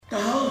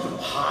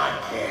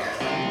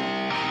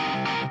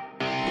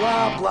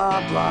Blah, blah,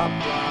 blah,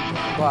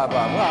 blah, blah,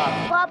 blah,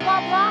 blah. Blah, blah,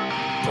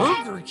 blah.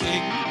 Burger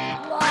King.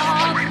 Blah,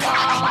 blah,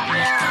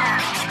 blah.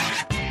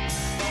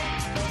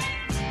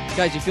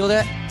 Guys, you feel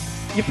that?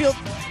 You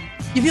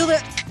feel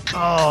that?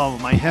 Oh,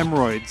 my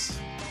hemorrhoids.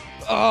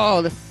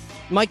 Oh,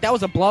 Mike, that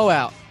was a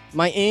blowout.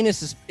 My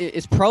anus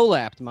is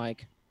prolapsed,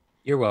 Mike.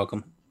 You're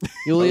welcome.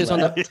 Yulia's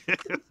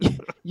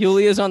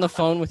on the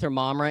phone with her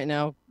mom right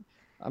now.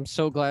 I'm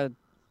so glad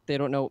they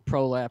don't know what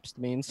prolapsed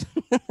means.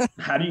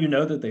 How do you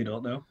know that they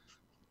don't know?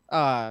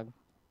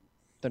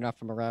 They're not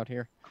from around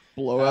here.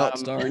 Blowout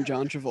starring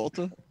John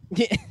Travolta.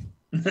 Yeah.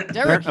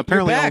 Derek,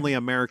 Apparently you're back. only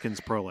Americans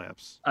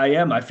prolapse. I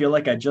am. I feel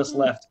like I just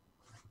left.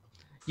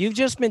 You've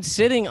just been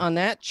sitting on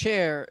that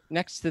chair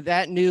next to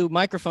that new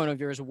microphone of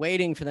yours,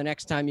 waiting for the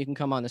next time you can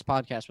come on this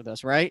podcast with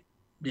us, right?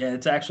 Yeah,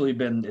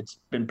 it's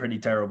been pretty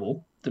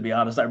terrible, to be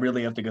honest. I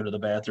really have to go to the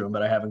bathroom,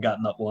 but I haven't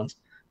gotten up once.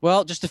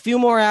 Well, just a few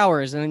more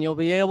hours and then you'll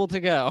be able to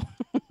go.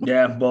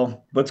 Yeah,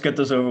 well, let's get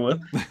this over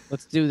with.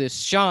 Let's do this.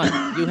 Sean,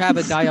 you have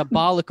a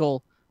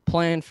diabolical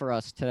plan for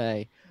us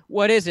today.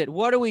 What is it?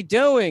 What are we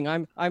doing?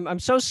 I'm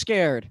so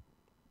scared.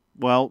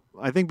 Well,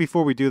 I think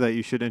before we do that,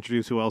 you should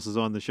introduce who else is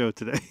on the show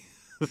today.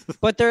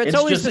 But it's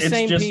always the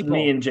same just people.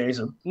 me and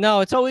Jason. No,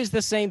 it's always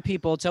the same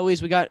people. It's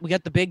always we got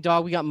the big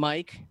dog. We got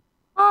Mike.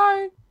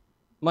 Hi.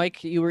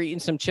 Mike, you were eating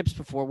some chips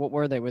before. What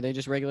were they? Were they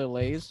just regular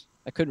Lay's?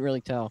 I couldn't really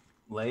tell.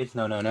 Lay's?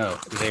 No.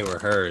 They were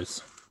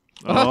hers.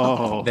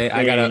 Oh.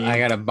 I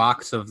got a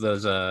box of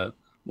those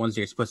ones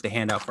you're supposed to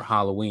hand out for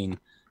Halloween,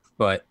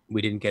 but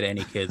we didn't get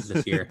any kids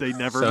this year. They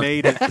never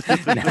made it.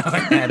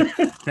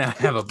 now I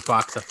have a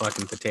box of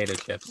fucking potato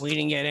chips. We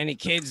didn't get any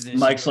kids this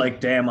Mike's like,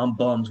 damn, I'm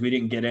bummed. We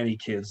didn't get any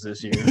kids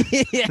this year.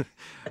 year.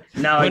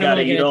 Now What I am got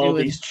to I eat gonna all do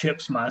with- these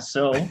chips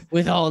myself.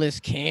 With all this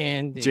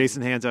candy.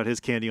 Jason hands out his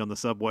candy on the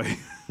subway.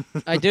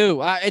 I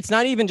do. It's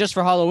not even just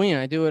for Halloween.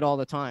 I do it all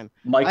the time.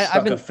 Mike I've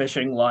stuck been a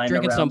fishing line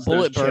drinking around some those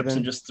bullet chips bourbon.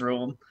 and just threw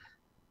them.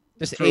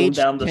 This Throw 'em age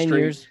down the 10 street.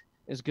 years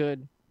is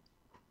good.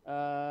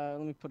 Let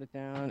me put it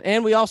down.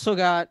 And we also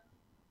got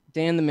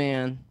Dan the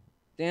Man.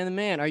 Dan the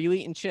Man, are you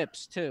eating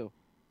chips too?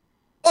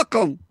 Fuck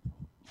 'em.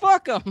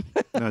 Fuck them.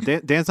 No,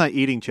 Dan's not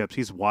eating chips.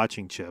 He's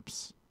watching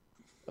chips.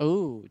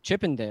 Oh,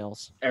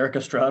 Chippendales. Eric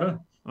Estrada.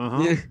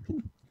 Uh-huh. Yeah.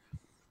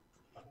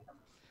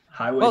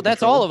 Highway Well, that's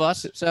Patrol. all of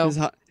us.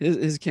 So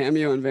His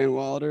cameo in Van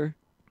Wilder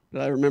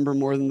that I remember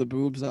more than the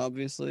boobs,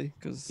 obviously,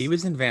 because He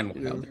was in Van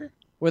You know. Wilder.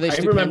 were they? I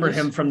remember stupendous?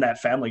 him from that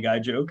Family Guy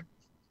joke.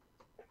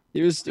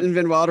 he was in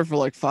Van Wilder for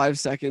like 5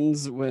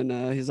 seconds when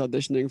he's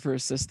auditioning for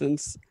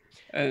assistants,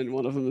 and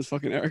one of them is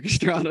fucking Eric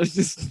Estrada.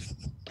 Just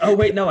Oh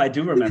wait, no, I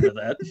do remember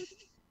that.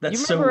 That's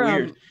You so remember,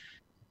 weird.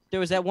 There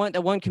was that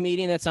one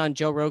comedian that's on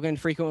Joe Rogan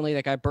frequently.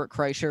 That guy Burt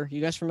Kreischer.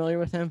 You guys familiar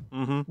with him?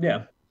 Mm-hmm.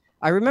 Yeah.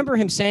 I remember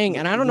him saying,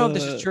 and I don't know if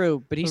this is The-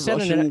 true, but he the said in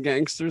Russian an,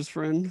 gangster's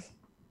friend.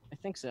 I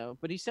think so,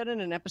 but he said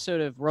in an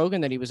episode of Rogan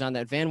that he was on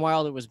that Van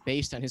Wilder was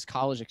based on his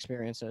college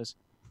experiences.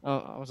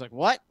 I was like,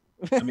 what?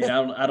 I mean,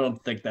 I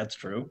don't think that's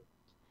true.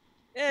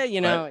 Yeah,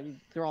 you know,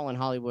 they're all in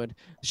Hollywood.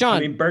 Sean, I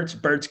mean,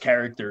 Bert's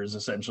character is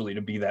essentially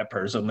to be that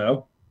person,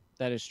 though.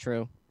 that is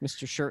true.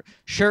 Mr.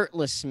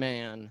 Shirtless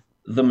Man.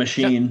 The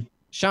machine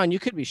Sean, you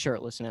could be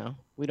shirtless now.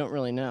 We don't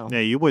really know. Yeah,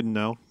 you wouldn't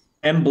know.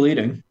 and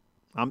bleeding,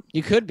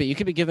 You could be. You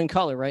could be giving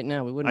color right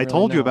now. We wouldn't. I really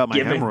told you know. about my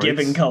hemorrhoids.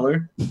 giving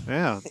color.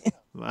 Yeah.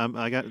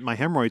 I got my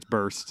hemorrhoids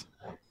burst.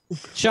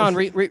 Sean,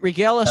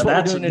 regale us Now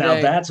what we're doing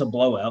today. that's a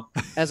blowout.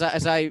 As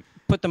I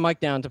put the mic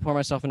down to pour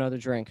myself another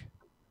drink.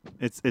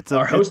 It's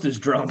Our host is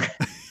drunk.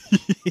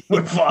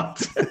 We're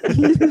fucked.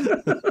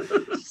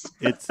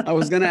 It's I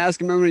was gonna ask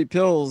him how many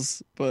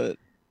pills, but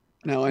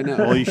now I know.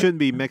 well, you shouldn't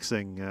be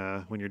mixing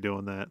when you're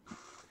doing that.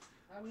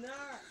 I'm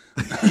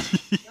not.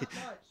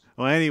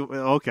 Well, anyway,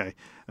 okay.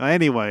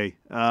 Anyway,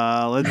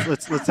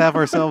 let's have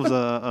ourselves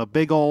a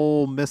big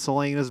old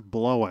miscellaneous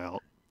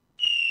blowout.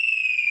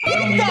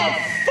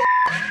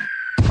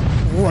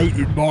 Right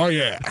in my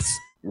ass.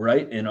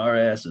 Right in our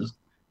asses.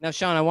 Now,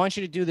 Sean, I want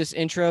you to do this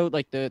intro,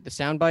 like the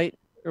sound bite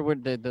or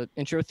what the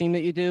intro theme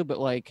that you do, but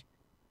like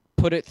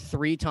put it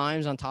 3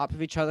 times on top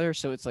of each other,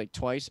 so it's like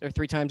twice or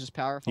 3 times as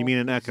powerful. You mean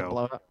an It's a echo?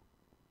 blowout.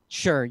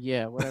 Sure,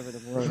 yeah, whatever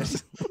the word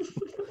is.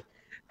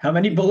 How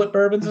many bullet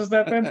bourbons has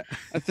that been?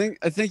 I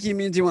think he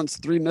means he wants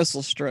 3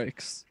 missile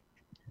strikes.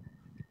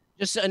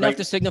 Just enough Right.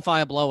 to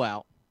signify a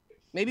blowout.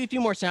 Maybe a few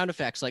more sound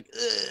effects, like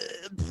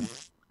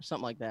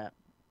something like that.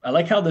 I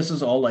like how this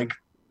is all like.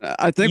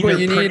 I think what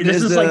you need this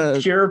is is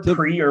like pure to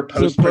pre or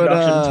put, post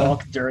production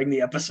talk during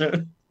the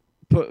episode.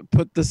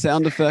 put the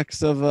sound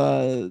effects of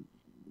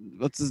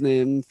what's his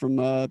name from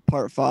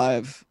part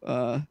 5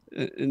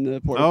 in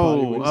the porta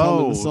potty when he's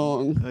humming the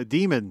song. A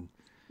demon.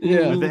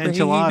 Yeah. With the baby.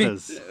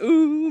 enchiladas.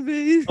 Ooh,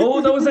 baby.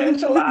 Oh, those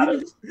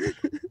enchiladas!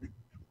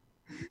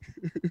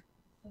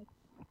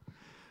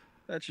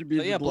 That should be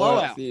So, the yeah,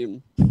 blowout blowout.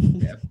 theme.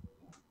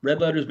 Red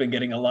Letter's been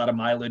getting a lot of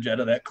mileage out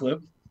of that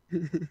clip.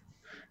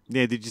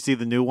 Yeah, did you see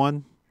the new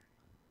one?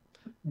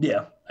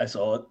 Yeah, I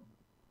saw it.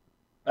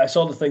 I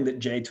saw the thing that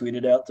Jay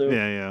tweeted out too.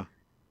 Yeah.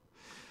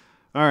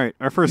 All right,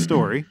 our first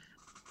story.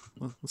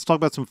 Let's talk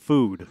about some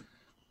food.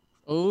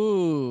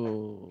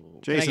 Ooh.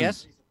 Can I Jason,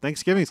 guess?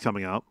 Thanksgiving's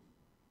coming up.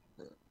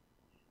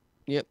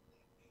 Yep.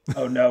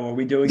 Oh no, are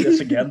we doing this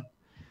again?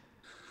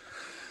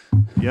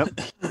 Yep.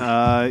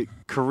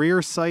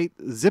 Career site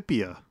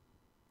Zippia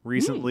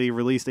recently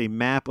released a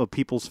map of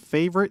people's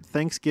favorite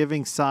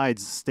Thanksgiving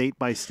sides state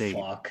by state.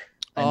 Fuck.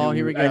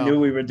 Here we go. I knew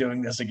we were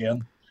doing this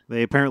again.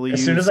 They apparently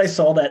As soon as I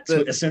saw that,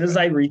 as soon as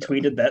I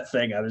retweeted that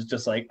thing, I was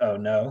just like, "Oh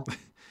no,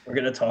 we're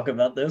gonna talk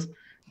about this."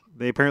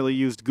 They apparently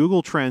used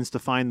Google Trends to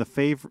find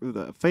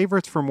the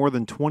favorites for more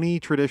than 20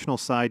 traditional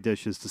side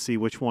dishes to see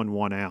which one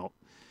won out.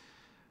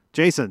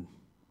 Jason,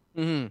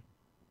 Mm-hmm.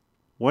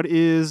 what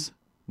is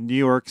New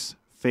York's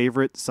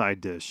favorite side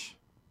dish?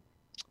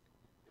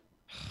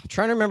 I'm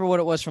trying to remember what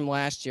it was from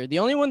last year. The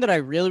only one that I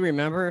really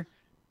remember,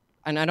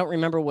 and I don't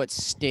remember what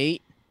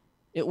state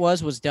it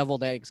was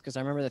deviled eggs, because I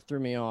remember that threw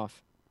me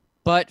off.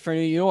 But for New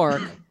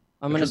York,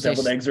 I'm going to Because say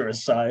deviled eggs are a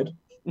side.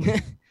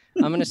 I'm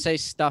going to say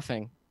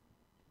stuffing.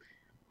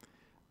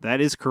 That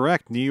is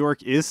correct. New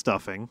York is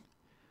stuffing.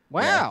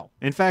 Wow.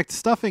 In fact,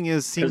 stuffing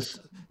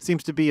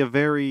seems to be a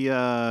very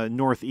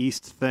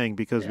northeast thing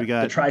because we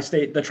got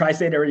the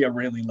tri-state area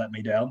really let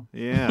me down.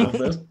 Yeah. with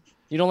this.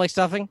 You don't like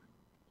stuffing?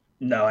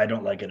 No, I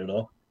don't like it at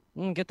all.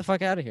 Get the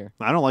fuck out of here.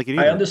 I don't like it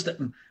either. I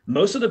understand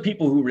most of the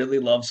people who really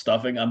love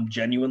stuffing. I'm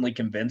genuinely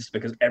convinced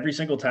because every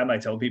single time I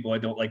tell people I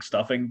don't like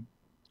stuffing,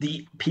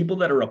 the people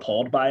that are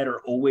appalled by it are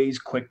always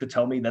quick to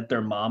tell me that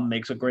their mom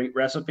makes a great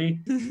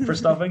recipe for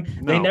stuffing.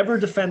 No. They never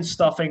defend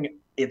stuffing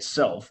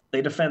itself.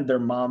 They defend their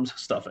mom's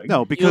stuffing.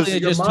 No, because Julia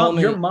just told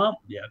me-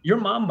 your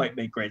mom might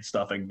make great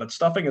stuffing, but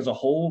stuffing as a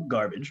whole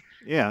garbage.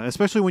 yeah,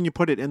 especially when you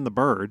put it in the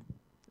bird,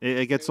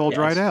 it gets all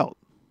dried Yes. out.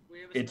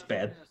 It's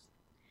bad.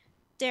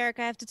 Derek,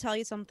 I have to tell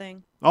you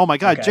something. Oh my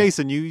God, Okay.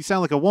 Jason, you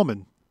sound like a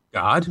woman.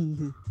 God.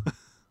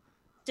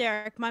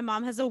 Derek, my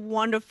mom has a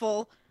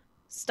wonderful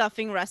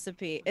stuffing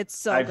recipe. It's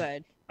so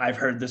good. I've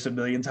heard this a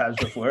million times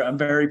before. I'm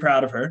very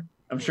proud of her.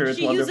 I'm sure it's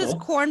She wonderful. uses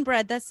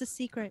cornbread. That's the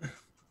secret.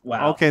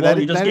 Wow. Okay, well,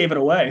 that- you just that- gave it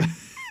away.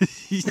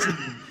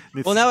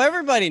 Well, now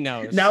everybody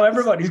knows. Now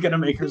everybody's gonna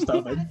make her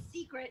stuffing. That's a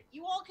secret.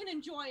 You all can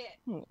enjoy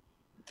it.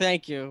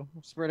 Thank you.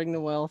 Spreading the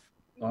wealth.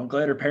 Well, I'm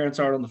glad her parents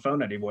aren't on the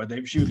phone anymore.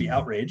 She would be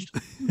outraged.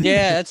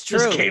 Yeah, that's true.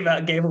 Just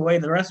gave away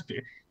the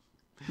recipe.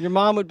 Your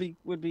mom would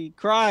be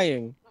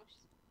crying.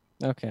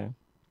 Okay.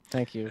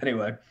 Thank you.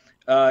 Anyway,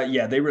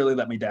 yeah, they really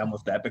let me down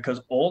with that because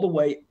all the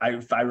way,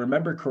 if I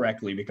remember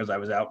correctly, because I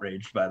was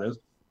outraged by this,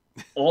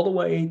 all the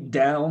way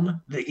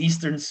down the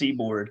eastern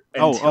seaboard.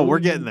 We're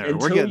getting there.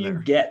 We're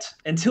getting there.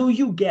 Until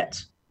you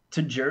get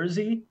to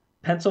Jersey,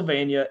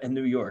 Pennsylvania, and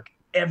New York,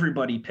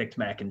 everybody picked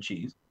mac and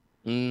cheese.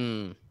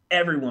 Mm.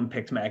 Everyone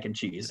picked mac and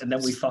cheese, and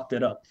then we fucked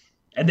it up.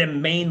 And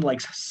then Maine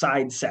likes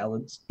side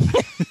salads.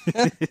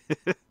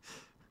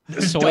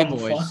 Those Soy dumb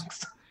boys.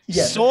 fucks.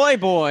 Yeah, Soy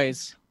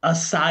boys. a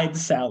side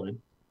salad.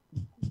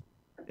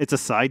 It's a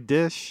side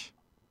dish.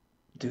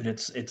 Dude,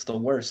 it's the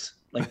worst.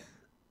 Like,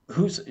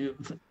 who's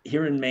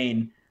here in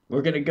Maine?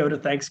 We're gonna go to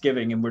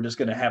Thanksgiving and we're just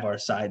gonna have our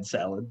side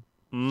salad.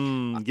 Give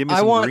me I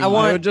some want- green I I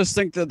want- would just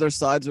think that their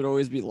sides would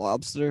always be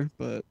lobster,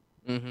 but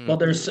Mhm.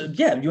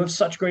 Well, you have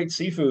such great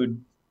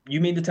seafood. You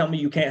mean to tell me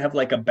you can't have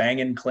like a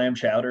bangin' clam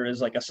chowder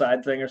as like a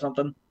side thing or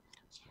something?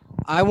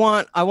 I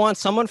want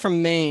someone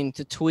from Maine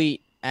to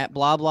tweet at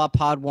blah blah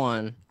pod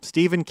 1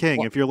 Stephen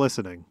King, if you're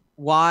listening.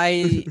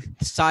 why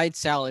side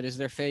salad is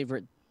their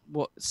favorite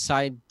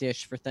side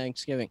dish for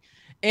Thanksgiving.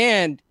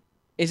 And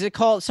is it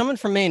called someone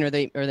from Maine? Are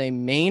they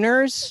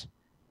Mainers?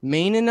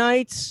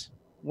 Mennonites?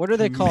 What are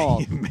they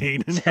called?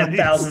 Mennonites.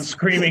 10,000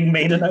 screaming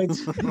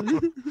Mennonites.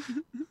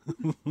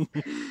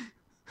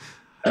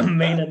 A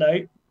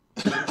Mennonite.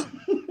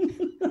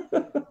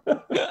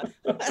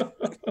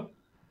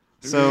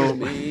 So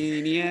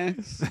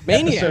maniacs.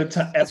 Maniacs.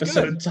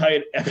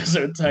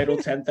 Episode title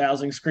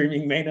 10,000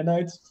 screaming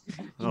Mennonites.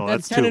 oh,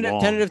 that's too tentative,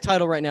 long. tentative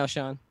title right now,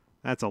 Sean.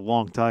 That's a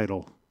long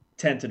title.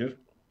 Tentative.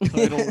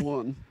 Title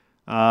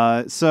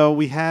one. So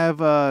we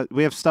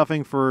have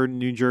stuffing for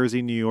New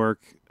Jersey, New York,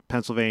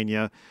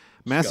 Pennsylvania,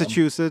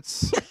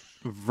 Massachusetts,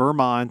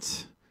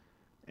 Vermont,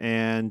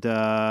 and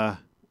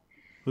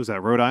who's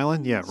that? Rhode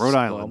Island? Yeah, Rhode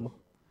Island.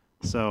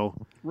 So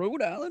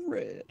Rhode Island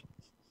Red.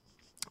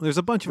 there's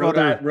a bunch of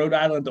other. Rhode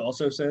Island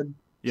also said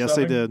Yes,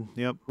 stuffing? they did.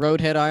 Yep.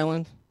 Roadhead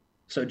Island.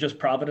 So just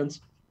Providence.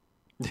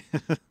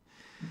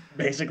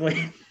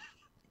 Basically.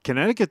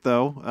 Connecticut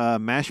though,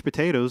 mashed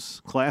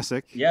potatoes,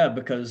 classic. Yeah,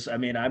 because I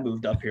mean I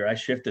moved up here. I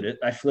shifted it.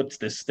 I flipped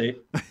this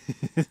state.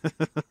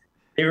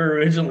 They were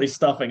originally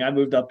stuffing. I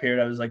moved up here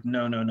and I was like,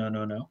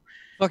 no.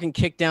 Fucking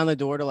kicked down the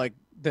door to like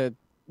the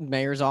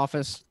mayor's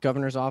office,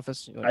 governor's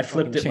office. Like, I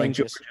flipped it like change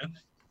this.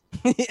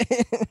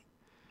 Georgia.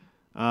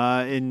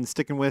 And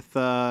sticking with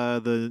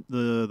the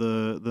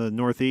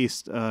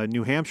Northeast,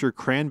 New Hampshire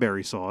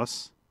cranberry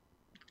sauce.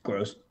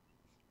 Gross.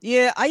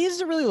 Yeah, I used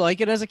to really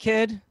like it as a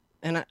kid,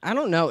 and I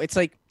don't know. It's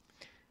like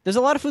there's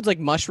a lot of foods like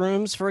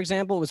mushrooms, for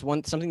example, was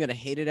something that I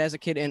hated as a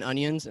kid, and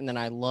onions, and then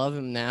I love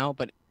them now.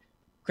 But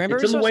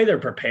cranberry It's in sauce, the way they're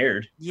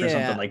prepared Yeah, for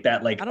something like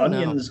that. Like I don't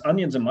know.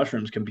 onions and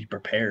mushrooms can be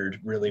prepared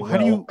really Well, well.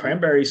 how do you-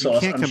 Cranberry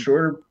sauce, can't I'm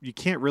sure You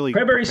can't really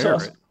cranberry prepare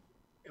sauce. it.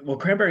 well,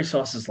 cranberry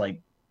sauce is like,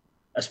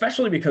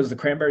 especially because the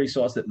cranberry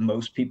sauce that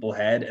most people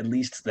had, at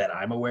least that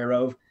I'm aware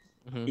of,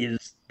 Mhm.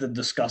 is the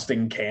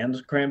disgusting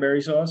canned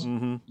cranberry sauce.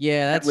 Hmm.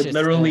 Yeah, That that's would just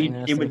literally,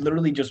 nasty. it would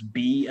literally just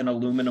be an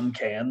aluminum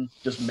can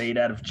just made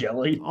out of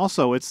jelly.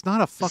 Also, it's not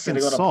a fucking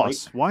sitting on a plate.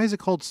 sauce. Why is it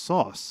called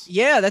sauce?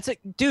 Yeah, that's it,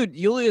 dude.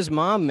 Yulia's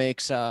mom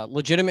makes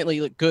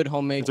legitimately good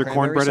homemade. Is there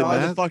cranberry cornbread in sauce. Why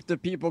that? the fuck do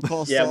people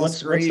call Yeah, sauce what's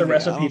the gravy?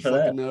 recipe I don't for that?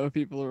 fucking know.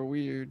 People are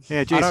weird.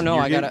 Yeah, Jason, know,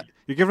 You're, I gotta-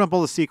 you're giving up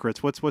all the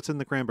secrets. What's in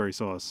the cranberry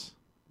sauce?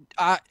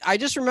 I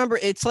just remember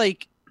it's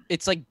like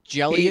Hate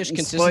jellyish and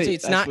consistency.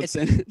 spite, that's what's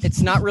in it. It's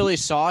not really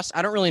sauce.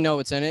 I don't really know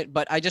what's in it,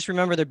 but I just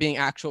remember there being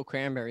actual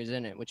cranberries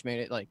in it, which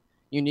made it like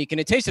unique, and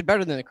it tasted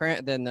better than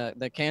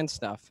the canned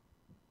stuff.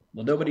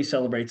 Well, nobody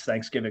celebrates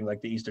Thanksgiving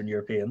like the Eastern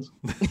Europeans.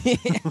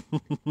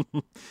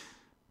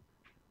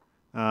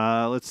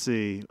 Let's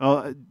see.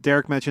 Oh,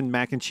 Derek mentioned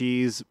mac and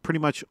cheese, pretty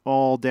much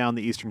all down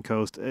the eastern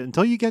coast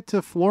until you get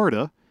to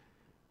Florida.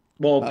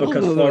 Well, I don't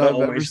because know that Florida I've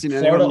ever always, seen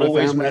Florida anyone in my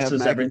always family have messes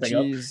mac and everything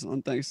up. cheese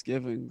on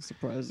Thanksgiving.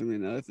 Surprisingly,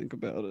 now that I think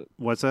about it,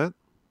 What's that?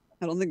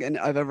 I don't think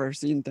I've ever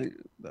seen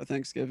a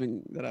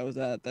Thanksgiving that I was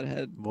at that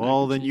had. mac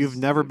Well, and then you've cheese.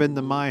 never been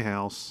to my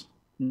house.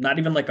 Not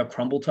even like a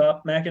crumble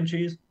top mac and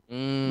cheese,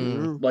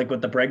 Mm, like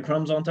with the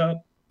breadcrumbs on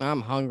top.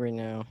 I'm hungry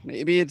now.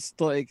 Maybe it's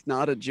like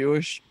not a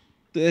Jewish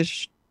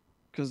dish,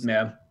 because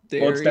Yeah.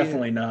 Well, it's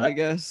definitely not. I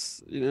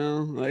guess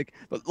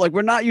but like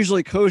we're not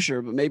usually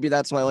kosher, but maybe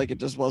that's why like it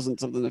just wasn't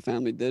something the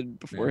family did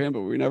beforehand.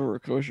 But we never were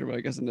kosher. But I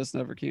guess it just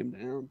never came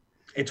down.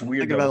 It's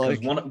weird Think about, though,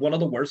 because like, one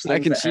of the worst Mac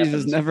things and that cheese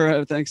happens, is never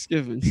at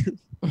Thanksgiving.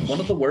 one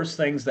of the worst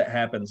things that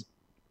happens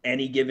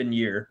any given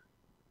year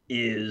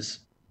is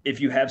if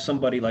you have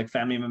somebody like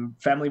family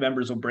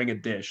members will bring a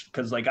dish,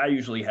 because like I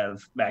usually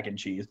have mac and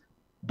cheese,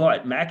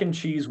 but mac and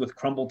cheese with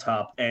crumble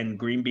top and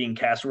green bean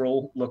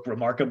casserole look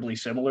remarkably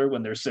similar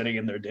when they're sitting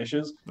in their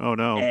dishes. Oh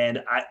no. And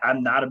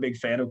I'm not a big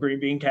fan of green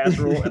bean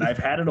casserole, and I've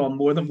had it on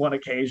more than one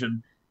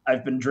occasion.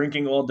 I've been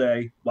drinking all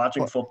day,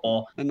 watching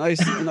football, a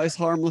nice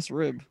harmless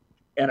rib.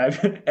 and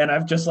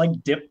I've just like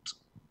dipped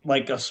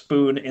like a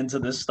spoon into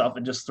this stuff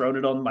and just thrown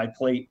it on my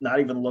plate, not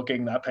even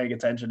looking, not paying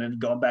attention, and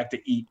gone back to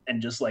eat,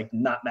 and just like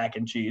not mac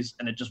and cheese,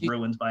 and it just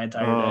ruins my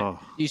entire day. Oh,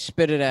 You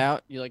spit it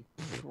out. You like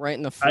right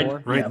in the I,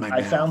 floor. Right yeah, in my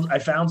I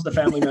found the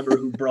family member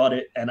who brought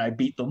it, and I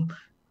beat them.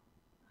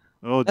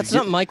 oh, That's did you-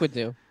 something Mike would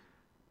do.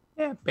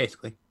 Yeah,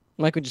 basically.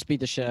 Mike would just beat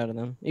the shit out of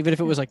them, even if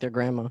it was like their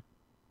grandma.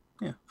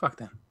 Yeah, fuck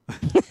them.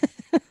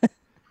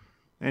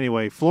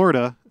 Anyway,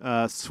 Florida,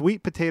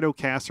 sweet potato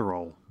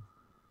casserole.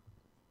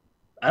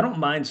 I don't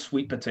mind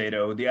sweet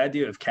potato. The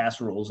idea of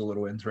casserole is a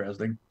little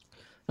interesting. I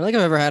don't think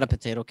I've ever had a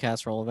potato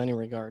casserole of any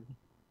regard.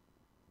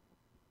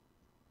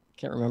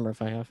 Can't remember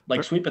if I have.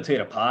 Like sweet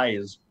potato pie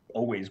is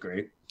always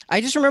great.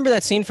 I just remember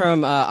that scene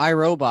from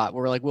iRobot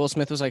where like Will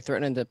Smith was like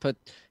threatening to put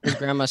his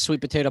grandma's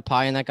sweet potato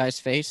pie in that guy's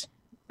face.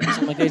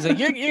 Something like that. He's like,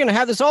 you're gonna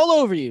have this all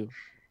over you.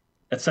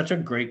 That's such a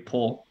great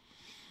pull.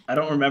 I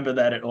don't remember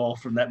that at all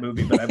from that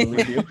movie, but I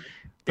believe you.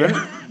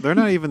 They're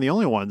not even the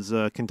only ones.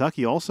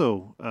 Kentucky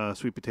also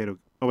sweet potato.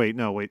 Oh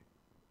wait,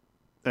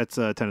 that's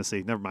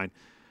Tennessee. Never mind.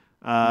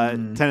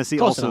 Tennessee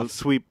Close also enough.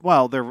 sweet.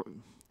 Well, they're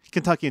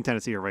Kentucky and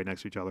Tennessee are right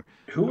next to each other.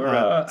 Who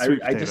are sweet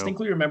I potato.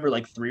 distinctly remember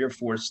like 3 or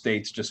 4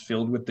 states just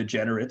filled with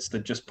degenerates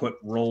that just put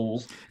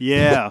rolls.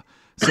 Yeah.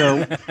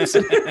 So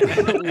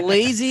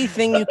Lazy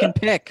thing you can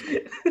pick.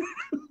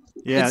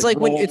 yeah, It's like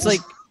when rolls.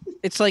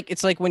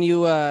 it's like when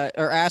you are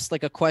asked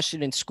like a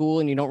question in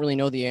school and you don't really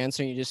know the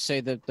answer and you just say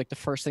the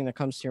first thing that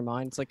comes to your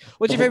mind. It's like,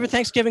 what's your favorite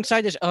Thanksgiving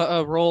side dish?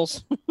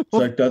 Rolls. It's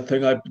like that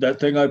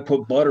thing I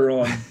put butter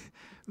on.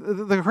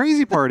 the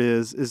crazy part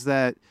is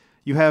that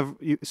you have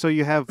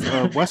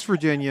West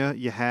Virginia,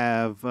 you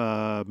have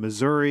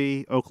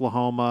Missouri,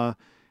 Oklahoma,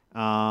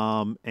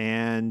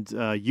 and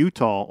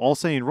Utah all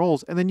saying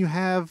rolls, and then you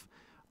have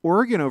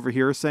Oregon over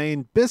here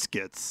saying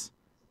biscuits.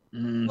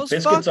 Those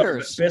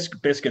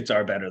Biscuits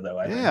are better though.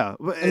 I think. Yeah,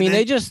 I mean,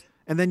 they just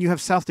and then you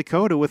have South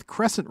Dakota with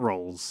crescent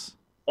rolls.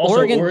 Also,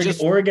 Oregon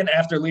Oregon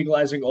after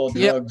legalizing all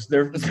Yep. drugs,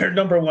 their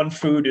number one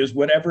food is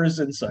whatever is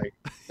in sight.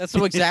 that's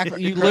so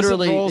exactly you Crescent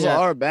literally rolls yeah.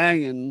 are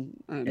banging.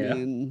 I Yeah.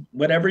 mean,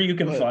 Whatever you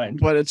can but, find.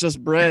 but it's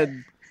just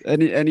bread.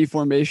 Any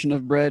formation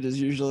of bread is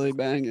usually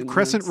banging.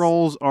 Crescent It's-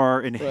 rolls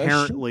are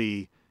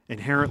inherently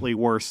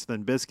worse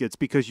than biscuits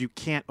because you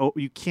can't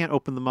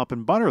open them up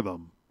and butter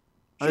them.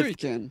 Sure, you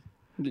can.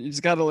 You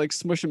just gotta like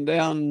smush them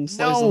down. And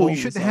slice a No, hole you in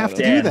the shouldn't side have of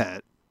to it. do Dan.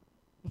 that.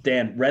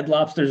 Dan, Red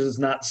Lobster does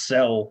not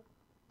sell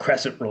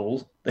crescent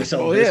rolls. They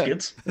sell Oh, yeah.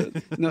 biscuits.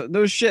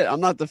 No shit.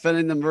 I'm not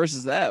defending them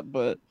versus that,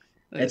 but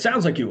It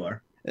sounds like you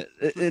are.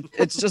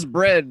 it's just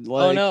bread.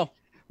 Like, Oh no.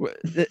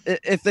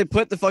 If they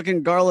put the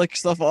fucking garlic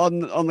stuff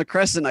on the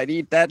crescent, I'd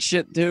eat that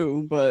shit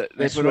too. But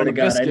they I put swear on to a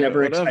God, biscuit, I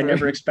whatever.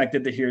 never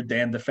expected to hear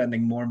Dan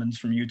defending Mormons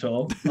from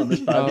Utah on this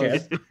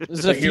podcast.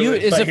 It's But a here few we-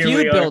 it's but a here we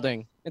feud are.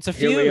 building. It's a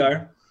Here we feud.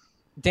 are.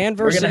 Dan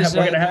We're versus gonna have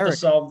to Derek.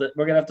 solve that.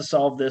 We're gonna have to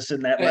solve this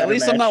in that. Hey, at ladder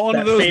least I'm match, not one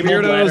of that those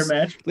fabled ladder weirdos.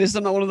 match. At least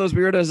I'm not one of those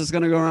weirdos that's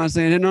gonna go around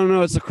saying, "Hey,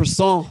 no, it's a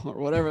croissant or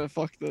whatever the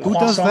fuck." Who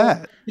does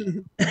Croissant?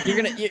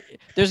 that?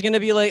 There's gonna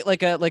be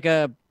like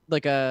a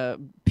like a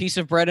piece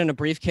of bread in a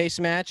briefcase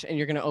match, and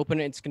you're gonna open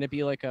it. It's gonna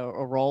be like a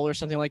roll or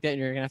something like that, and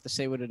you're gonna have to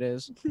say what it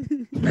is.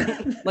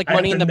 Like I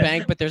Money have in the to-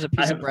 Bank, but there's a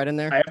piece have- of bread in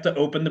there. I have to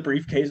open the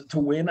briefcase to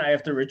win. I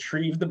have to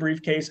retrieve the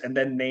briefcase and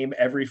then name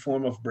every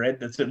form of bread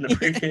that's in the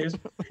briefcase.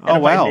 And Oh,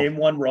 if wow. I name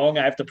one wrong,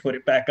 I have to put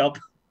it back up.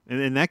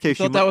 In that case,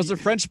 you Thought that was a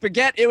French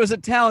baguette. It was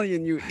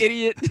Italian, you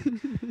idiot.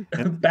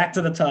 Back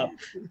to the top.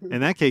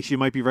 in that case, you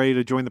might be ready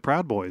to join the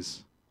Proud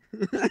Boys.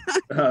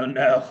 Oh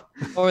no.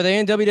 Oh, are they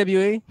in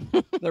WWE?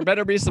 There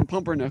better be some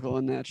pumpernickel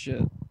in that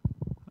shit.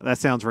 That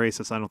sounds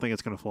racist. I don't think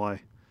it's gonna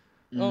fly.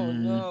 Oh Mm.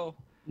 no.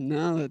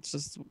 No, it's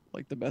just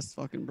like the best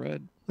fucking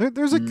bread.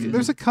 There's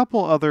a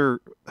couple other.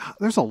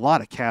 There's a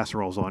lot of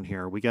casseroles on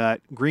here. We got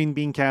green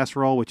bean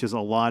casserole, which is a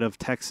lot of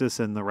Texas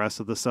and the rest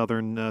of the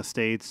southern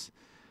states.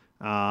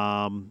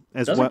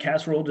 As Doesn't well,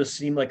 casserole just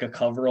seem like a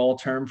coverall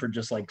term for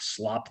just like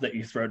slop that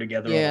you throw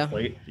together Yeah. on a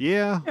plate?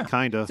 yeah,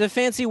 kind of. It's a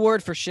fancy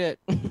word for shit.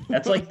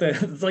 It's like the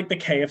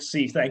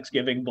KFC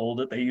Thanksgiving bowl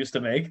that they used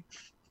to make.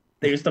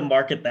 They used to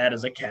market that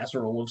as a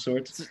casserole of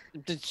sorts.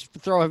 Just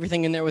throw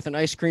everything in there with an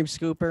ice cream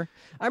scooper.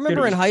 I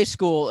remember it in was- high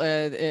school,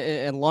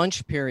 in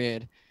lunch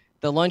period,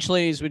 the lunch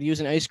ladies would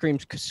use an ice cream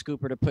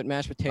scooper to put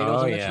mashed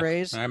potatoes Oh, in the yeah.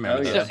 trays. I remember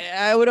Oh, that. So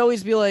I would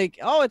always be like,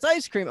 "Oh, it's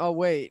ice cream." Oh,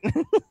 wait.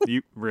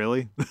 You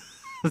really?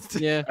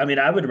 Yeah. I mean,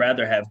 I would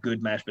rather have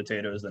good mashed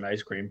potatoes than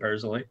ice cream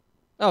personally.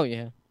 Oh,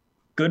 yeah.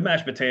 Good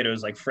mashed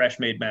potatoes, like fresh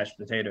made mashed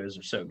potatoes,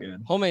 are so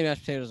good. Homemade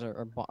mashed potatoes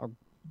are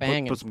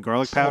banging. Put some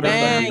garlic powder. in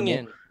there.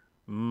 Banging.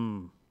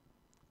 Mm.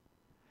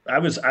 I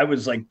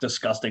was like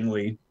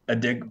disgustingly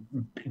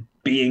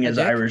being as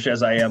Addict? Irish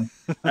as I am.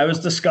 I was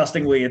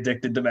disgustingly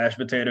addicted to mashed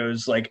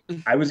potatoes. Like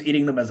I was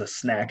eating them as a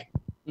snack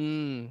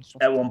Mm.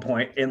 at one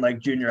point in like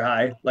junior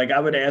high. Like I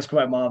would ask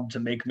my mom to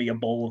make me a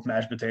bowl of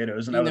mashed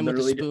potatoes, and I Eating would them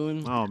with a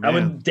literally, spoon. Oh I man.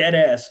 would dead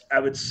ass. I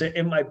would sit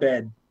in my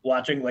bed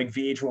watching like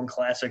VH1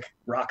 classic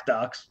rock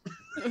docs,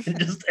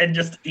 and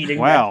just eating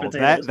Wow, mashed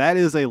potatoes. that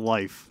is a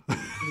life.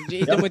 Did you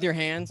eat them with your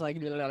hands? Like,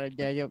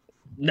 yeah.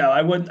 No,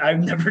 I would. I've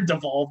never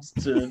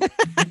devolved to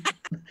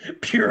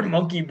pure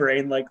monkey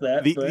brain like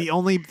that. The but- the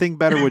only thing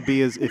better would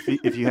be is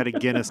if you had a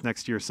Guinness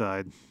next to your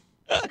side.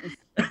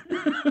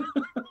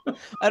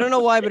 I don't know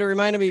why, but it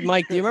reminded me,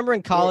 Mike. Do you remember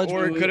in college Or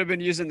when it we- could have been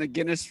using the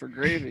Guinness for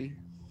gravy.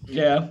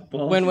 yeah.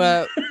 Well,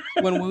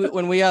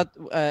 when we out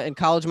in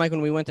college, Mike,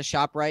 when we went to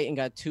ShopRite and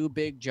got 2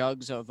 big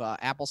jugs of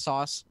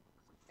applesauce,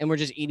 and we're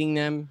just eating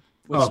them.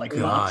 With Oh like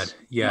spoons. God, Mott's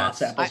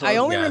yes. apple- I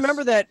only Yes.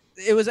 remember that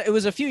it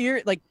was a few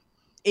years, like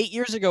 8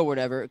 years ago, or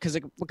whatever, because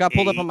it got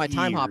pulled up on my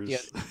time hop.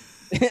 Years.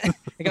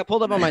 It got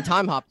pulled up on my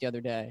time hop the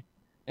other day,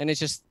 and it's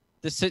just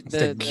It's a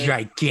the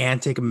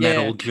gigantic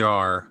metal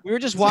jar. we were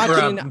just Or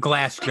watching. a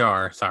glass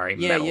jar. Sorry,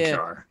 Yeah, metal yeah.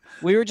 jar.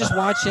 We were just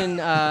watching.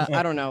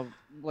 I don't know,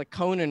 like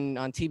Conan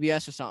on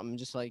TBS or something,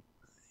 just like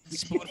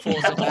spoonfuls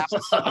of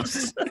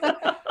applesauce.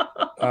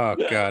 Oh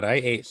God, I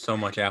ate so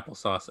much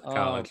applesauce at Oh,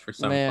 college for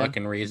some man.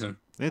 fucking reason.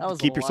 That was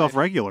Keep a yourself life.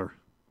 regular.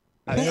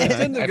 I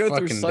tend to I go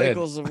through fucking did.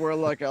 cycles of where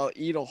like I'll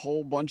eat a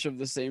whole bunch of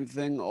the same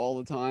thing all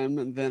the time,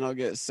 and then I'll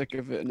get sick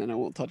of it, and then I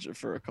won't touch it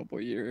for a couple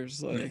of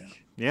years. Like,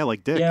 Yeah,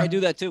 like Dick. Yeah. I do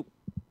that too.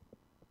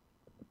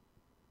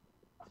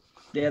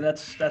 Yeah,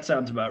 that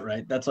sounds about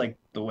right. That's like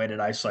the way that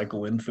I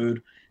cycle in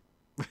food.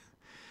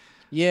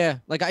 Yeah,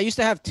 like I used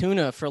to have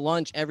tuna for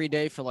lunch every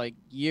day for like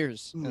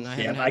years, and I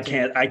haven't.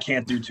 Yeah, had I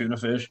can't do tuna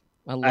fish.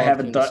 love I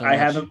haven't tuna done. so I much.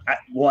 haven't.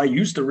 Well, I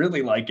used to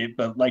really like it,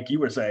 but like you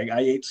were saying,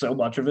 I ate so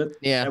much of it.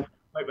 Yeah.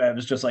 I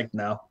was just like,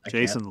 no. I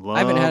Jason Can't.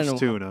 haven't had it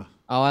loves in a while. tuna.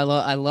 Oh,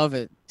 I love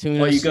it.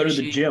 Tuna. Well, you go to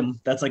the sushi. gym.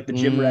 That's like the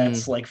gym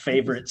rat's like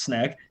favorite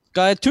snack.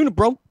 Got tuna,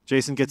 bro.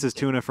 Jason gets his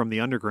tuna from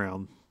the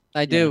underground.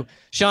 I do.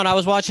 Sean, I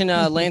was watching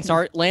Lance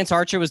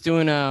Archer was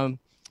doing an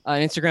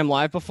Instagram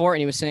live before,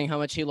 and he was saying how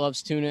much he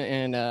loves tuna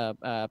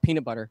and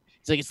peanut butter.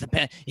 He's like,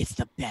 it's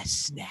the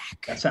best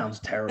snack. That sounds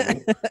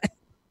terrible.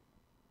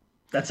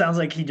 That sounds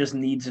like he just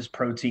needs his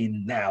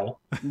protein now.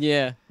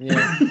 Yeah,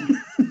 yeah.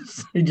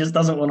 He just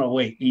doesn't want to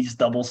wait. He's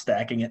double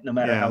stacking it, no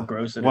matter Yeah. how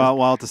gross it is.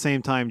 While at the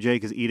same time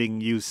Jake is eating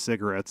used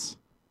cigarettes.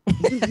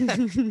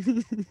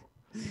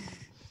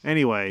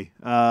 Anyway,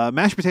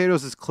 mashed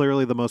potatoes is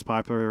clearly the most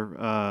popular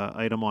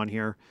item on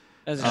here.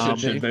 As it Um, should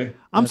should be. be.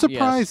 I'm Yes.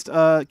 surprised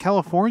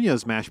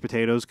California's mashed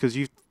potatoes because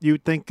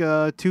you'd think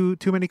too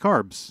many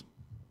carbs.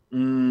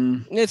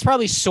 It's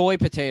probably soy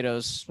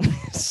potatoes.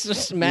 It's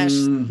just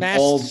mashed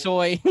old-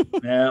 soy.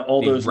 Yeah,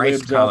 all The those rice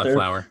libs out there.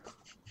 cauliflower.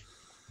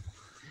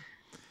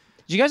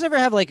 Did you guys ever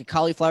have like a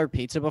cauliflower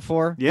pizza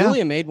before? Yeah.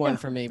 Julia made one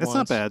for me It's once.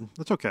 not bad.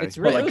 That's okay. It's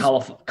Or really like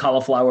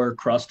cauliflower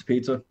crust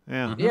pizza.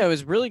 Yeah. yeah, it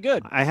was really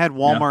good. I had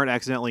Walmart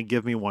accidentally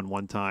give me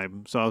one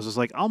time, so I was just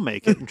like, I'll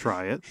make it and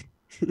try it.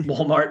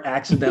 Walmart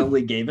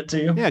accidentally gave it to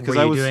you. Yeah, because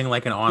Were I you was doing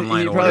like an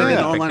online you order? probably Yeah.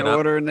 did and an picked online it up?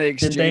 order and they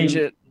exchange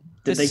it.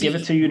 Did they give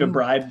it to you to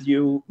bribe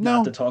you No,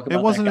 not to talk it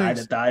about wasn't that guy an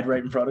that died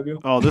right in front of you?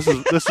 Oh, this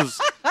is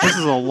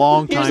a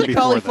long Here's time a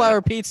before cauliflower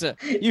that. pizza.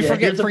 You Yeah, forget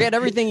here's a- forget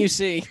everything you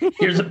see.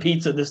 Here's a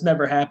pizza. This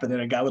never happened,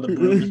 and a guy with a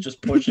broom is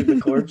just pushing the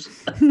corpse.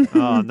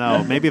 Oh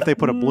no, maybe if they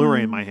put a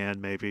Blu-ray in my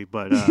hand, maybe.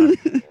 But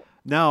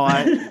No,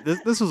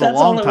 this was a That's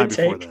all long it time would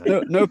before take.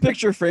 that. No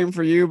picture frame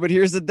for you, but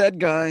here's the dead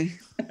guy.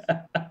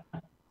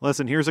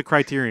 Listen, here's a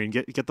Criterion.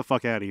 Get the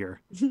fuck out of here.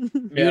 You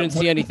didn't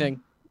see anything.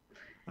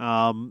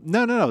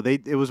 No.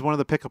 It was one of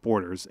the pickup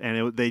orders,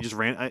 and they just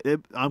ran.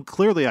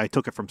 Clearly I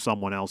took it from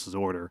someone else's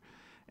order,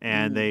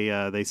 and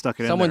they stuck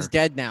it Someone's in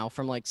there. dead now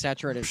from like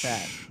saturated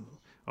fat.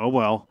 Oh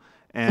well.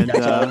 And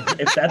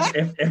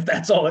If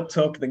that's all it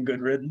took, then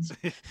good riddance.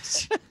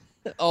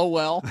 Oh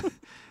well.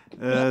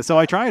 so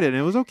I tried it, and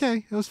it was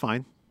okay. It was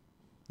fine.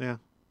 Yeah.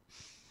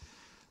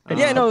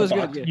 Yeah, no, it was The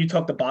good. box- Yeah. You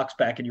took the box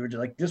back and you were just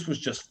like, "This was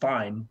just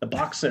fine." The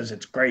box says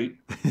it's great.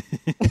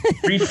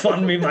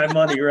 Refund me my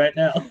money right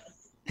now.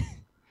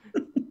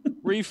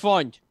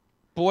 Refund.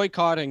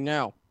 Boycotting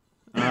now.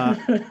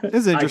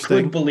 It's I interesting.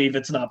 couldn't believe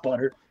it's not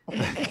butter.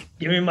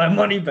 Give me my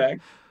money back.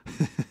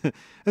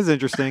 It's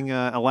interesting.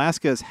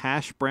 Alaska's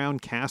hash brown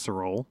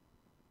casserole.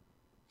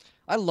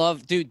 I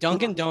love, dude.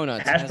 Dunkin'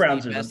 Donuts Hash has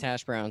browns the are best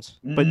hash browns.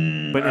 But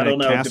in I a don't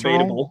know.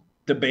 casserole?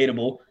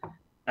 Debatable.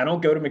 I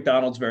don't go to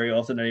McDonald's very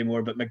often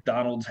anymore, but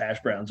McDonald's hash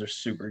browns are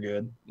super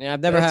good. Yeah, I've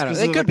never That's had them. 'cause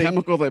They of could the be.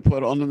 chemical they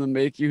put on them to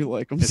make you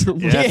like them so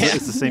much. Yeah, Yeah.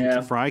 it's the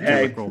same fry Hey,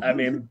 chemical. I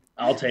mean,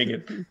 I'll take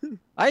it.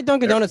 I had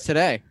Dunkin' Donuts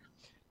today,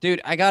 dude.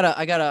 I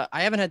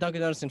haven't had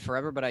Dunkin' Donuts in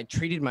forever, but I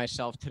treated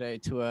myself today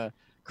to a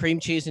cream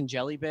cheese and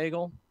jelly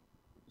bagel.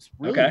 It's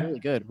really, Okay. really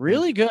good.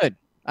 Really good.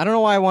 I don't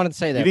know why I wanted to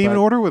say You that. didn't even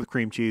but order with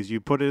cream cheese. You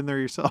put it in there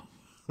yourself.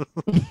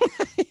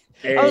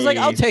 I was like,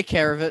 I'll Hey, take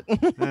care of it.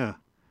 Yeah.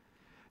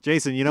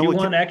 Jason, you know you what?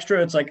 want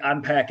extra? It's like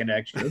I'm packing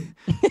extra.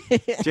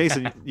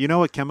 Jason, you know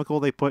what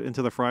chemical they put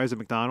into the fries at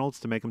McDonald's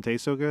to make them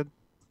taste so good?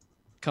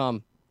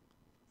 Come.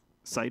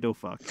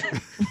 Cytofuck.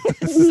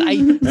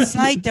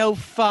 Psycho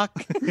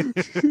fuck.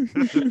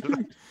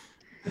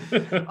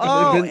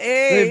 Oh,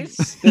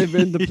 Ace. They've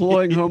been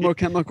deploying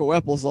homochemical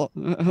weapons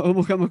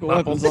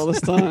all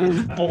this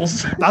time.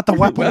 Apples. Not the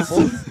weapons.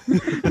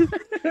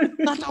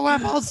 Not the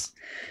weapons.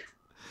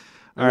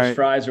 All Those right.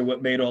 fries are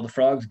what made all the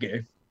frogs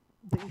gay.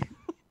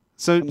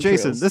 So,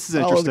 Jason, Chemtrails. this is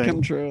Follow the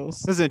interesting.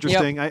 chemtrails. This is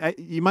interesting.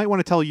 You might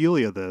want to tell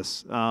Yulia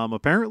this.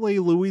 Apparently,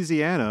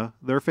 Louisiana,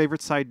 their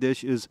favorite side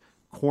dish is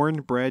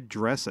cornbread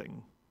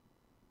dressing.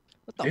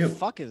 What the Ew.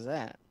 fuck is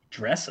that?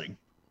 Dressing.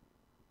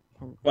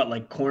 What,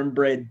 like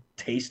cornbread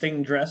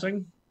tasting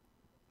dressing?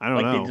 I don't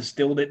Like know. they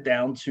distilled it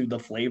down to the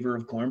flavor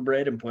of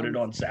cornbread and put it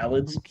on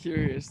salads. I'm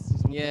curious.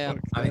 What the Yeah. fuck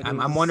I, that I'm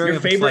is. wondering Your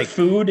if it's favorite like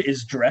food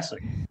is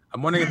dressing.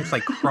 I'm wondering if it's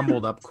like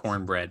crumbled up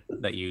cornbread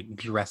that you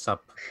dress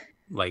up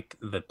like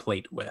the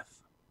plate with.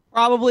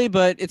 Probably,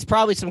 but it's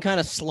probably some kind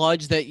of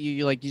sludge that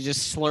you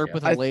just slurp Yeah.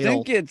 with a I ladle.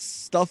 think it's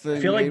stuffing I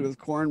feel made like- with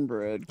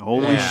cornbread.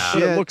 Holy Yeah.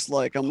 What it shit. looks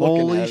like. I'm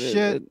Holy looking at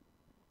shit. it.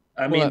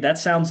 I mean, What? that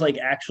sounds like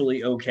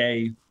actually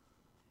okay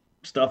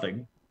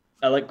stuffing.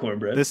 I like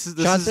cornbread. This is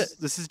John,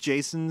 this is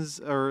Jason's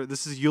or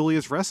this is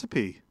Yulia's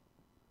recipe.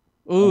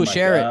 Ooh, Oh my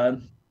share it.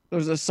 God.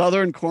 There's a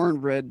southern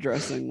cornbread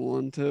dressing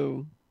one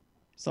too.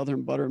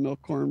 Southern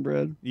buttermilk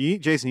cornbread.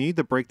 Jason, you need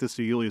to break this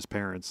to Yulia's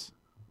parents.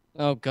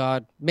 Oh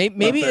God.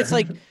 Maybe it's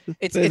like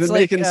it's They've it's been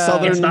like making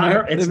Southern- It's not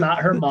her. It's They've- not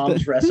her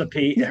mom's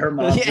recipe. Her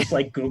mom Yeah. just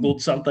like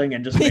Googled something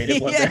and just made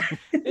it one Yeah. day.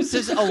 It's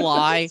just a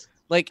lie.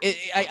 Like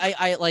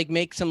I like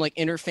make some like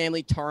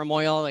interfamily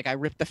turmoil. Like I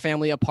rip the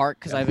family apart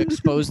because I've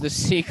exposed the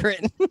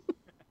secret.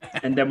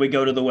 And then we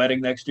go to the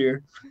wedding next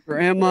year.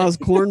 Grandma's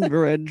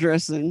cornbread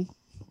dressing.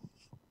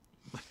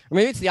 Or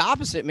maybe it's the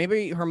opposite.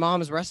 Maybe her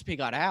mom's recipe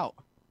got out,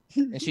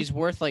 and she's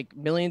worth like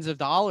millions of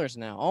dollars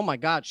now. Oh my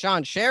God,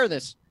 Sean, share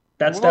this.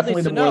 That's The world definitely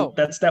needs the to more. know.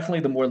 That's definitely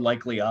the more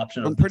likely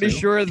option. I'm of the pretty two.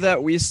 sure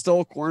that we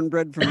stole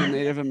cornbread from the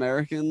Native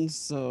Americans,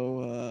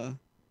 so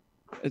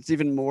it's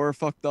even more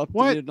fucked up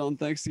What? to eat it on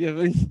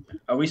Thanksgiving.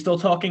 Are we still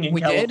talking in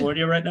We did?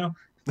 California right now?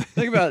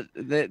 Think about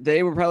it.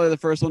 They were probably the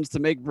first ones to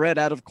make bread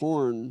out of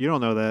corn. You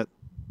don't know that.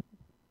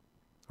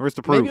 Where's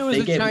the proof? Maybe it was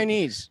They the gave-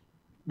 Chinese.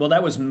 Well,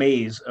 that was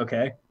maize.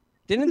 Okay.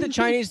 Didn't the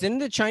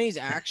Chinese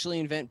actually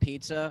invent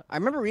pizza? I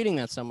remember reading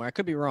that somewhere. I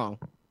could be wrong,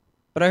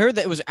 but I heard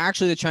that it was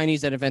actually the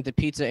Chinese that invented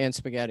pizza and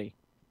spaghetti.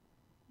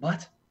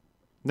 What?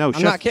 No,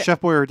 I'm not kidding.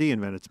 Chef Boyardee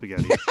invented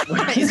spaghetti.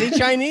 Is he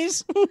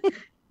Chinese?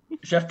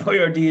 Chef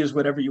Boyardee is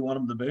whatever you want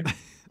him to be.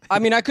 I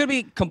mean, I could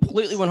be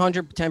completely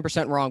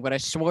 110% wrong, but I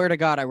swear to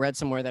God, I read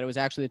somewhere that it was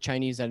actually the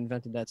Chinese that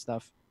invented that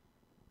stuff.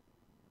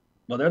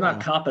 Well, they're not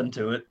Wow. copping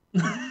to it,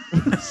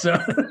 so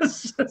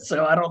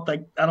I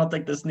don't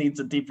think this needs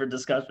a deeper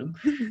discussion.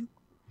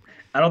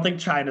 I don't think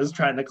China's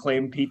trying to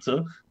claim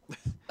pizza.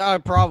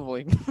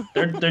 Probably.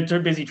 They're too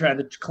busy trying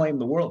to claim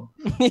the world.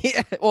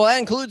 Yeah, well, that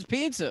includes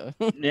pizza.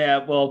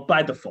 Yeah, well,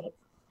 by default.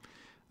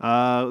 There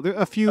are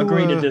a few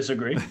Agree to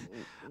disagree.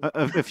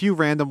 a few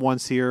random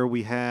ones here.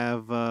 We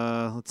have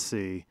let's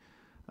see,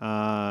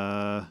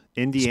 Indiana.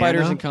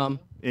 Spiders and cum.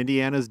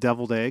 Indiana's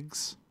deviled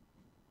eggs.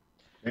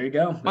 There you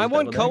go. My There's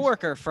one deviled eggs.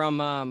 coworker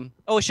from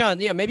oh Sean,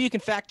 yeah, maybe you can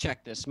fact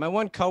check this. My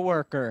one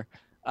coworker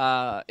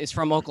is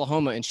from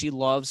Oklahoma and she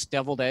loves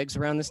deviled eggs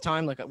around this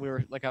time. Like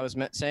I was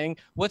saying.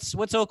 What's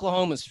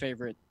Oklahoma's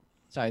favorite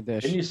side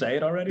dish? Didn't you say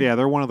it already? Yeah,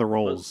 they're one of the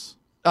rolls.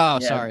 Oh,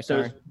 Yeah,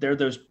 sorry. They're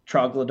those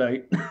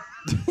troglodyte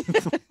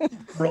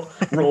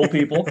roll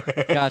people.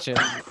 Gotcha.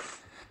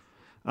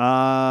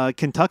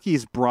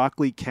 Kentucky's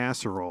broccoli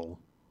casserole.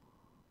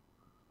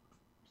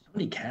 So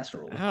many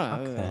casseroles. I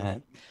don't know.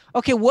 That.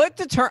 Okay,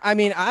 I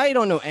mean, I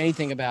don't know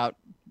anything about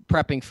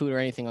prepping food or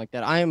anything like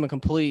that. I am a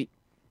complete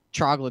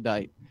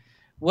troglodyte.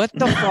 What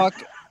the fuck?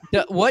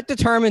 What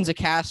determines a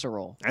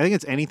casserole? I think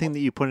it's anything that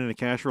you put in a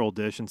casserole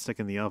dish and stick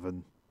in the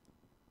oven.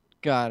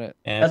 Got it.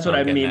 Yeah, That's what I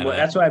I'm getting mean. that out.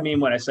 That's what I mean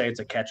when I say it's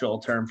a catch-all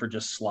term for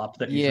just slop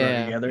that you Yeah.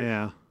 throw together.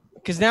 Yeah.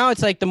 Because now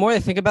it's like the more I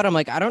think about it, I'm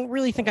like, I don't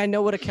really think I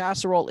know what a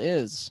casserole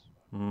is.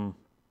 Mm.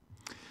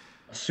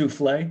 A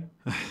souffle.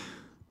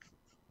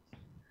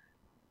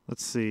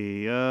 Let's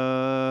see.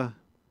 Who's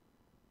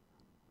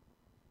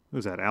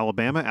that?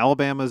 Alabama.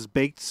 Alabama's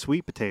baked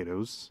sweet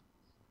potatoes.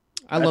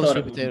 I I love thought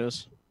sweet it-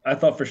 potatoes. I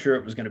thought for sure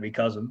it was going to be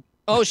cousin.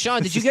 Oh,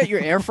 Sean, did you get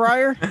your air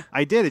fryer?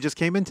 I did. It just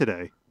came in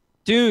today.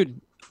 Dude,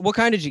 what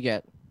kind did you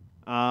get?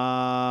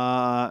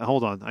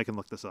 Hold on. I can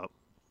look this up.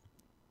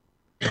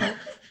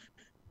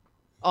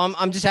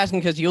 I'm just asking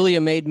because Yulia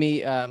made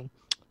me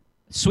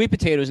sweet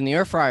potatoes in the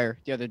air fryer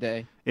the other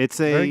day. It's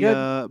Very good.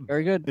 a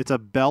Very good. it's a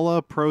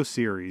Bella Pro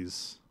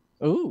Series.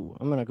 Ooh,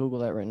 I'm gonna Google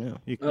that right now.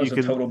 You, That was you a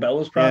can Total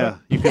Bella's yeah,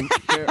 product. you can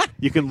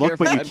you can look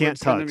but you Careful, can't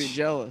Edward's gonna touch. be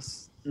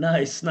jealous.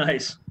 Nice.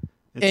 It's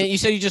And you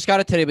said you just got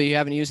it today, but you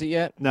haven't used it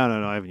yet. no,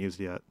 I haven't used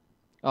it yet.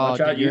 Oh,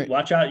 Watch out! dude,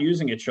 Watch out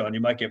using it, Sean. You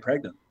might get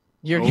pregnant.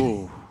 you're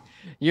Oh,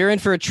 you're in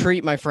for a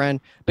treat, my friend.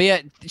 But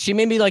yeah, she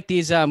made me like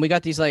these. We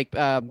got these like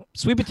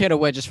sweet potato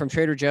wedges from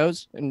Trader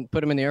Joe's and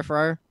put them in the air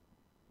fryer.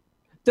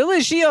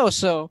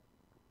 Delicioso.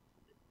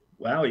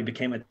 Wow, he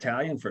became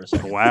Italian for a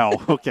second. wow.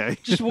 Okay.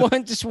 Just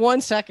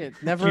 1 second.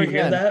 Never Did you hear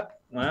again. that?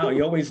 Wow,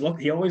 he always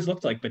looked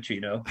like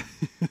Pacino.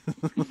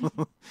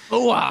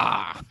 Ooh,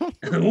 ah.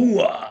 Ooh,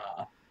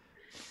 ah.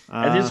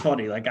 It is Uh,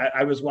 funny. Like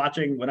I was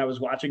watching when I was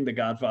watching The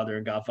Godfather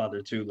and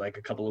Godfather 2 like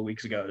a couple of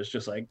weeks ago. It's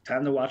just like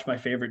time to watch my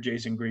favorite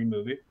Jason Green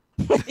movie.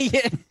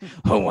 Yeah.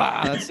 Oh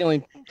wow, that's the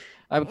only.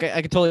 I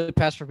could totally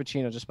pass for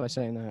Pacino just by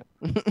saying that.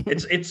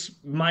 It's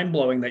mind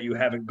blowing that you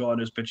haven't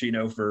gone as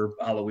Pacino for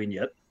Halloween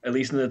yet. At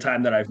least in the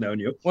time that I've known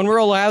you. When we're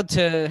allowed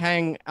to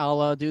hang,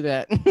 I'll do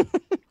that.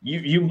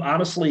 You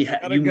honestly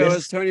Gotta you go as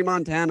missed. Tony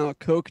Montana,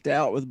 coked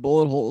out with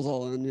bullet holes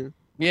all in you.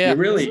 Yeah. You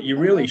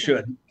really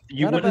should.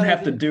 You Not a wouldn't bad have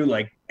to idea. do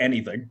like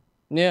anything.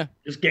 Yeah.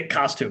 Just get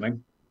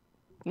costuming.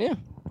 Yeah.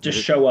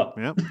 Just show up.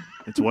 Yep.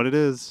 It's what it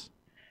is.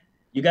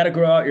 You got to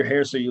grow out your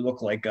hair so you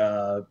look like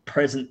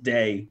present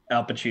day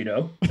Al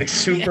Pacino, like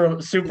super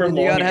And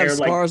you long gotta have hair.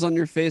 Like scars on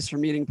your face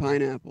from eating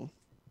pineapple.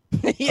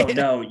 Yeah. oh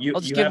no, you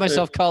I'll just you give have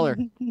myself to, color.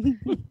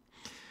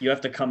 you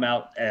have to come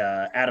out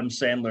Adam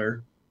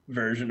Sandler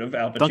version of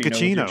Al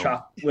Pacino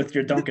Dunkachino. with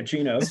your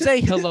Dunkachino,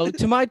 Say hello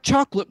to my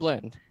chocolate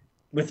blend.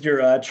 with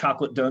your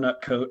chocolate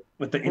donut coat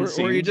with the Or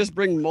inseam. you just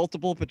bring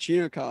multiple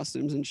Pacino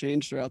costumes and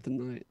change throughout the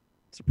night.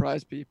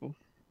 Surprise people.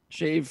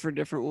 Shave for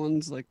different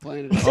ones, like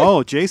Planet X.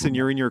 Oh, Jason,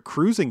 you're in your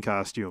cruising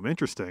costume.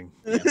 Interesting.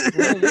 Well,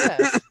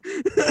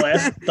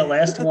 yeah. The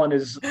last one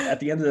is at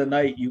the end of the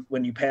night.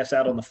 When you pass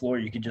out on the floor,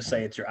 you can just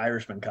say it's your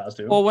Irishman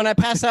costume. Well, when I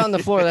pass out on the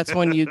floor, that's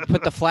when you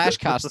put the Flash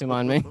costume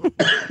on me.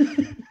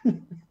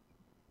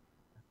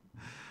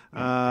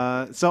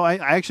 So I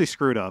actually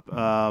screwed up.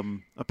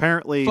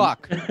 Apparently,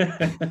 Fuck.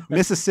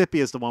 Mississippi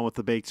is the one with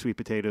the baked sweet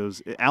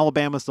potatoes.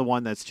 Alabama's the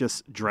one that's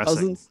just dressing.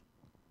 Cousins?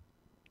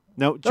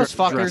 No, Those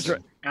fuckers.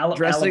 dressing.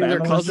 Dressing their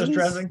Alabama was just cousins?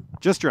 dressing.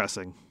 Just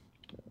dressing.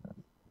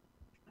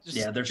 Just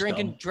Yeah, they're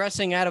drinking scum.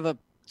 dressing out of a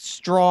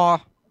straw.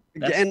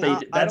 That Again, state, I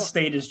that don't-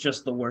 state is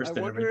just the I worst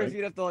at wonder if everything.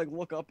 you'd have to like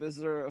look up. Is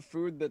there a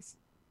food that's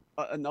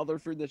another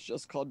food that's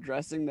just called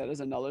dressing? That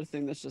is another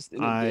thing that's just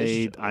in a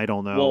dish. I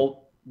don't know.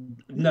 Well,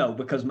 no,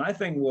 because my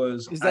thing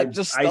was Is that I,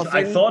 just I, stuffing?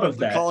 I thought but of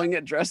they're that. calling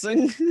it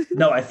dressing.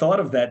 No, I thought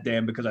of that,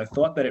 Dan, because I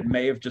thought that it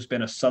may have just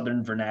been a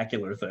Southern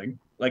vernacular thing.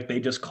 Like they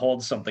just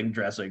called something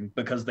dressing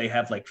because they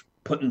have like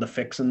putting the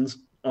fixins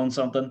on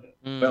something.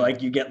 Mm. But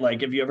like you get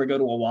like if you ever go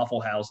to a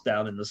Waffle House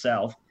down in the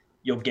South,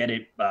 you'll get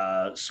it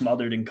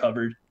smothered and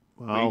covered.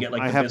 Where well, you get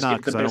like I the, have not the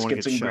because I don't want to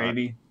biscuits get and shot.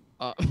 gravy.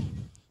 Uh,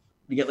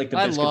 You get like the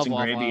I biscuits love and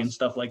Waffle gravy and House.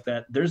 stuff like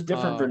that. There's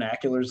different Oh.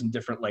 vernaculars and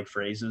different like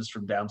phrases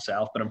from down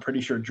south, but I'm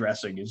pretty sure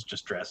dressing is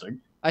just dressing.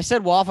 I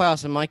said Waffle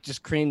House and Mike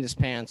just creamed his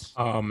pants.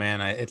 Oh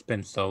man, it's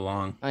been so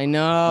long. I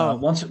know.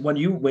 Once when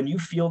you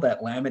feel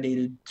that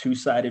laminated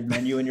two-sided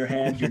menu in your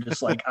hand, you're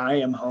just like, I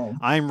am home.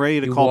 I'm ready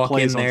to You call walk in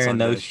plays on there and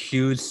Sunday. those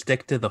shoes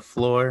stick to the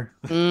floor.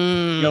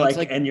 Mm, You're it's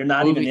like, and you're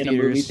not even movie in a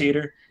movie theaters.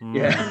 theater. Mm.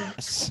 Yeah.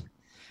 yes.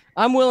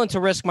 I'm willing to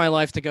risk my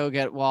life to go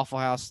get Waffle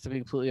House. To be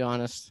completely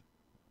honest.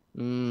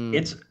 Mm.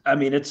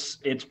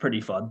 It's pretty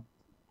fun.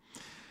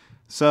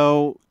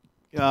 So,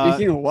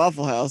 Speaking of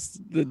Waffle House,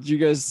 did you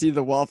guys see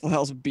the Waffle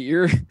House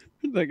beer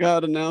that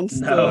got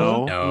announced?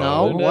 No.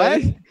 no. today?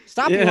 What?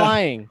 Stop Yeah.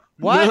 lying.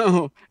 What?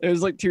 No, it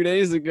was like 2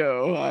 days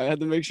ago. I had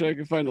to make sure I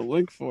could find a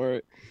link for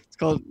it. It's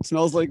called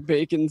 "Smells Like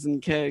Bacons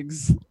and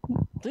Kegs."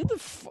 Dude, the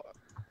fuck?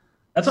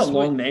 That's a Sweet.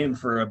 long name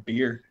for a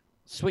beer.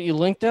 That's what you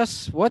linked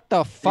us? What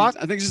the fuck?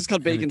 I think it's just called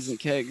And Bacons it's and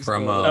Kegs.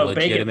 from but- a Oh,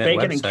 bacon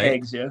legitimate and website.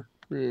 kegs, yeah.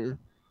 yeah.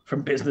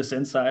 from Business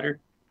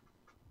Insider.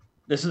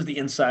 This is the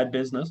inside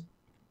business.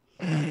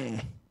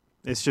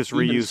 It's just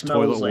Even reused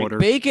smells toilet like water.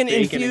 Bacon Bacon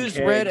and infused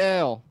red kegs.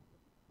 ale.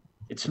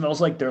 It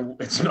smells like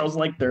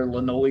their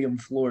linoleum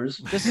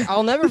floors.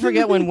 I'll never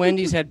forget when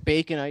Wendy's had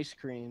bacon ice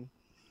cream.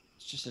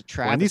 It's just a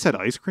trap. Wendy's had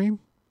ice cream?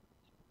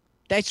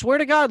 I swear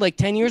to God, like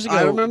 10 years ago.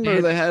 I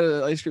remember they had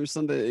an ice cream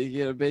sundae. You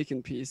get a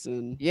bacon piece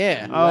in.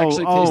 Yeah. It Oh,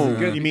 actually tasted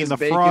good you mean because the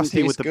bacon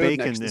Frosty with tastes the good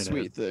bacon next to in it.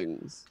 sweet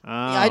things. Oh.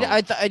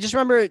 I just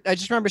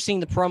remember seeing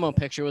the promo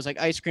picture. It was like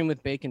ice cream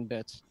with bacon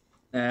bits.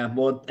 Yeah,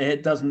 well,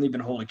 it doesn't even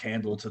hold a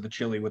candle to the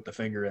chili with the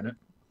finger in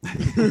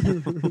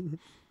it.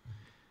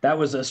 That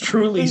was a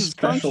truly This is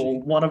special,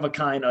 crunchy. one of a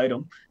kind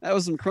item. That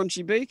was some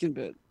crunchy bacon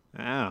bit.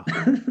 Oh.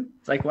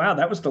 It's like, wow,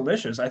 that was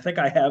delicious. I think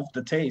I have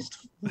the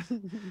taste.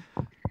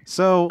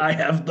 So I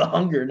have the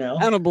hunger now.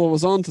 Hannibal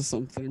was onto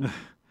something.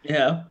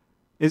 Yeah.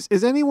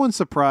 is anyone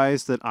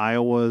surprised that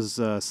Iowa's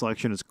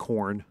selection is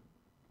corn?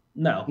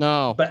 No.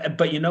 No.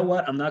 But you know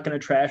what? I'm not going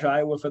to trash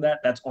Iowa for that.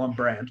 That's on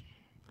brand.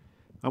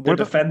 They're What about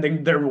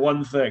defending their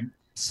one thing.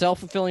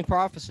 Self-fulfilling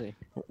prophecy.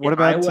 what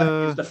about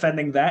Iowa is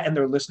defending that, and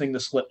they're listening to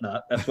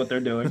Slipknot. That's what they're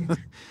doing.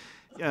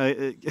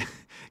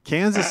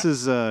 Kansas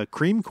is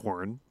cream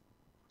corn?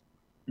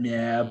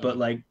 Yeah, but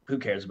like, who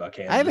cares about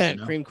Kansas? I haven't had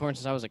you know? cream corn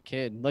since I was a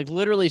kid. Like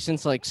literally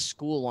since like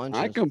school lunches.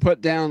 I can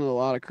put down a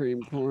lot of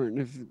cream corn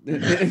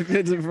if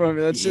it's in front of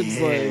me. That shit's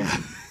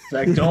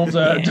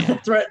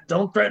It's like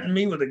don't threaten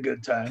me with a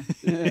good time.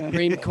 like yeah.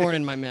 cream corn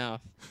in my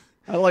mouth.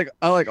 I like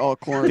all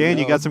corn. Dan,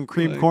 you though. got some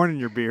cream Like, corn in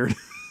your beard.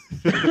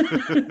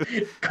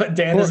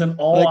 Dan is an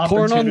all like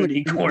corn on the-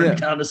 opportunity corn yeah.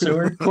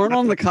 connoisseur. Corn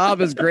on the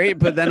cob is great,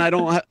 but then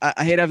I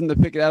hate having to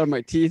pick it out of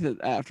my teeth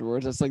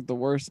afterwards. That's like the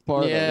worst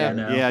part. Yeah. Of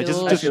it. No. Yeah, Get a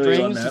just little feel you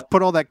on strings. that.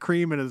 put all that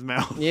cream in his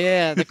mouth.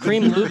 Yeah, the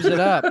cream lubes it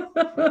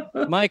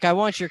up. Mike, I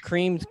want your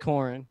creamed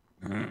corn.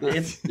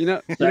 It's You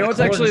know like, what's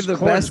actually the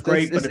corn's best?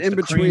 great, It's but it's in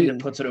the cream between.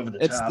 that puts it over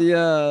the It's top.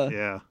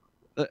 Yeah.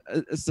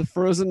 it's the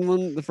frozen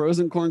one, the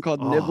frozen corn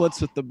called Oh.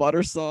 niblets with the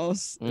butter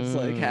sauce. It's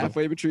like Mm.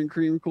 halfway between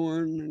cream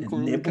corn and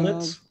corn on the cob.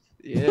 Niblets.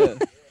 Yeah,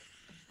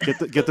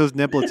 Get those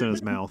niblets in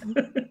his mouth.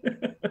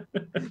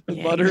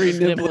 the buttery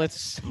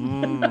niblets.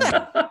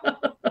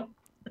 Mm.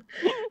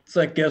 It's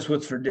like, guess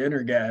what's for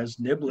dinner, guys?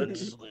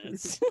 Niblets.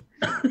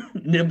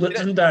 Niblets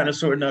and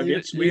dinosaur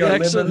nuggets. We you are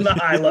actually- living the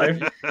high life.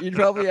 You'd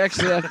probably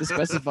actually have to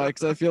specify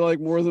because I feel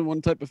like more than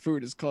one type of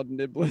food is called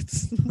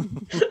niblets.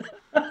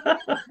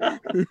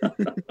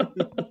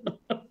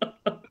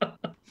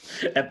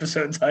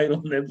 Episode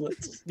title: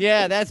 Niblets.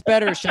 Yeah, that's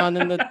better, Sean,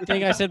 than the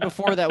thing I said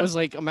before that was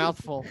like a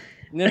mouthful.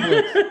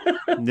 Niblets.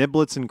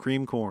 Niblets and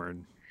cream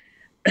corn.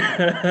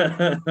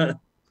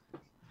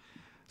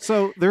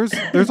 So there's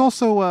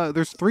also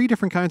there's 3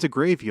 different kinds of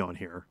gravy on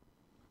here.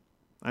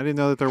 I didn't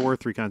know that there were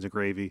 3 kinds of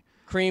gravy.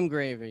 Cream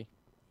gravy.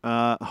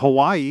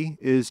 Hawaii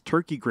is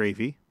turkey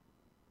gravy.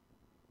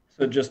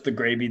 So just the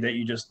gravy that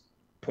you just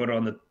put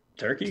on the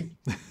turkey?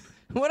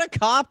 What a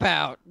cop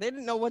out. They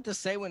didn't know what to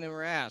say when they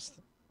were asked.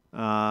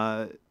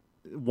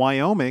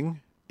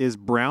 Wyoming is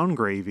brown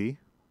gravy.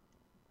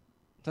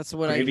 That's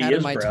what Gravy I had in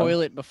is my brown.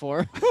 toilet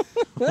before.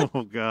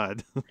 Oh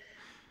God.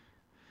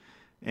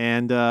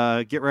 And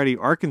get ready,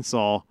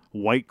 Arkansas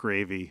white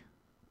gravy.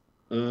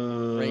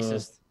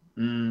 Racist.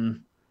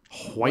 Mm.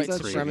 White White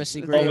gravy.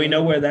 supremacy Oh, gravy. we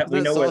know where that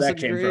Isn't came sausage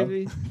from.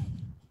 gravy?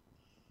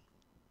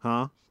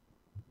 Huh?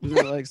 Isn't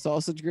it like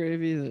sausage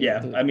gravy?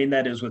 Yeah, I mean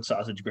that is what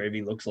sausage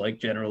gravy looks like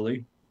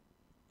generally.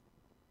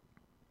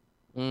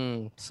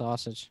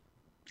 Sausage.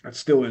 It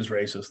still is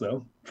racist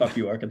though. Fuck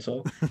you,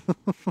 Arkansas.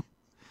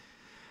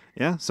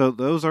 Yeah, so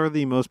those are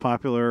the most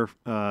popular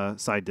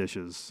side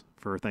dishes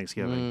for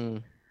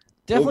Thanksgiving.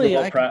 Definitely.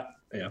 Overall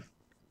yeah.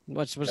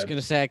 Was Okay.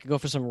 gonna say I could go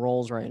for some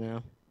rolls right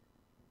now.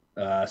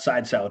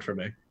 Side salad for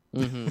me.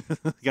 hmm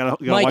Gotta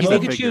Mike, watch if that you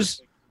could figure.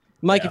 choose,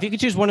 Mike, Yeah. if you could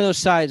choose one of those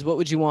sides, what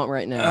would you want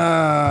right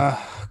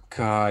now?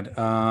 God.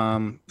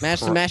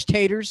 Mashed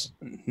taters.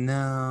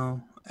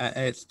 No.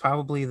 It's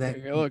probably that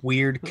Here, look.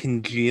 weird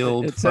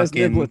congealed It says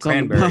fucking niblets on the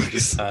cranberry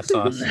box.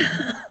 sauce.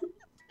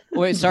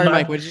 Wait, sorry, My-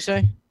 Mike. What did you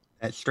say?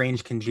 That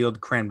strange congealed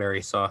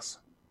cranberry sauce.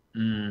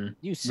 Mm.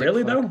 You sick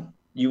Really fuck. though?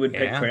 You would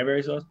pick Yeah.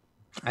 cranberry sauce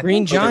I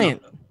Green think so.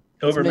 Giant.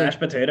 over me. mashed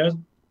potatoes?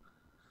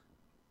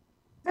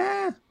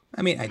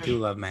 I mean, I do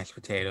love mashed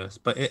potatoes,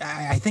 but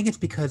I think it's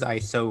because I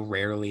so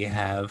rarely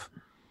have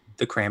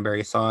the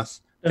cranberry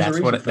sauce. There's a That's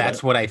reason what for that's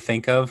that. what I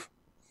think of.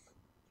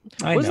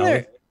 I Wasn't know.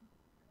 there?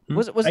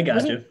 Was I got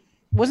wasn't, you.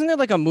 wasn't there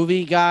like a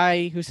movie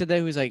guy who said that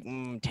who was like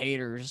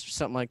taters or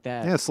something like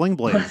that? Yeah, sling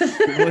blade.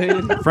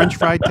 French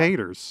fried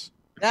taters.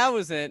 That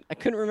was it. I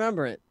couldn't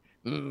remember it.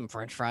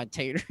 French fried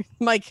tater.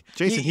 Mike,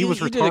 Jason, he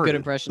was you did a good retarded.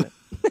 impression.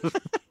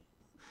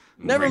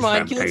 Never French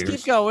mind. fried Let's taters.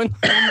 keep going.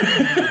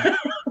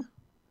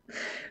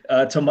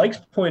 To Mike's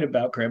point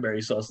about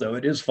cranberry sauce, though,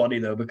 it is funny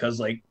though because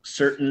like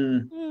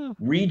certain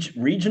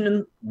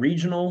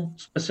regional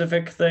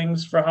specific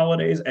things for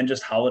holidays and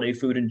just holiday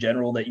food in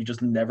general that you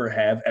just never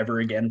have ever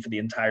again for the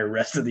entire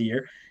rest of the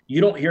year.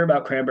 You don't hear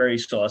about cranberry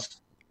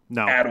sauce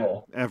No, at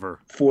all ever.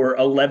 for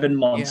 11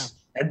 months.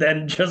 And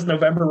then just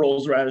November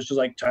rolls around. It's just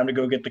like time to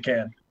go get the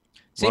can.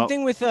 Same Well-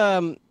 thing with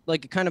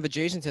like kind of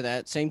adjacent to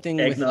that. Same thing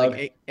Eggnog.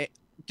 with like,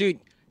 dude,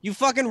 you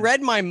fucking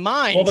read my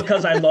mind. Well,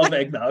 because I love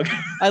eggnog.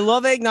 I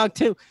love eggnog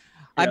too.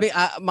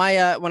 Yeah.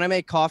 When I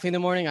make coffee in the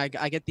morning, I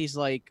get these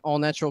like all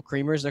natural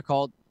creamers. They're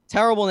called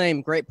terrible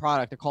name, great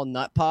product. They're called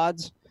Nut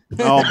Pods.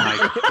 Oh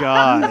my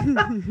god.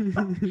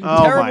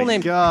 Oh Terrible my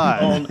name.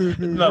 god.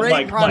 No,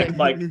 Great product.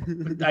 Mike,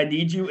 I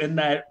need you in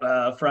that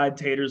fried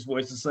taters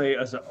voice to say,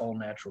 "As an all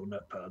natural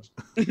nut pods."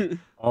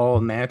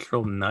 All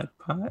natural nut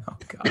pod. Oh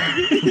god.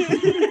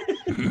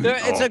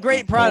 It's a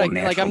great product.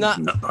 Like I'm not.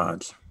 nut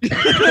pods.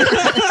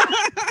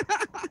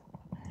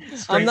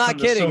 Straight not from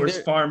the kidding. Source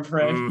They're- farm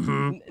fresh.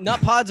 Nut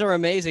Pods are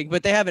amazing,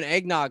 but they have an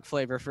eggnog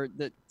flavor for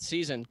the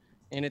season,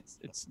 and it's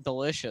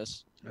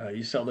delicious.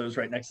 You sell those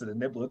right next to the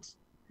niblets.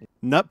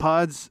 Nut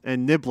pods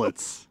and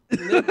niblets.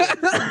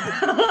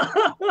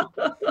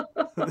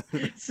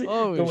 See,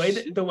 Oh,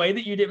 the way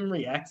that you didn't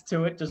react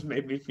to it just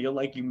made me feel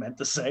like you meant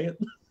to say it.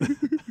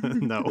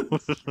 No.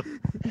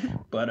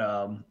 But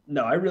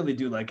no, I really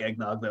do like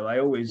eggnog though. I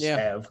always Yeah.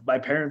 have. My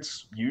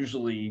parents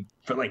usually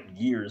for like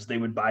years they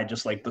would buy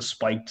just like the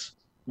spiked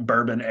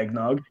bourbon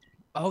eggnog,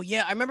 Oh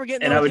yeah, I remember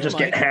getting. and that I would with you, just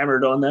get Mike.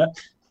 hammered on that.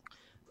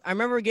 I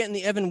remember getting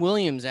the Evan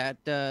Williams at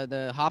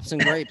the Hops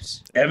and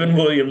Grapes. Evan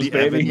Williams, The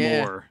baby, Evan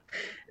Yeah. Moore.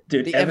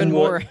 dude. The Evan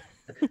Moore.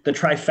 The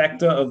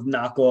trifecta of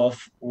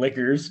knockoff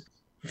liquors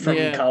from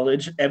Yeah.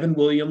 college: Evan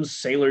Williams,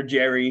 Sailor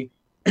Jerry,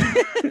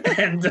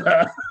 and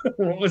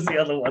what was the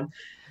other one?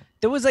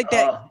 There was like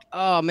that. Uh,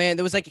 Oh man,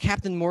 there was like a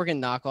Captain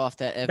Morgan knockoff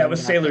that Evan that was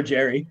got. Sailor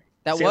Jerry.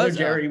 That Sailor was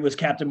Jerry was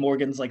Captain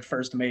Morgan's like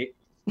first mate,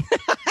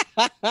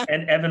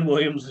 and Evan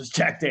Williams was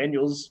Jack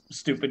Daniels'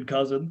 stupid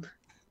cousin.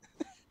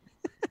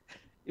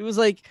 It was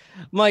like,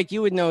 Mike,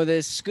 you would know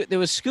this. There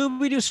was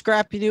Scooby Doo,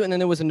 Scrappy Doo, and then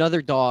there was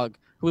another dog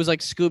who was like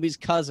Scooby's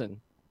cousin.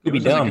 It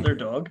was Scooby-Dum. another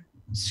dog.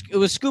 It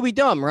was Scooby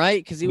Dumb,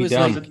 right? Because he was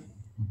Scooby-Dum. like,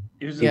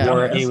 He was Yeah.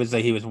 He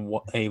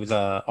dumbass. was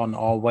an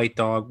all white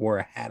dog, wore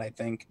a hat, I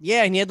think.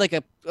 yeah, and he had like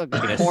a Like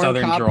a corn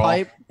southern cob drawl.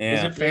 pipe.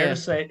 Is Yeah. it fair Yeah. to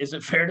say? Is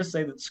it fair to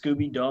say that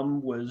Scooby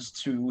Dum was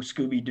to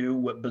Scooby Doo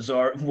what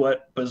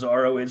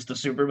Bizarro is to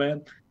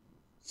Superman?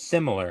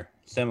 Similar,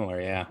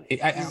 yeah.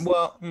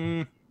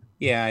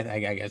 Yeah, I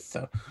guess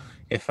so.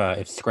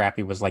 If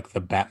Scrappy was like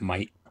the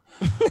Batmite.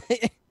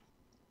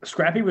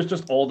 Scrappy was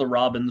just all the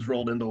Robins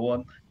rolled into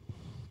one.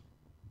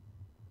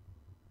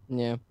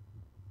 Yeah.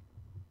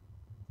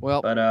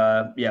 Well,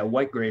 But yeah,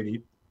 white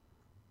gravy.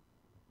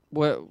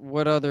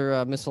 what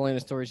other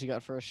miscellaneous stories you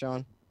got for us,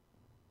 Sean?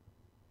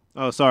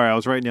 Oh, sorry. I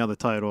was writing down the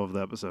title of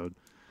the episode,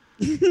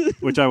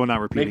 which I will not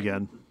repeat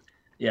again.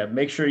 Yeah,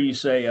 make sure you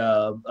say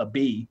a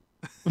B.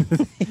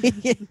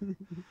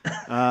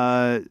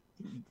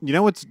 You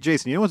know what's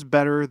Jason? You know what's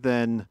better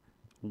than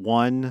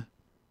one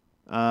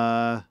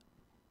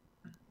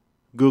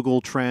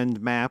Google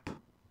Trend map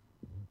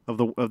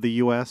of the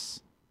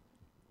U.S.?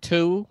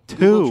 Two Two.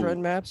 Google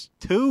Trend maps.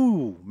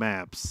 2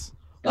 maps.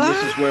 And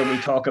this is where we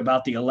talk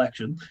about the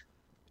election.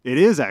 It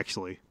is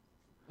actually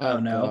Oh,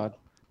 no.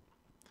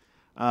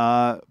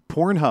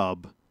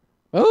 Pornhub.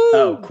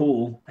 Oh,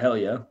 cool. Hell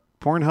yeah.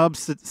 Pornhub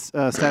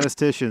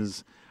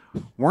statisticians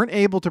weren't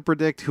able to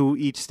predict who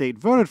each state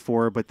voted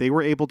for, but they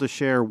were able to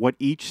share what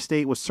each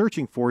state was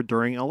searching for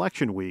during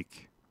election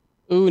week.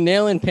 Ooh,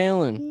 Nailin'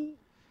 Palin.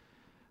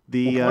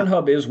 The Well,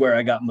 Pornhub is where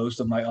I got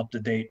most of my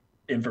up-to-date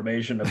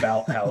information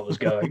about how it was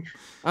going.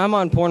 I'm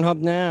on Pornhub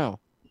now.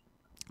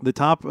 the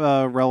top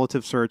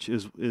relative search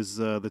is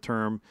the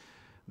term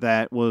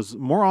that was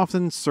more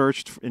often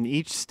searched in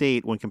each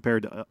state when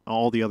compared to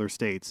all the other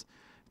states.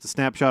 It's a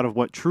snapshot of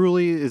what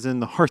truly is in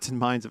the hearts and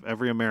minds of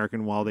every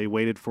American while they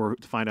waited to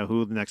find out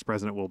who the next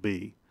president will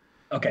be.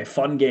 Okay,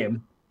 fun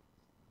game.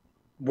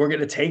 We're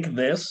going to take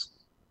this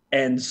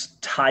and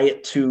tie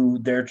it to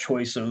their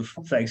choice of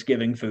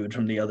Thanksgiving food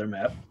from the other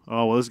map.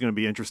 Oh, well, this is going to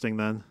be interesting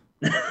then.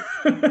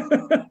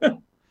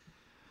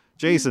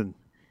 Jason,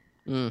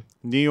 Mm.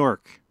 New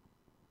York.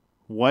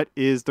 What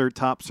is their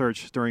top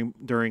search during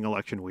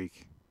election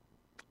week?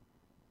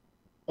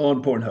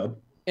 On Pornhub.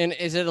 And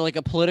is it like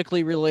a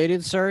politically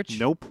related search?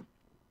 Nope.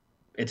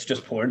 It's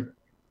just porn.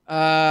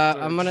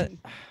 I'm gonna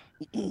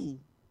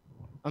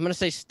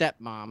say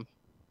stepmom.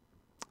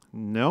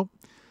 Nope.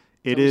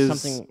 It So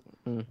is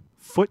something.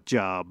 foot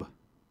job.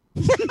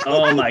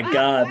 Oh my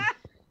God.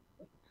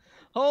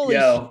 Holy!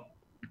 Yo,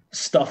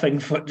 stuffing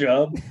foot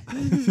job.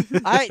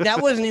 That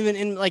wasn't even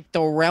in like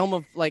the realm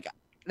of like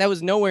that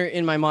was nowhere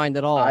in my mind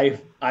at all.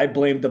 I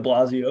blame De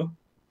Blasio.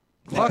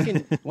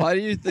 Fucking Why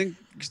do you think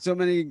so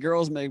many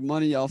girls make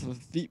money off of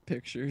feet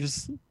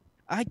pictures?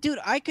 I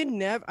could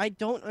never. I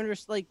don't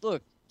understand. Like,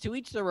 look, to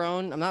each their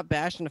own. I'm not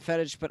bashing the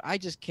fetish, but I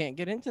just can't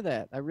get into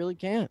that. I really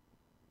can't.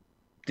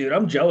 Dude,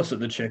 I'm jealous of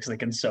the chicks that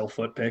can sell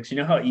foot pics. You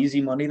know how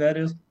easy money that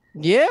is?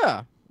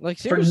 Yeah, like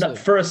seriously,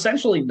 For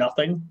essentially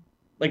nothing.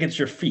 Like it's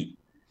your feet.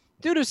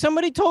 dude. If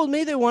somebody told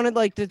me they wanted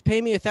like to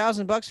pay me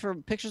 $1,000 for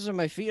pictures of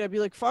my feet, I'd be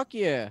like, fuck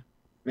yeah.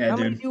 Yeah, How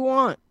many dude. do you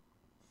want?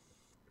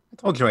 I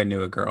told you I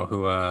knew a girl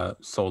who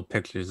sold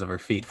pictures of her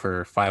feet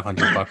for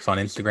 $500 on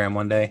Instagram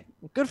one day.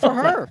 Good for Oh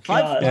my her.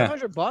 God. Yeah.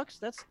 $500.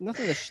 That's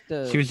nothing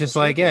to. She was just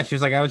like, yeah, she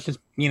was like, I was just,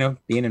 being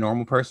a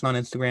normal person on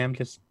Instagram,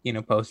 just,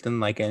 posting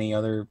like any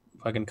other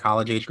fucking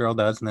college age girl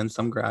does. And then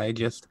some guy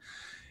just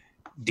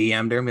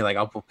DM'd her and be like,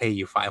 I'll pay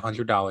you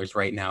 $500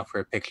 right now for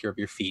a picture of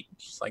your feet.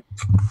 She's like,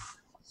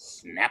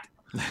 snap.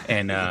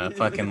 And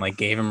fucking like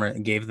gave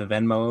the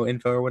Venmo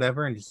info or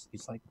whatever. And she's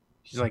like,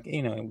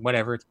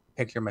 whatever, it's a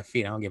picture of my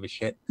feet. I don't give a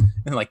shit.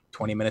 And like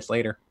 20 minutes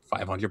later,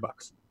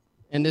 $500.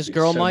 And this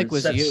girl, Mike,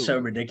 was that's you. so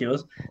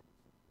ridiculous.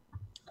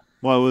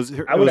 Well, it was.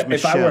 I would, it was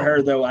if I were Michelle.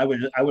 her though, I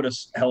would have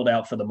held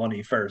out for the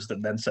money first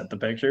and then sent the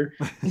picture.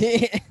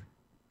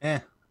 Yeah,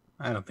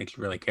 I don't think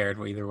she really cared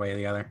either way or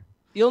the other.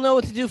 You'll know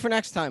what to do for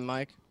next time,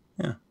 Mike.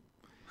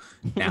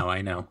 Now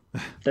I know.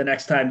 The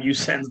next time you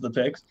send the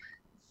pics.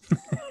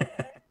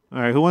 All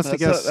right, who wants to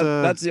guess?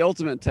 That's the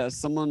ultimate test.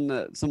 Someone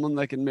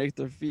that can make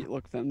their feet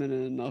look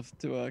feminine enough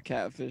to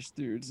catfish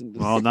dudes. And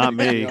just Well, not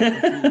me.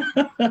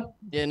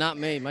 Yeah, not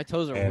me. My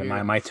toes are Yeah,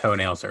 weird. my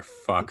toenails are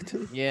fucked.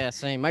 Yeah,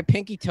 same. My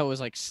pinky toe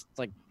is like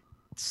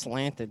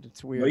slanted.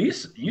 It's weird. Well,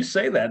 you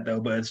say that though,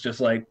 but it's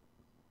just like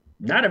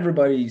not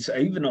everybody's,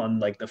 even on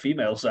like the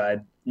female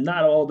side,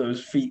 not all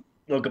those feet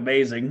look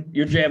amazing.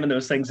 You're jamming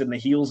those things in the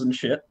heels and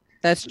shit.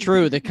 That's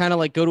true. They kind of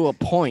like go to a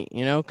point,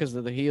 because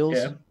of the heels.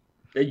 Yeah.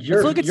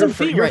 look at some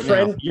feet right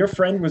now. Your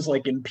friend was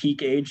like in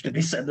peak age to be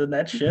sending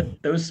that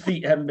shit. Those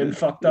feet haven't been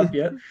fucked up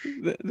yet.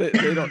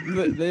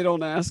 They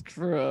don't ask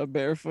for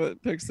barefoot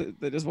pics.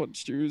 They just want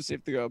shoes. You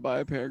have to go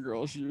buy a pair of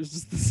girl shoes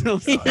just to sell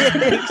stuff.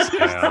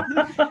 Yeah.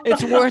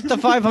 It's worth the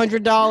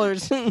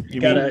 $500.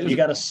 You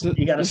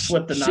gotta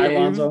slip the shave.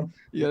 nylons on.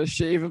 You gotta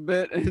shave a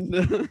bit and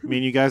I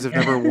mean, you guys have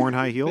never worn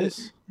high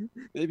heels?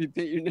 maybe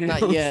paint your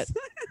nails. Not yet.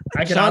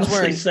 I can Sean's honestly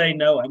wearing- say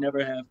no, I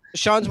never have.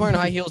 Sean's wearing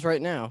high heels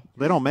right now.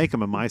 They don't make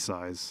them in my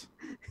size.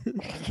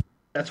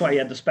 That's why you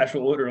had to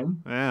special order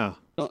them. Yeah,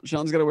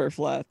 Sean's gotta wear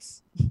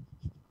flats.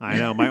 I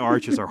know. My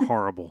arches are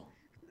horrible.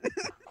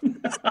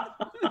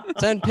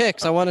 Send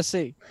pics. I want to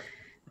see.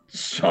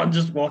 Sean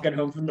just walking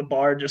home from the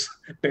bar, just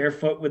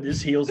barefoot with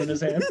his heels in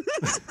his hand.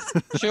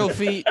 Show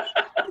feet.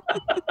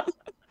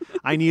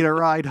 I need a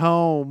ride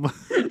home.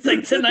 It's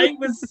like tonight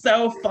was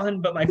so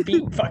fun, but my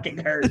feet fucking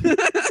hurt.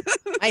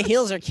 My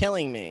heels are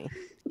killing me.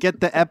 Get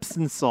the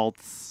Epsom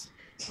salts.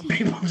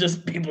 People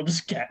just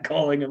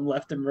catcalling him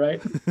left and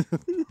right.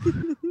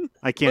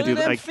 I can't Look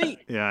do at them that. feet.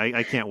 Yeah,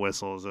 I can't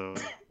whistle. So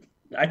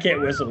I can't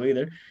whistle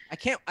either.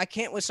 I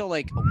can't whistle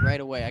like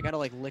right away. I gotta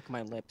like lick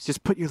my lips.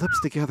 just put your lips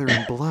together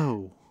and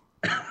blow.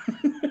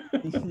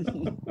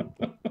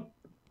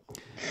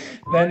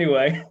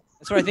 Anyway,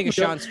 That's what I think of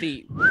Sean's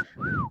feet.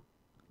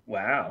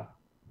 wow.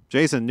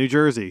 Jason, New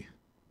Jersey.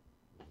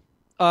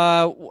 It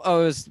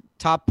was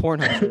top porn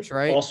hunters,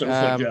 right? Also,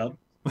 foot job.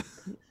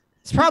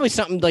 It's probably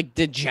something like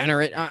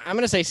degenerate. I'm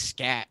gonna say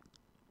scat.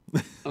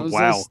 I was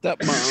Wow. a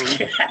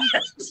stepmom.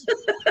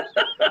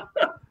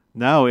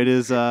 No, it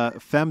is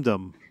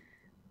femdom.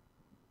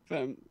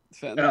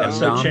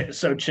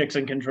 So chicks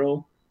in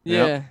control.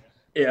 Yeah.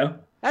 Yeah.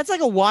 That's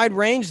like a wide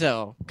range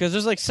though, because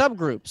there's like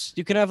subgroups.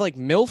 You can have like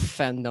MILF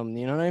fandom.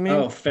 You know what I mean?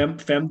 Oh,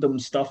 femdom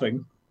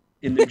stuffing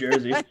in New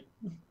Jersey.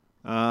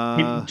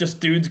 Just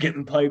dudes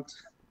getting piped.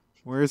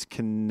 Where's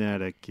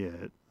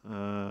Connecticut?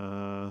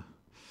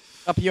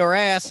 Up your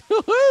ass.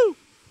 Woo-hoo!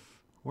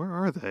 Where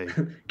are they?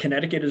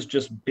 Connecticut is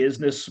just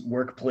business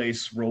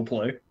workplace role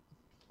play.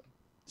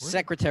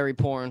 Secretary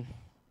porn.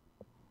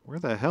 Where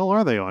the hell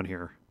are they on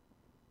here?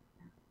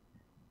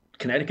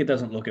 Connecticut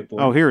doesn't look at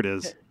porn. Oh, here it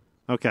is.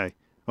 Okay.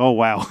 Oh,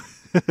 wow.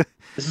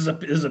 This is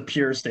a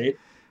pure state.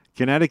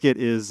 Connecticut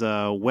is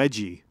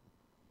wedgie.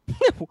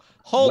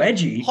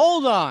 Wedgie?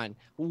 Hold on.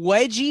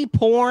 Wedgie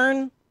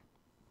porn?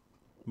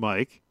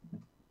 Mike.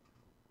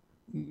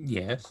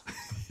 Yes.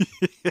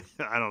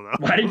 I don't know.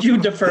 Why did you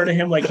defer to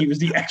him like he was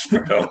the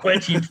expert on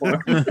wedgie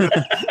porn?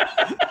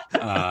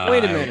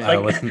 Wait a minute. I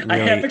wasn't I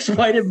really. half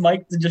expected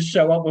Mike to just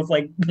show up with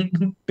like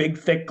big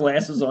thick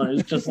glasses on.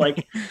 It's just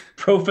like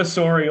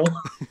professorial.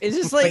 Is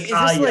this like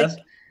yes.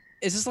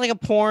 is this like a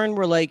porn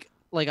where like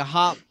a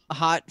hot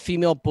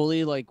female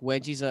bully like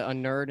Wedgie's a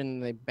nerd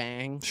and they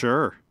bang?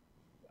 Sure.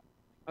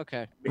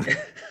 Okay. I can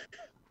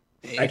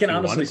If you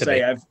honestly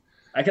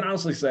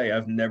wanted to say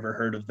I've never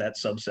heard of that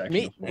subsection.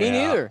 Me before. Yeah.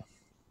 neither.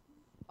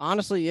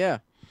 Honestly, yeah.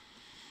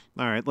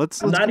 All right.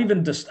 Let's I'm not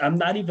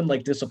even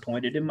like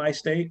disappointed in my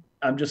state.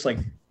 I'm just like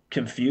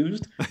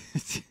confused.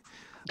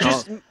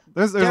 Just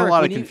there's a Derek, lot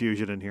of when you-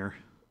 confusion in here.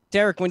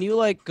 Derek, when you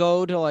like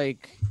go to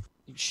like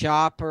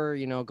shop or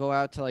go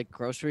out to like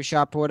grocery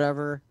shop or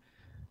whatever,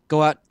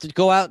 go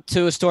out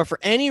to a store for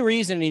any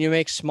reason and you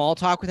make small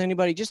talk with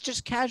anybody,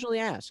 just casually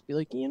ask. Be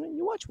like, you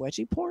watch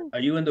wedgie porn? Are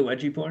you into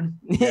wedgie porn?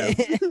 Yeah.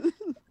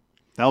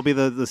 That'll be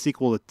the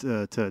sequel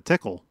to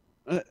Tickle.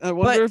 I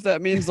wonder if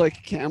that means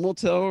like camel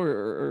toe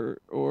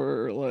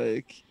or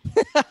like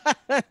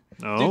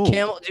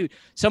Oh. Dude,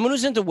 someone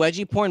who's into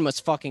wedgie porn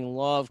must fucking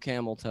love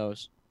camel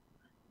toes.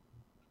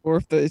 Or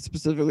if they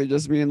specifically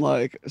just mean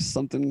like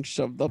something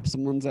shoved up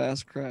someone's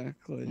ass crack.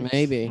 Like,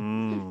 Maybe.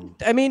 Mm.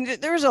 I mean,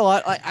 there's a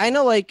lot. I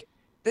know, like,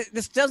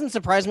 this doesn't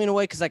surprise me in a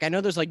way because, like, I know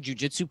there's like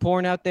jujitsu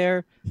porn out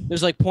there.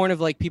 There's like porn of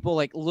like people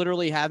like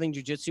literally having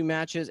jujitsu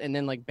matches and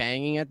then like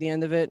banging at the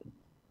end of it.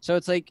 So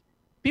it's like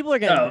people are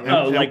getting.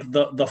 Like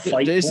the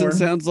fight Jason porn.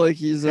 sounds like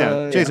he's.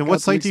 Jason, got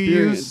what some site do you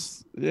use? experience.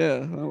 Yeah.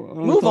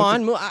 Move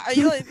on.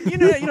 You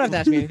don't have to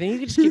ask me anything. You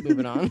can just keep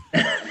moving on.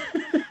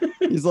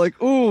 He's like,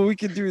 oh, we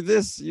could do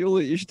this.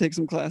 You should take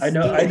some classes. I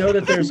know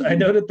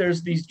that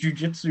there's these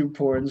jujitsu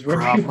porns where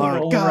Krav people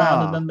roll Maga.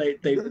 around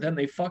and then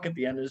they fuck at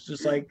the end. It's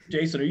just like,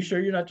 Jason, are you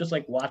sure you're not just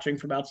like watching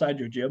from outside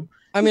your gym?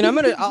 I mean,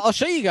 I'll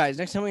show you guys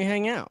next time we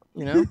hang out.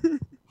 You know.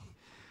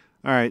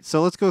 All right,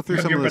 so let's go through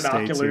some Your of the states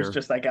binoculars here.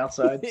 just like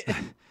outside.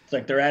 It's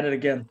like they're at it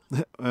again.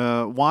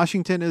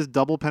 Washington is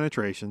double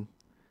penetration.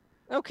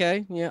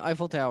 Okay. Yeah.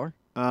 Eiffel Tower.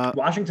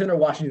 Washington or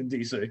Washington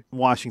D.C.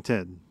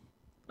 Washington.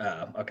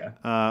 Okay.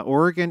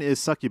 Oregon is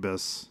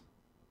succubus.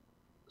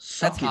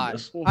 That's hot.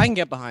 Succubus. I can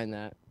get behind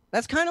that.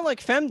 That's kind of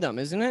like femdom,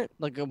 isn't it?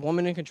 Like a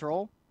woman in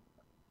control.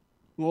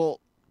 Well,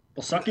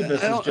 Well, succubus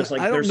I is don't- just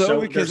like I they're don't know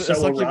so because erotic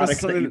succubus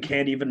that you something-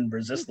 can't even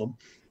resist them.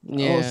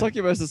 Yeah. oh,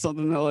 succubus is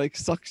something that like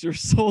sucks your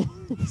soul.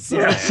 So,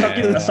 Yeah,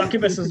 Yeah.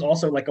 succubus is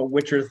also like a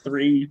Witcher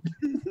 3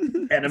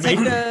 It's enemy.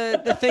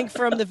 like the thing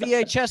from the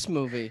VHS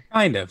movie.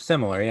 Kind of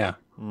similar, yeah.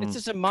 It's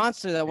just a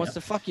monster that wants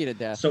to fuck you to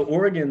death. So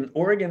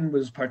Oregon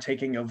was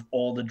partaking of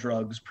all the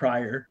drugs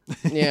prior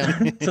Yeah.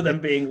 to them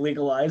being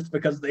legalized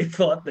because they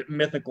thought that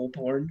mythical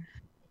porn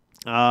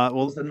Well,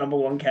 was the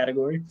 #1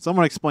 category.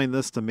 someone explain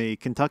this to me.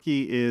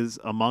 Kentucky is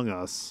Among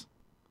Us.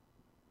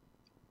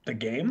 The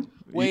game?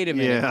 Wait a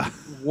minute. Yeah.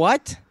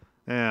 What?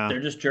 Yeah.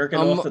 They're just jerking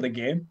Um, off to the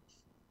game?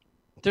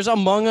 There's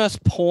Among Us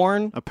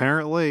porn.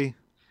 Apparently.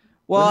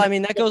 Well, Wasn't I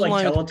mean it that goes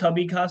like along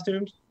Teletubby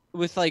costumes?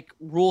 with like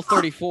Rule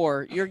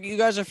 34. You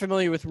guys are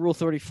familiar with Rule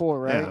 34,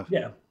 right? Yeah.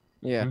 Yeah.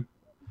 Yeah. Mhm.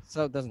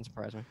 So it doesn't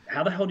surprise me.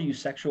 How the hell do you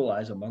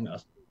sexualize Among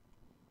Us?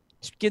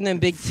 Just getting them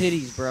big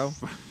titties, bro.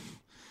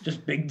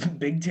 Just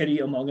big titty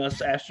Among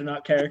Us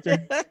astronaut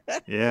character?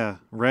 Yeah.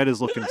 Red is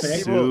looking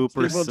People-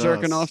 super people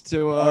jerking sus. off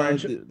to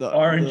Orange. the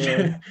Orange.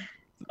 the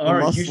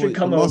Orange, you muscly- should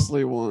come the over.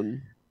 muscly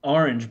one.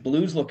 Orange,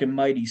 blue's looking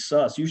mighty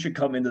sus. You should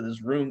come into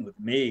this room with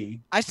me.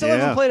 I still Yeah.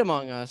 haven't played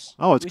Among Us.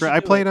 Oh, it's We great. should I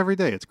do play it every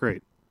day. It's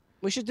great.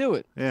 We should do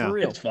it. Yeah. For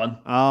real. It's fun.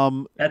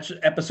 Um, That's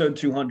episode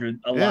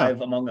 200, a Yeah.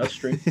 live Among Us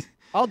stream.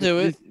 I'll do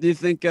it. Do you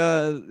think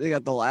they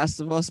got the Last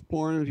of Us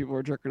porn and people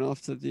were jerking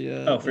off to the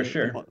Oh, for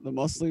sure. the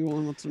muscly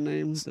one? What's her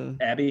name?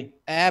 Abby.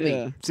 Abby.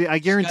 Yeah. see, I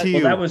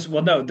guarantee Well,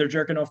 you. no, they're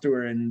jerking off to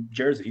her in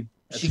Jersey.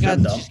 That's She's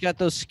femdom. got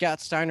those Scott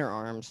Steiner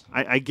arms.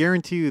 I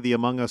guarantee you the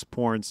Among Us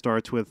porn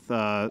starts with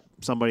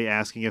somebody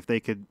asking if they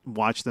could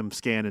watch them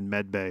scan in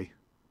medbay.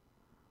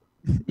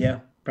 Yeah,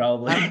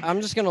 probably.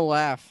 I'm just gonna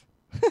laugh.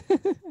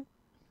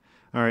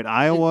 All right,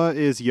 Iowa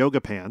is yoga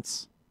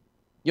pants.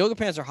 Yoga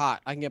pants are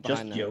hot. I can get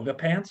Just behind that. yoga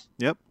pants?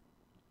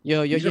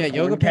 Yoga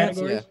porn pants.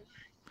 categories?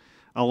 Yeah.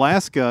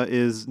 Alaska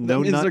is That no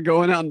means nut. they're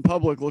going out in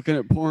public looking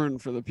at porn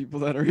for the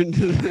people that are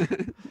into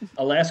that.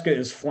 Alaska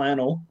is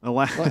flannel.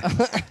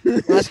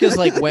 Alaska's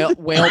like whale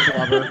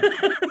blubber.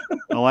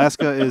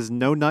 Alaska is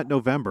no nut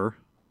November.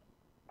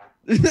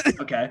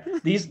 Okay.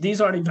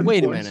 These aren't even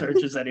Wait a porn minute.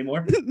 searches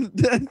anymore.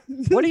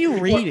 What are you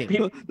reading?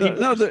 No,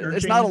 People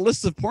it's not a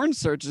list of porn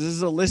searches. This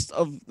is a list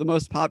of the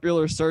most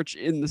popular search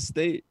in the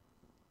state.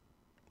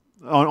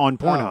 On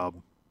Pornhub.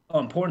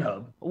 on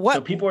Pornhub. What?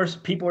 So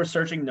people are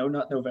searching No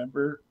Nut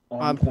November on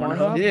On Pornhub.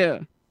 Pornhub? Yeah.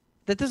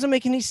 That doesn't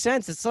make any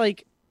sense. It's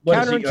like What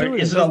is it? counterintuitive.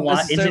 Is it a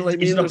lot? Is Necessarily it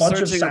mean a they're bunch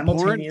of searching a porn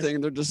simultaneous?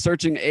 thing. They're just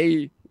searching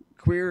a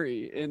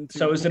query into.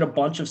 So is it a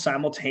bunch of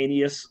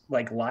simultaneous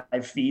like live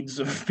feeds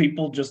of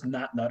people just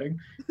not nutting?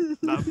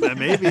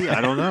 Maybe.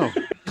 I don't know.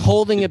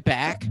 holding it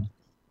back.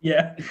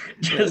 Yeah,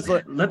 just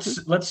like-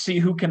 let's see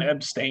who can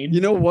abstain.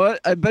 You know what?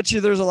 I bet you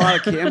there's a lot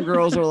of cam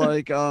girls or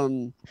like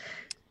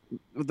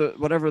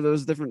whatever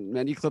those different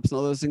menu clips and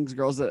all those things.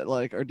 Girls that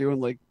like are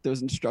doing like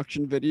those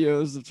instruction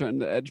videos of trying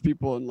to edge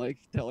people and like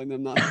telling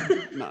them not.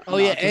 Oh,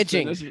 yeah, not to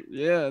edging. finish.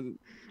 Yeah,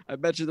 I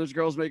bet you there's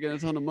girls making a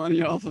ton of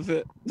money off of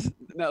it.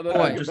 Now that I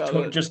Boy, think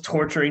about it. just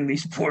torturing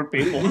these poor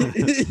people.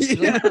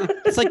 Yeah.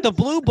 It's like the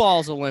blue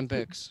balls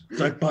Olympics. It's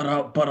like, but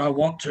I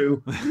want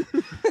to.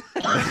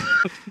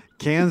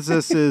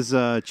 Kansas is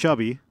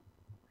chubby.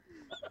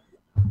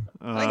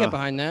 I get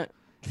behind that.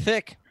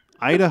 Thick.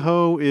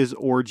 Idaho is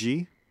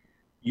orgy.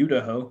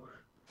 Idaho.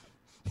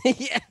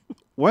 Yeah.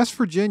 West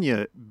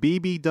Virginia,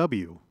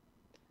 BBW.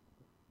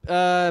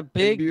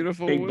 Big.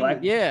 beautiful. big women. black-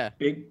 Yeah.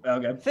 Big.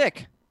 Okay.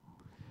 Thick.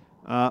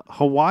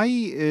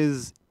 Hawaii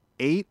is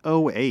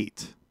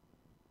 808.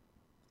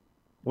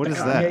 What The is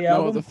Kanye that? I know what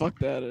album? the fuck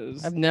that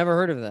is. I've never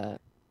heard of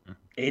that.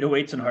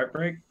 808s and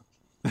Heartbreak.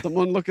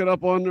 Someone look it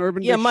up on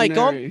Urban Yeah, Mike.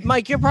 Dictionary.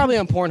 Mike, you're probably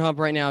on Pornhub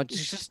right now.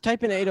 Just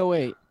type in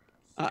 808.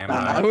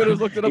 I would have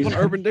looked it up on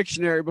Urban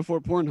Dictionary before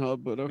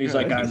Pornhub, but okay. He's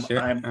like, I'm Sure.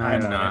 on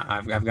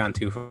not. it. I've gone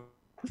too far.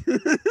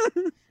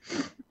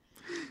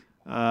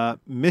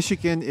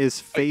 Michigan is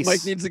face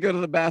Mike needs to go to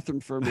the bathroom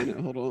for a minute.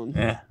 Hold on.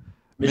 Yeah.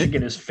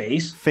 Michigan is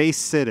face. face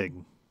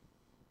sitting.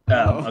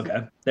 Oh,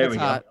 okay. There That's we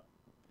hot.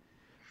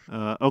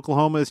 go.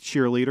 Oklahoma is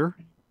cheerleader.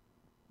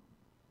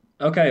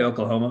 Okay,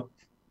 Oklahoma.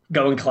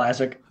 Going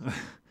classic.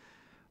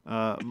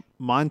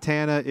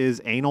 Montana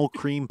is anal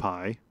cream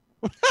pie.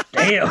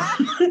 Damn.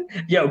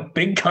 Yo,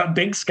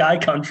 big sky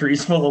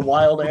countries full of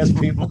wild ass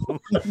people.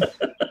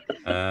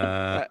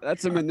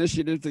 That's an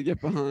initiative to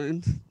get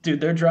behind. Dude,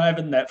 they're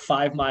driving that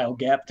 5-mile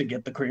gap to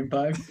get the cream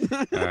pie.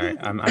 All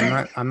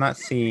right, I'm not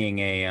seeing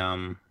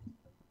a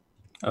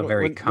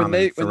very common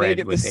when thread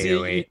get with to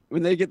 808.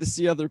 when they get to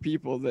see other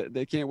people, that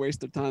they can't waste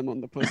their time on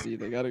the pussy.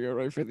 They got to go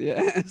right for the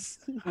ass.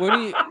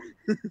 What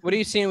are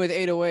you seeing with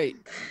 808?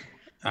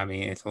 I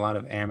mean, it's a lot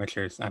of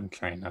amateurs. I'm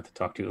trying not to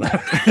talk too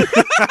loud.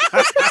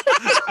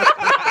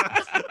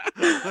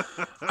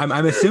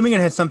 I'm assuming it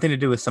has something to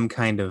do with some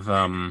kind of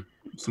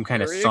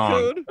Area song.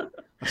 code?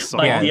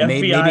 Like Yeah, the FBI,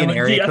 maybe an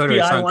area code or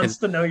FBI something, wants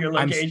to know your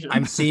I'm location.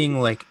 I'm seeing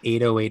like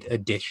 808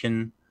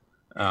 edition.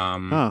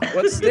 Huh.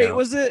 What state Yeah.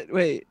 was it?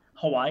 Wait,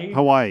 Hawaii?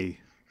 Hawaii.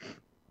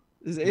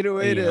 is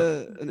 808 Yeah.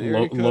 an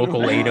area code? Local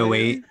of Hawaii?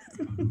 808.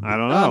 I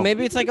don't know.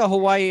 Maybe it's like a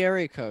Hawaii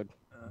area code.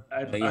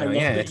 I You love know,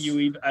 yeah, that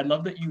it's- I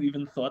love that you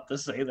even thought to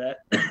say that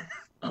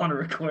on a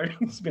recording.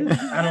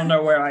 I don't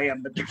know where I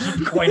am, but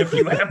there's quite a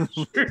few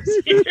amateurs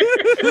here.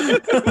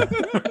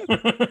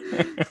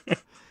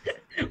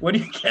 What are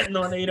you getting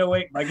on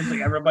 808? Mike, it's like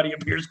everybody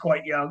appears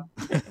quite young.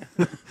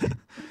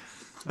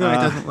 No, it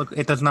doesn't look.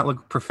 It does not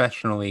look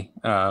professionally.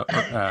 There's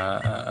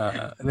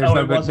it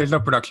wasn't. there's no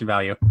production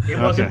value. It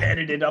wasn't Okay.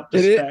 edited up to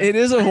It spec. it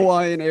is a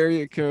Hawaiian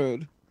area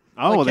code.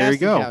 Oh, Like there you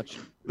Casting go. Couch.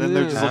 Then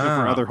they're just looking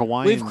for Ah. other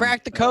Hawaiian. We've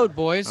cracked the code,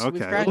 boys. We've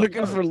Okay. cracked the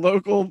Looking code. for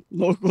local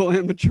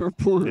amateur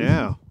porn.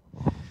 Yeah.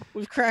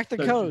 We've cracked the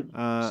So- code.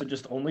 So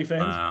just OnlyFans?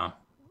 Wow.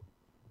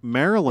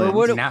 Maryland. Or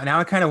what- Now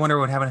I kind of wonder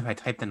what happened if I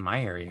typed in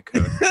my area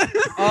code.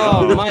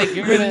 Oh, Mike,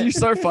 you're When gonna. you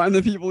start finding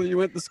the people you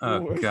went to school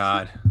Oh with.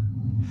 God.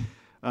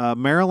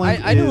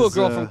 Maryland. I knew a is,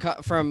 girl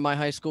from my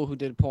high school who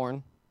did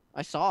porn.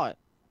 I saw it.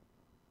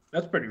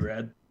 That's pretty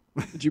rad.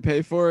 Did you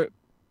pay for it?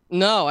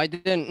 No, I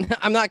didn't.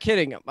 I'm not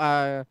kidding.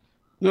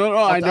 No, I'll-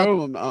 I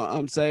know.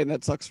 I'm saying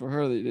that sucks for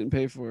her that you didn't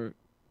pay for it.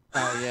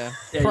 Oh yeah.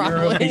 Yeah, you're a,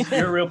 real Probably. piece,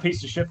 you're a real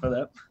piece of shit for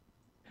that.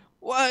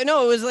 Well,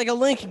 no, it was like a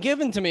link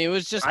given to me. It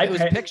was just I it was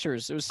pay-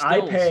 pictures. It was I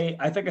stills. pay.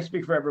 I think I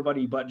speak for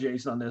everybody but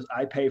Jason on this.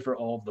 I pay for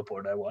all of the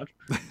porn I watch.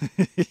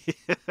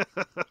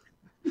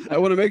 I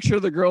want to make sure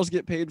the girls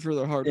get paid for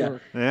their hard Yeah.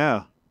 work.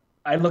 yeah.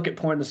 I look at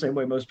porn the same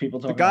way most people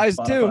The talk guys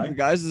about too. Spotify. The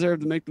guys deserve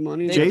to make the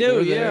money. They They're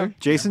do, there. yeah.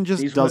 Jason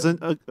just These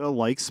doesn't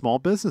like small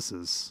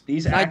businesses.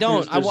 These I actors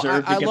don't.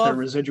 deserve I to get love-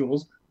 their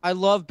residuals. I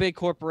love big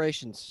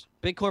corporations.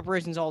 Big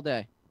corporations all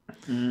day.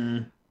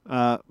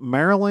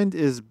 Maryland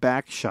is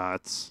back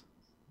shots.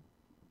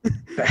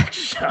 Back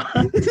shot.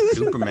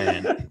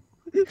 Superman.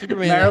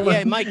 Superman. Maryland.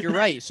 Yeah, Mike, you're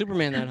right.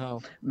 Superman that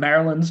hoe.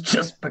 Maryland's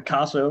just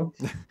Picasso.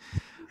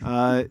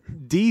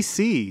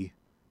 DC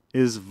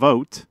is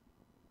vote.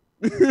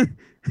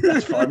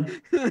 That's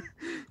fun.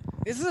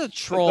 This is a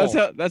troll.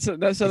 That's how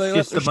they let It's their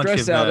just a bunch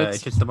stress of out.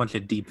 it's just a bunch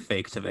of deep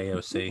fakes of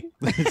AOC.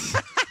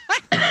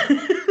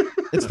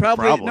 It's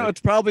probably Probably. no. It's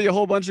probably a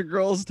whole bunch of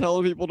girls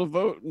telling people to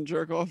vote and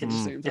jerk off at the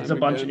same time. It's a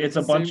bunch. again. It's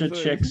a the bunch same of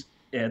thing. chicks.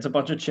 Yeah, it's a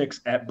bunch of chicks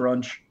at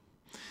brunch,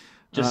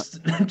 just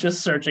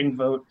just searching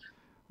vote.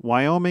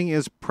 Wyoming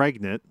is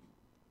pregnant.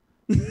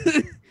 Well,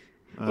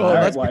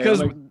 Alright, that's because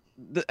Wyoming.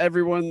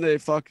 everyone they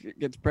fuck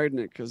gets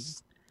pregnant.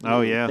 Because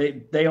Oh yeah.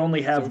 They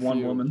only have So one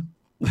few. woman.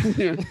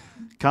 yeah. The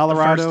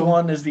Colorado. first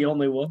one is the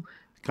only one.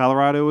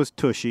 Colorado is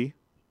tushy.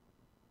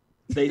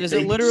 Does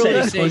it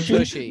literally say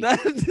tushy?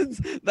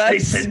 tushy?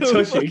 That's said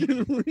so tushy.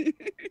 fucking weird.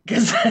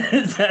 Because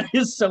that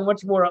is so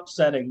much more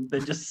upsetting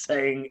than just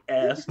saying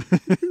ass.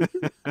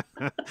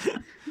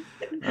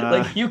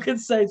 Like you could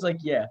say it's like,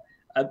 yeah,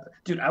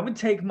 dude, I would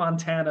take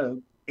Montana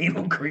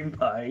anal cream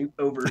pie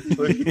over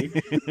Tushy.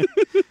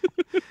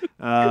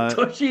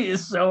 Tushy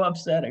is so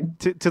upsetting.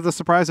 To the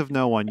surprise of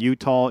no one,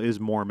 Utah is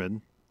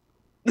Mormon.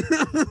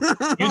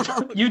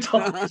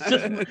 Utah is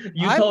just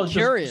I'm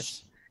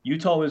curious.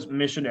 Utah is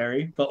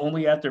missionary, but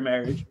only after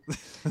marriage.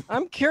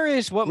 I'm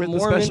curious what With the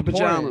Mormon special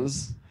porn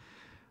is.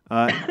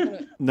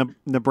 pajamas.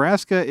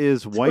 Nebraska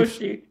is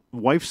Tushy.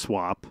 wife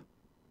swap.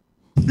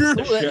 Ooh,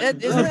 isn't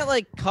that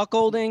like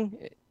cuckolding?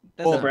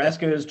 That's not-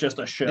 Nebraska is just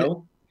a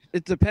show.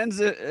 It depends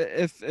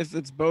if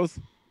it's both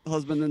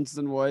husbands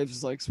and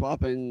wives like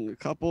swapping a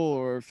couple,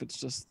 or if it's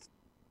just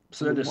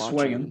So they're just watching.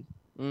 swinging.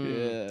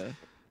 Mm. Yeah.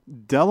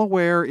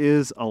 Delaware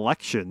is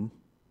election.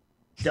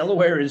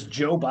 Delaware is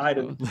Joe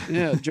Biden.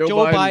 Yeah, Joe,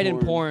 Joe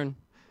Biden porn.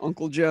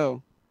 Uncle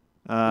Joe.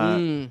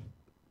 Mm.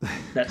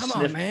 That Come on,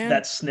 sniff, man.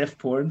 that sniff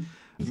porn.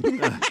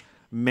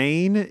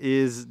 Maine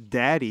is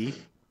daddy.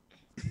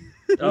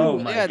 Oh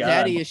Ooh, my yeah, god.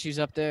 daddy issues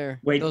up there.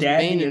 Wait, Those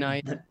daddy.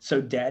 Mennonite. So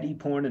daddy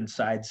porn and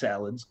side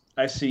salads.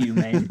 I see you,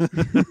 Maine.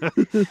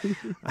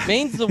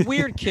 Maine's the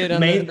weird kid on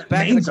Maine- the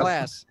back Maine's of a- the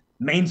class.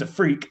 Maine's a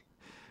freak.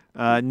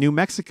 New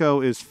Mexico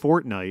is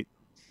Fortnite.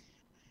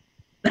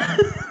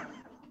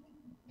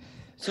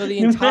 So the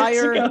New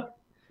entire Mexico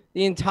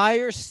the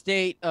entire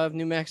state of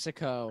New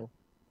Mexico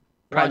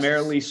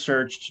primarily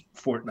searched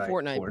Fortnite.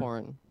 Fortnite porn.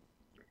 porn.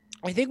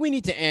 I think we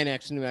need to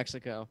annex New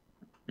Mexico.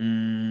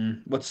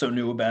 What's so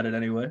new about it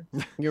anyway?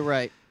 You're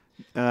right.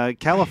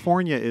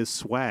 California is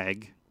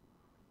swag.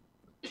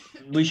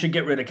 We should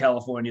get rid of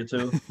California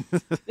too.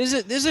 This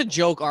is a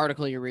joke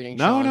article you're reading.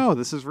 No, Sean. no,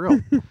 this is real.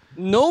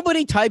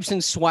 Nobody types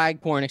in swag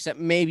porn except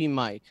maybe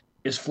Mike.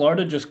 Is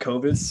Florida just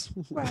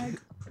COVID?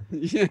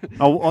 Yeah.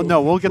 Oh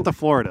no, we'll get to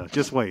Florida.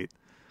 Just wait.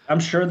 I'm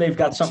sure they've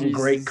got something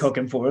great Jesus.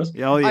 cooking for us.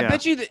 Oh yeah. I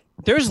bet you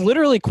there's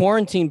literally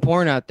quarantine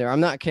porn out there. I'm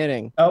not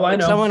kidding. Oh, I Like,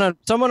 know.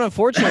 someone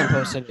unfortunately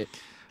posted it.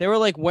 They were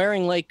like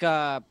wearing like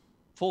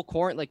full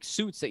quarant like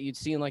suits that you'd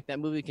see in like that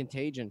movie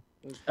Contagion.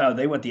 Oh,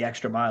 they went the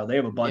extra mile. They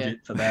have a budget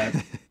for that.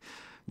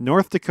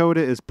 North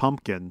Dakota is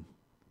pumpkin.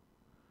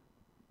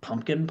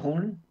 Pumpkin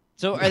porn?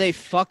 So are they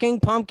fucking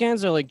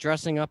pumpkins or like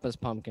dressing up as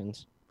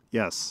pumpkins?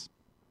 Yes.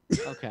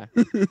 Okay.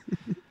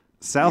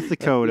 South That's the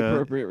Dakota.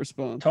 appropriate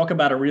response. Talk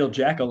about a real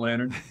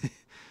jack-o'-lantern.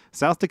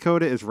 South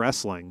Dakota is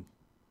wrestling.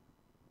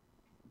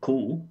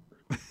 Cool.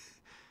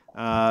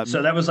 Uh,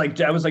 So that was like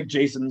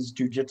Jason's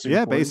jujitsu.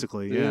 yeah, porn.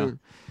 basically, yeah. Yeah.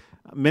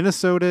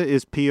 Minnesota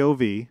is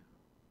POV.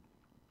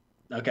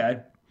 Okay.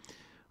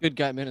 Good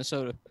guy,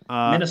 Minnesota.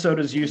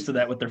 Minnesota's used to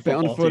that with their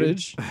Found football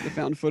footage. The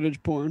found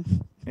footage porn.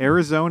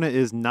 Arizona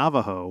is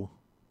Navajo.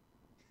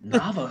 team.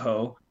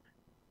 Navajo.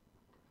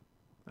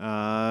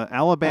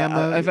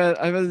 Alabama. I've had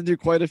to do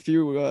quite a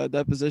few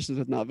depositions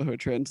with Navajo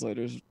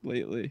translators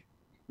lately.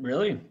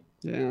 Really?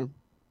 Yeah. Mine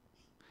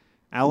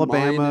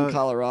Alabama. in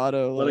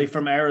Colorado. Were they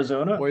from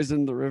Arizona?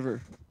 Poisoned the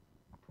river.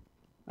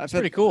 That's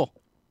pretty cool.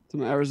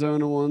 Some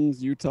Arizona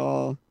ones,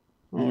 Utah, all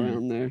Hmm.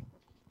 around there.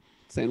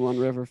 San Juan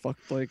River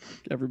fucked like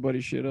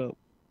everybody shit up.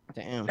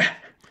 Damn.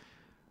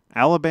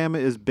 Alabama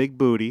is big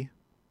booty.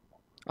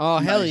 Oh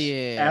hell Nice.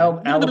 yeah.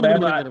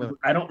 Alabama.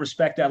 I don't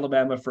respect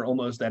Alabama for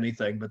almost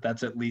anything, but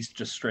that's at least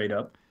just straight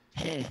up.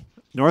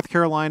 North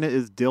Carolina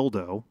is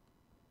dildo.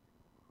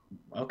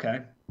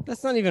 Okay.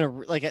 That's not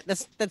even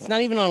that's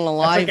not even on a That's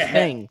live like a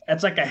thing.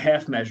 That's like a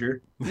half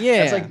measure.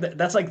 Yeah.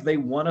 That's like they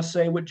want to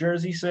say what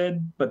Jersey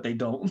said, but they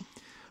don't.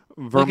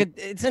 Look,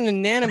 it's an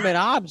inanimate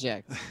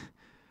object.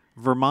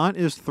 Vermont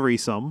is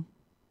threesome.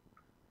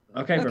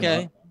 Okay. Okay.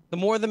 Vermont. The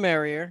more the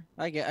merrier.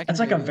 I can That's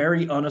like a do it.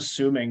 very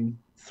unassuming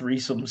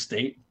threesome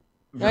state.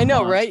 I know,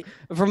 Vermont. right?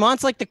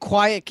 Vermont's like the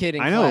quiet kid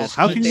in I know. class.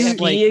 How can They you- have,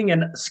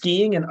 like,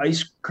 Skiing and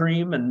ice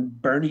cream and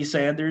Bernie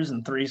Sanders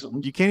and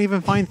threesomes. You can't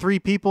even find 3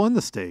 people in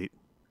the state.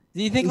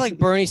 do you think like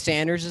Bernie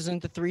Sanders is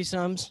into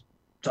threesomes?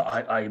 So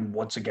I am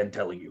once again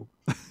telling you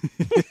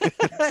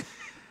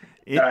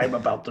It- that I'm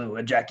about to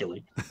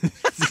ejaculate.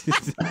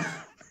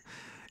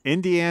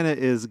 Indiana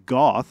is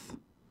goth.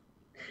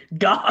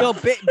 God. Yo,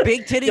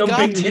 big titty Yo, goth.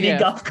 big titty Yeah.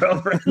 golf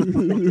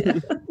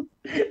girlfriend.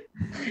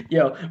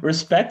 Yo,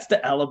 respect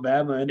to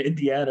Alabama and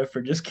Indiana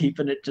for just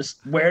keeping it,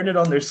 just wearing it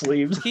on their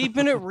sleeves.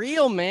 Keeping it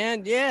real,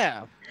 man.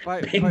 Yeah.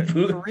 Big For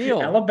booty.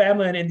 real.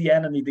 Alabama and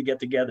Indiana need to get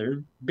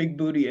together. Big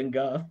booty and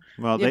golf.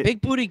 Well, Yeah,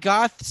 big booty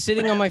goth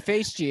sitting on my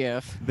face,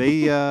 GF.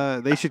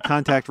 they should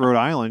contact Rhode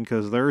Island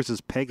because theirs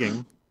is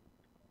pegging.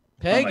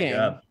 Pegging. Oh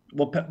my God.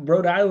 Well,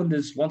 Rhode Island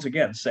is once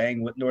again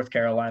saying what North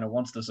Carolina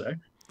wants to say.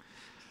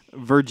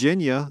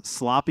 Virginia,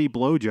 sloppy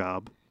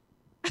blowjob.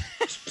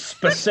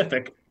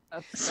 Specific.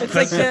 It's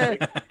like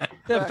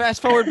the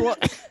fast forward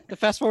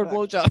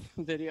blowjob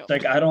video. It's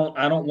like I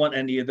don't want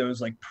any of those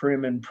like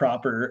prim and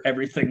proper,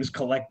 everything's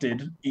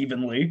collected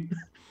evenly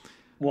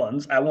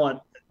ones. I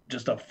want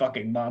just a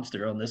fucking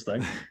monster on this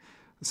thing.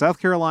 South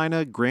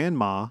Carolina,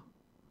 grandma.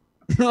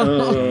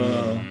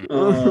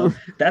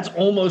 That's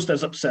almost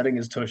as upsetting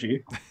as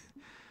Tushy.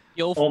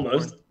 Gilf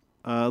Almost.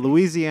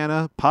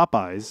 Louisiana,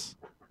 Popeyes.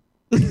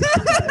 You're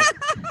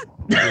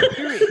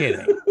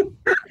kidding. porn.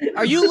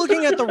 Are you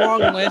looking at the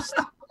wrong list?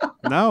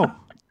 No.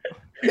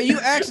 Are you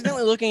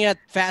accidentally looking at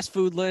fast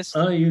food list?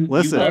 Oh, you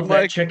Listen. love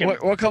that Mike, chicken.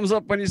 what comes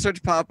up when you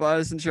search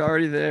Popeyes since you're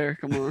already there?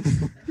 Come on.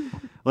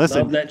 Listen.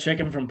 Love that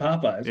chicken from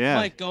Popeyes. Yeah.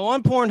 Mike, go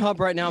on Pornhub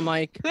right now,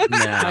 Mike. No,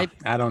 Type-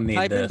 I don't need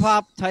Type in this.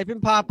 type in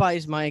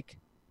Popeyes, Mike.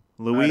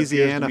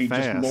 Louisiana Appears to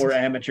be fast. just more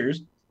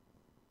amateurs.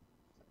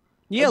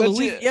 Yeah, I bet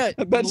Louis. you- Yeah,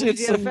 I bet you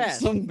it's Louisiana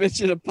some fast.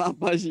 bitch in a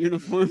Popeyes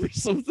uniform or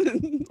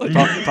something. Like,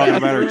 Talking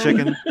about her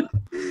chicken.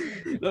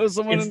 there was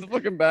someone It's- in the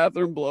fucking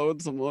bathroom blowing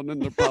someone in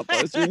their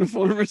Popeyes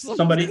uniform or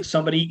something.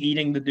 Somebody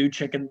eating the new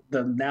chicken,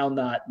 the now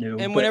not new.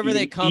 And but whenever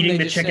they come, eating they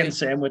the just chicken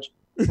say- sandwich.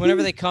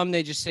 Whenever they come,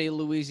 they just say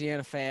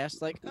Louisiana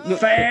fast. Like, oh,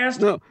 Fast.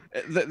 No,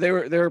 they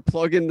were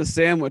plugging the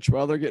sandwich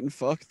while they're getting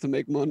fucked to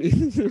make money.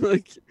 They're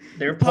like,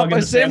 They're plugging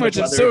Popeye the sandwich,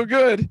 it's so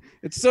good.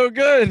 It's so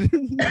good.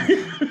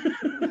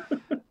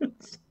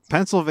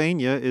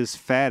 Pennsylvania is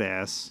fat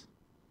ass.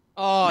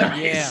 oh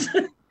Nice.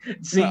 yeah.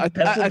 See, I think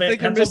you're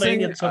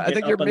Pennsylvania missing. took I it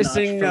think up you're a notch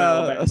missing for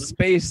Alabama. a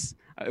space.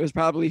 It was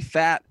probably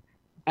fat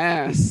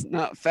ass,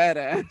 not fat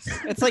ass.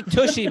 It's like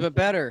Tushy, but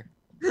better.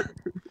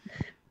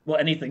 Well,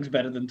 anything's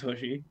better than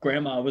Tushy.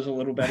 Grandma was a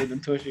little better than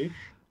Tushy.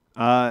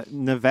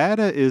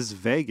 Nevada is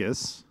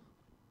Vegas.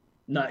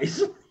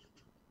 Nice.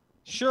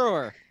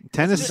 Sure.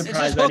 Tennessee, It's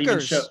Surprised just that even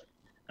hookers. showed.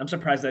 I'm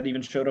surprised that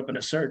even showed up in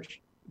a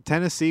search.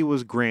 Tennessee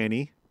was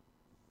Granny.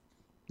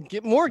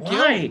 Get more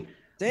Why? guilt.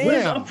 What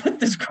is Damn. up with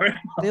this grandma?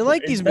 They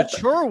like Is these that the-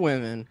 mature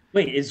women.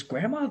 Wait, is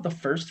grandma the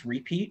first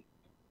repeat?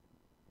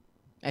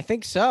 I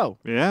think so.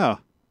 Yeah.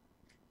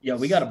 Yeah,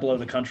 we got to blow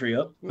the country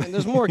up. I mean,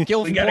 there's more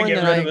guilt We got to porn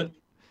get than rid of it.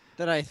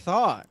 than I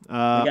thought. We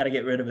got to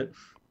get rid of it.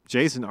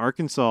 Jason,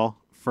 Arkansas,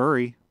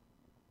 furry.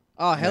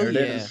 Oh hell there yeah!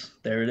 it is.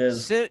 There it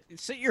is. Sit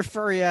your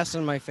furry ass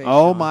in my face.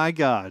 Oh Sean. my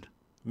God.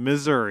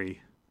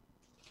 Missouri.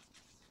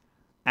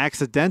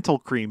 Accidental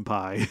cream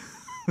pie.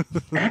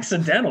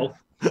 Accidental.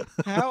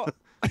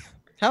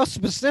 How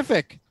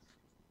specific?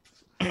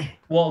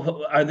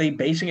 Well, are they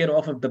basing it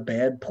off of the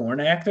bad porn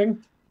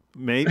acting?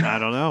 Maybe, I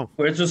don't know.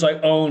 Where it's just like,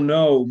 oh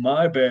no,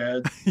 my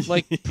bad.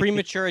 Like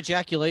premature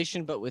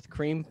ejaculation, but with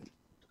cream.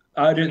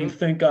 I didn't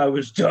think I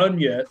was done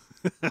yet.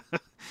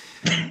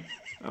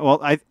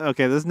 Well,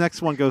 okay, this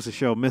next one goes to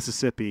show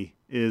Mississippi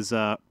is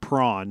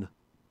prawn.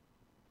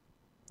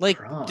 Like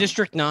Prawn.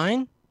 District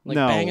 9? Like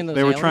no, banging those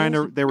they were trying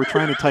aliens?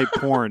 to type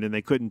porn and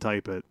they couldn't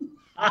type it.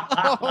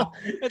 Oh,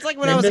 it's like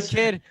when They I was missed- a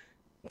kid,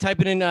 trying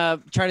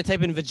to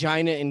type in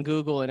vagina in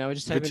Google, and I would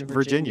just type in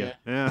Virginia.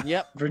 Yeah.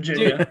 Yep,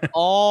 Virginia. dude,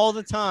 all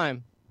the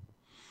time.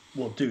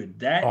 Well, dude,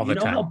 that All the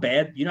time.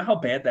 you know how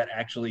bad that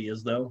actually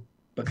is though?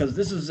 Because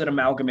this is an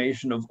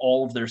amalgamation of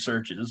all of their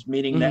searches,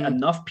 meaning that Mhm.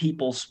 enough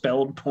people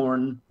spelled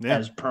porn Yeah,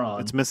 as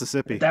prawn. It's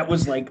Mississippi. That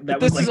was like that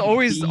This was is like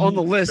always on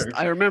the list. search.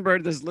 I remember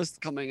this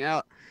list coming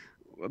out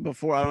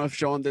before. I don't know if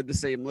Sean did the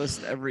same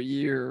list every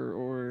year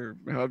or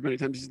however many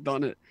times he's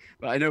done it,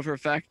 but I know for a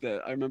fact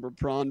that I remember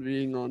prawn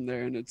being on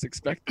there, and it's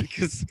expected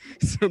because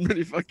so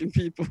many fucking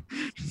people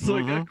just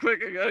like, Mhm.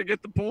 quick, I gotta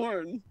get the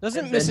porn. Doesn't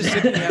And then-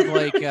 Mississippi have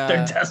like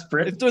They're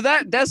desperate. If they're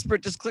that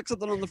desperate, just click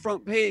something on the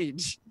front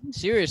page.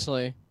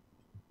 seriously?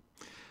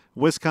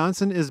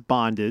 Wisconsin is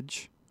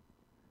bondage.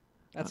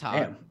 That's hot.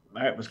 Damn.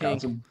 All right,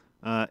 Wisconsin.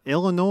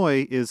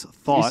 Illinois is This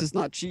thought. is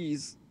not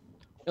cheese.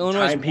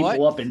 Illinois Tying people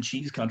what? up in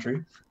cheese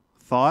country.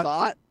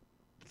 Thought.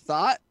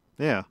 Thought.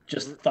 Yeah.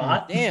 Just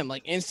thought. Damn,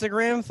 like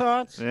Instagram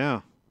thoughts?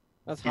 Yeah.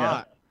 That's Yeah.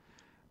 hot.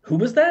 Who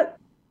was that?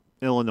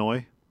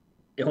 Illinois.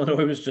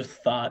 Illinois was just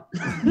thought.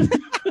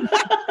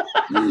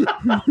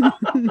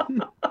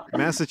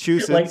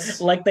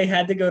 Massachusetts. like they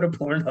had to go to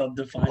Pornhub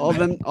to find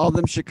that. All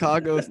them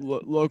Chicago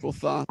local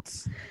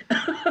thoughts.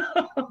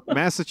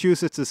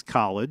 Massachusetts is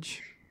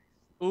college.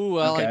 Ooh,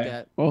 I like Okay.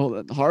 that. Well,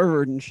 that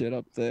Harvard and shit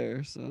up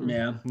there. So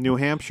Yeah. New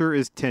Hampshire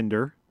is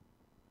Tinder.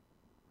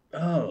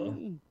 Oh.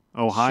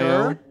 Ohio.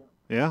 Sure.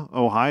 Yeah.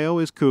 Ohio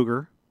is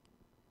cougar.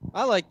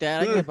 I like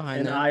that. I can get behind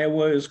And that.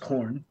 Iowa is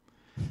corn.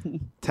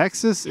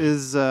 Texas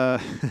is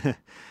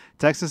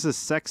Texas is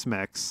Sex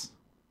Mex.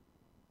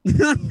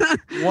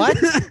 What?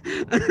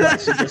 What,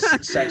 so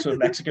just sex with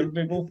Mexican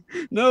people?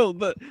 No,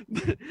 but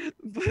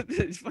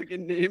they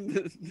fucking named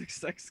the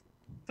sex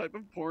type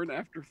of porn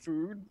after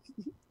food.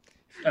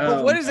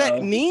 But what does that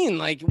Oh. mean?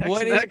 Like,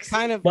 what is Tex-Mex.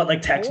 kind of What,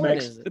 like porn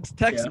Tex-Mex? is it? It's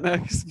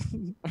Tex-Mex.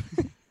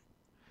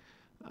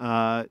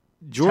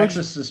 Georgia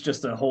Texas is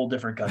just a whole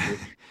different country.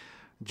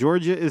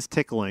 Georgia is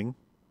tickling.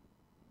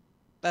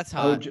 That's Oh,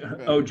 hot.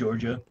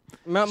 Georgia.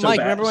 Mike, so bad.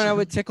 remember when I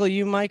would tickle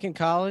you, Mike, in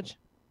college?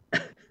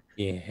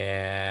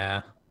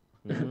 Yeah.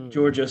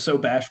 Georgia, so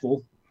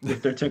bashful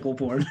with their tickle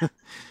porn.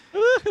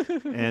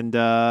 And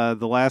the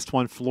last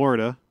one,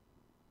 Florida,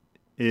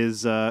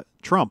 is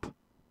Trump.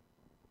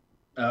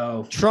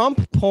 Oh,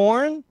 Trump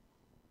porn?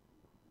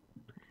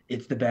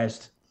 it's the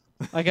best.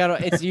 I got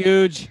it's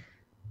huge.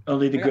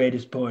 Only the I got-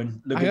 greatest porn.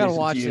 Look I at gotta this, it's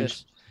watch huge.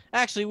 this.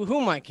 Actually, who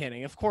am I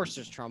kidding? Of course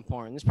there's Trump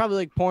porn. There's probably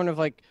like porn of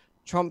like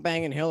Trump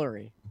banging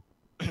Hillary.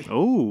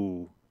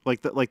 Oh,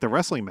 like the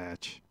wrestling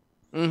match.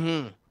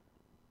 Mm-hmm.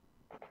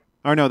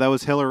 Or no, that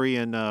was Hillary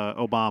and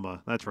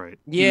Obama. That's right.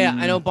 Yeah,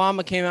 and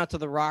Obama came out to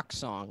the rock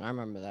song. I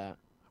remember that.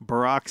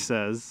 Barack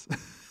says.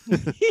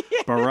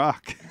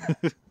 Barack.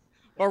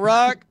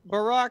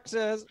 Barack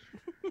says.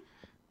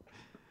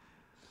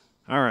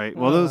 All right.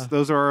 Well,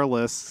 those are our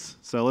lists.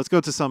 So let's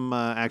go to some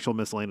actual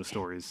miscellaneous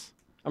stories.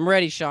 I'm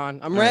ready, Sean.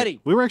 I'm All right. ready.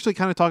 We were actually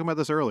kind of talking about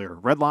this earlier.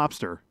 Red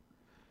Lobster.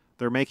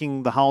 They're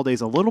making the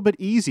holidays a little bit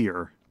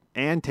easier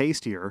and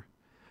tastier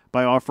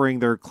by offering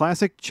their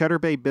classic Cheddar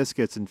Bay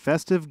biscuits in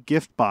festive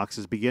gift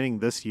boxes beginning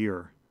this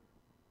year.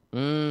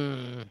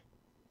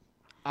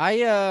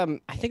 I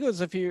think it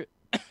was a few.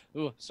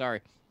 Ooh,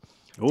 sorry.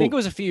 I think it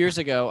was a few years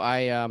ago.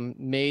 I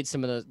made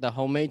some of the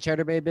homemade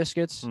Cheddar Bay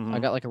biscuits. I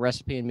Mhm. got like a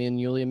recipe, and me and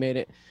Yulia made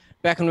it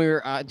back when we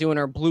were doing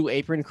our Blue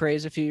Apron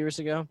craze a few years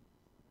ago.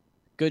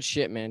 Good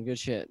shit, man. Good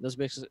shit. Those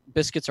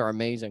biscuits are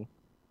amazing.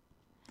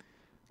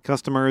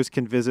 Customers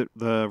can visit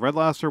the Red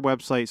Lobster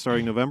website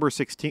starting November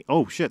 16th.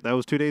 Oh, shit. That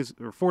was 2 days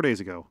or 4 days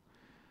ago.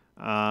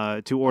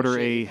 To order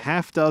a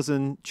half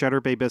dozen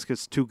Cheddar Bay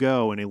biscuits to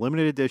go in a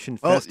limited edition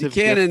Oh, festive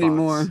you can't gift box.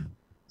 anymore.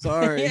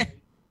 Sorry.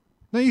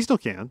 No, you still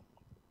can.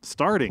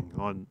 Starting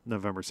on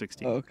November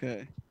 16th.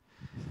 Okay.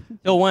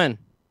 Till when?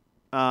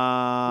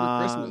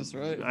 Christmas,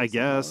 right? I It's the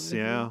guess,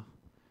 holiday yeah.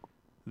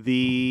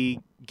 The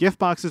gift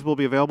boxes will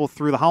be available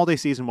through the holiday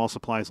season while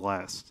supplies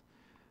last.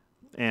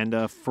 And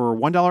for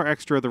 $1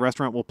 extra, the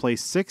restaurant will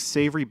place 6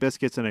 savory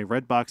biscuits in a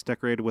red box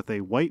decorated with a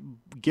white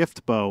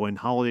gift bow and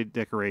holiday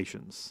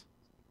decorations.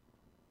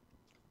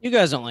 You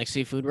guys don't like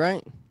seafood,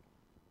 right?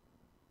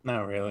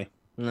 Not really.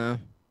 No.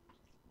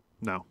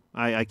 No,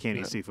 I can't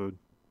No. eat seafood.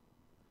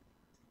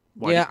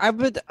 Why? Yeah, I've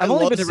I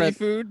only love been to Red.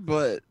 seafood,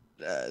 but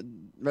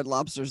Red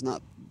Lobster's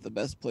not the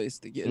best place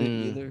to get it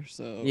Mm. either.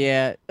 So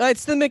Yeah,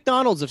 it's the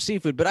McDonald's of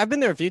seafood, but I've been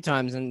there a few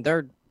times, and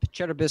their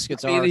cheddar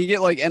biscuits I mean, are. you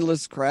get like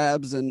endless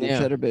crabs and the Yeah.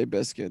 Cheddar Bay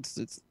biscuits.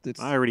 It's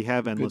I already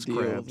have a good endless deal,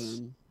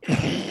 crabs. then.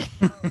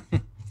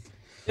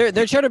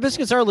 Their cheddar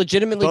biscuits are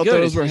legitimately Thought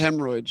good. those were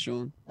hemorrhoids,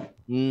 Sean.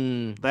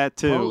 That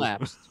too.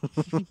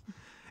 Prolapsed.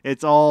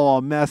 It's all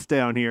a mess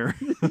down here.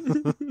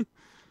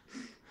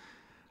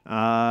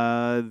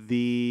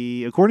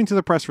 According to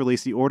the press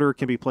release, the order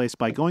can be placed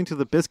by going to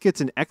the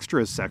biscuits and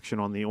extras section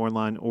on the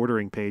online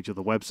ordering page of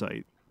the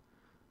website.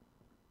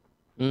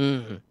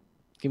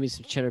 Give me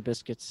some cheddar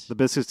biscuits. The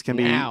biscuits can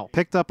Now. be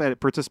picked up at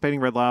participating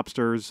Red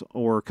Lobsters,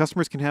 or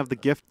customers can have the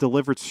gift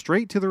delivered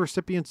straight to the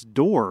recipient's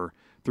door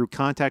through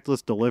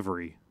contactless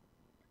delivery.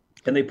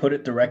 Can they put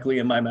it directly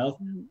in my mouth?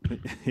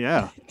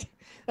 Yeah.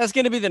 That's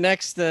gonna be the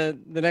next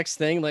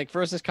thing. Like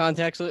first is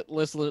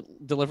contactless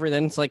delivery,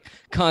 then it's like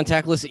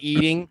contactless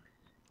eating.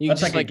 You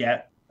That's just like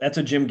that's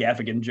a Jim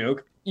Gaffigan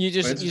joke. you Where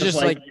just it's you just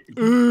like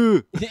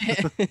Ugh.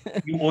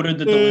 you ordered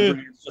the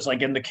delivery. It's just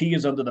like, and the key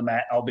is under the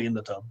mat. I'll be in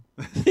the tub.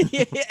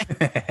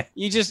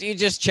 you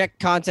just check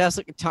I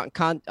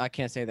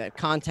can't say that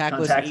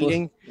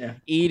contactless Yeah.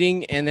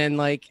 eating, and then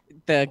like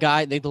the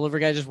delivery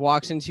guy just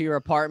walks into your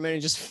apartment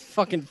and just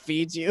fucking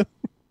feeds you.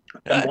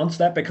 And once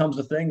that becomes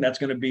a thing, that's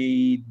going to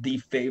be the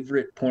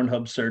favorite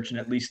Pornhub search in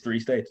at least 3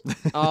 states.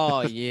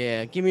 Oh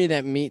yeah, give me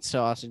that meat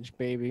sausage,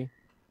 baby.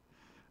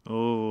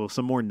 Oh,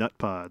 some more nut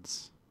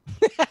pods.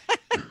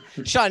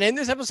 Sean, in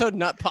this episode,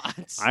 nut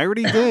pots. I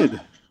already did.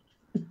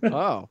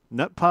 Oh,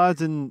 Nut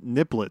pods and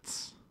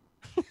niblets.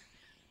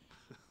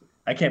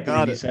 I can't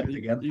Got believe you it. said it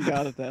again. You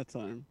got it that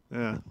time.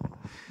 Yeah.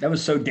 That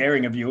was so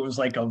daring of you. It was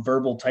like a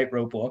verbal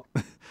tightrope walk.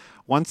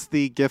 Once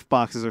the gift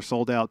boxes are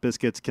sold out,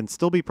 biscuits can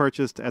still be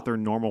purchased at their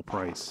normal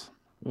price.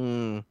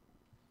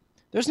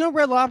 There's no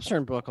Red Lobster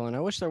in Brooklyn.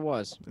 I wish there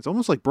was. It's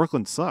almost like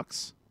Brooklyn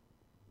sucks.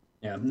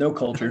 Yeah, no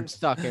culture. I'm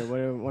stuck here.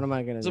 What am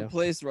I gonna There's a do?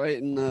 place right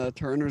in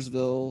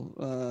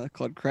Turnersville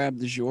called Crab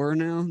du Jour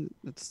now.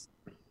 It's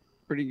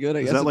pretty good. I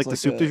Is guess that like it's the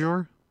soup du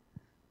jour?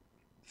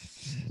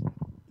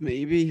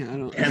 Maybe, I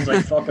don't. Hands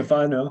like fuck if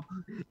I know.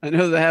 I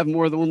know they have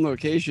more than one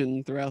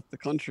location throughout the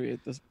country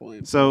at this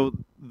point. So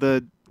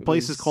the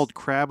place is is- called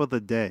Crab of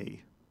the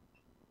Day.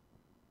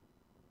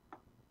 I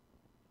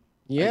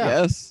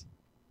Yeah. guess.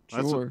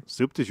 That's Sure.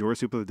 soup du jour,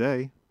 soup of the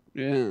day.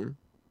 Yeah.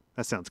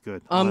 That sounds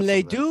good. I'll have some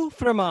Omelette of that. du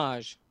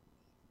fromage.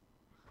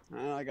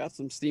 I got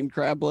some steamed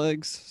crab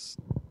legs.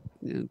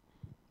 Yeah.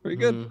 Pretty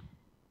good. Mhm.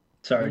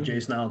 Sorry,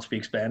 Jason, I don't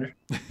speak Spanish.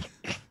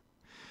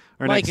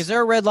 Our Mike, next- is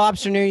there a Red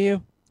Lobster near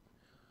you?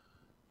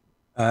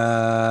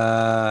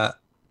 I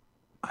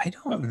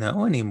don't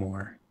know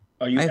anymore.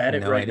 Are you I have at it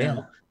no right idea.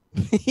 now?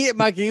 Yeah,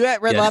 Mike, are you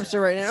at Red Yes.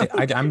 Lobster right now?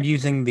 I'm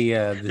using the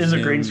There's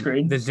a green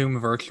screen. the Zoom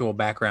virtual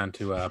background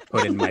to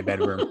put in my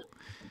bedroom.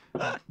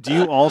 Do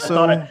you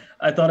also?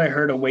 I thought I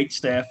heard a wait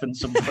staff and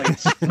some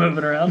plates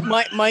moving around.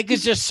 Mike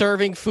is just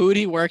serving food.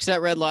 He works at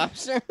Red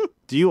Lobster.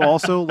 Do you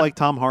also like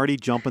Tom Hardy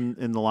jump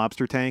in the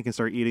lobster tank and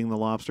start eating the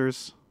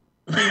lobsters?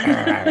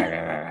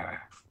 That's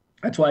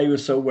why he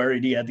was so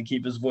worried he had to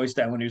keep his voice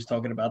down when he was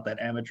talking about that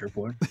amateur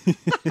porn.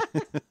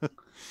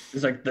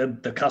 He's like,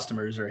 the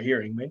customers are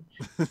hearing me.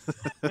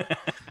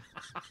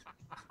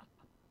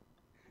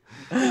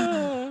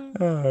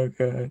 Oh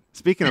god.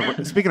 Speaking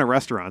of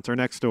restaurants, our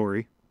next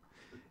story.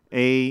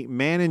 A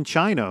man in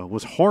China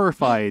was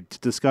horrified to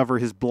discover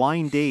his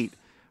blind date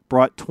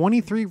brought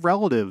 23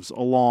 relatives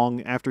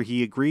along after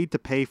he agreed to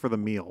pay for the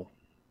meal.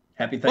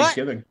 Happy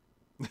Thanksgiving.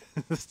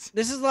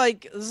 This is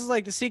like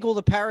the sequel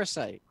to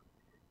Parasite.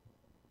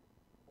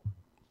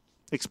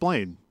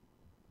 Explain.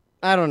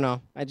 I don't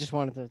know. I just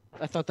wanted to.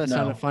 I thought that No.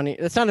 sounded funny.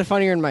 It sounded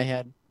funnier in my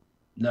head.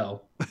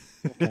 No.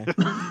 Okay.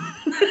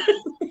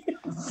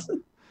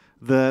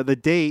 The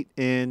date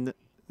in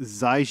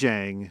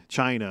Zhejiang,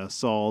 China,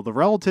 saw the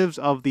relatives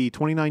of the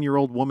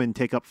 29-year-old woman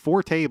take up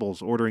 4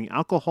 tables, ordering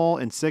alcohol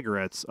and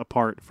cigarettes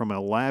apart from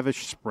a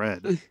lavish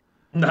spread.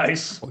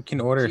 Nice. We can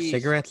order Jeez.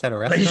 cigarettes at a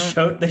They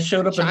restaurant.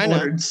 showed up China. and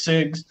ordered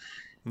cigs.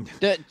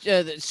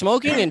 The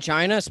smoking in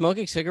China,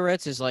 smoking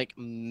cigarettes is like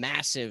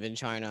massive in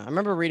China. I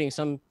remember reading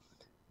some.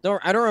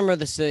 I don't remember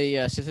the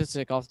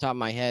statistic off the top of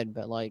my head,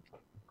 but like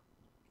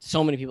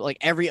so many people, like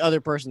every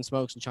other person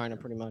smokes in China,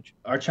 pretty much.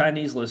 Our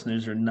Chinese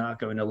listeners are not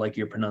going to like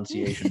your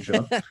pronunciation,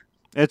 Sean.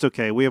 It's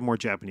okay. We have more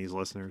Japanese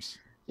listeners.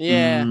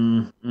 Yeah.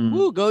 Mm, mm.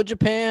 Woo, go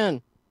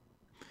Japan.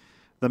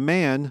 The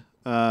man,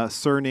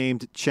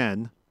 surnamed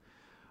Chen,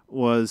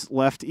 was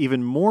left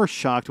even more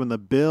shocked when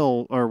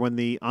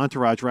the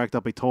entourage racked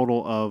up a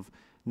total of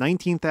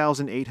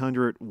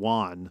 19,800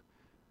 won,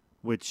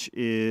 which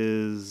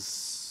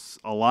is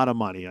a lot of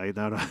money. I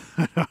don't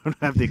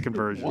have the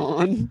conversion.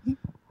 Won.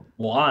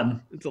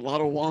 Juan. It's a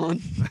lot of won.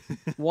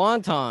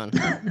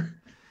 Wonton.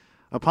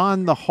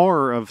 Upon the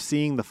horror of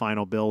seeing the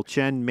final bill,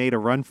 Chen made a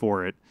run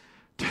for it,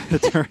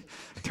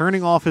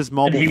 turning off his And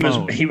mobile he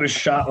phone. was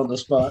shot on the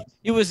spot.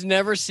 He was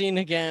never seen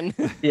again.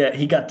 Yeah,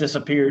 he got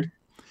disappeared.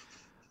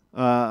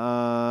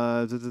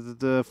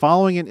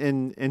 Following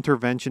an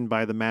intervention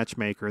by the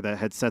matchmaker that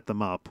had set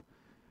them up,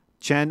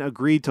 Chen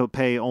agreed to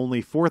pay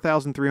only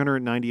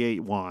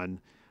 4,398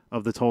 won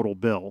of the total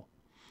bill.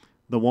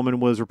 The woman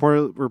was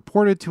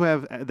reported to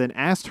have then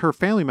asked her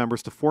family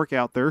members to fork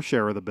out their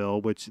share of the bill,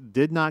 which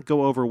did not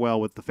go over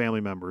well with the family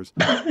members,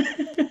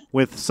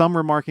 with some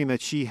remarking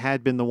that she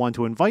had been the one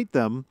to invite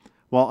them,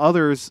 while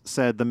others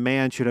said the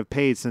man should have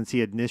paid since he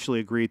had initially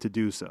agreed to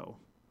do so.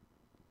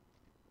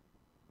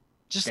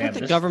 Just Yeah, let the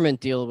this- government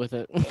deal with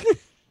it.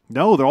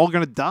 No, they're all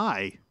going to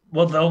die.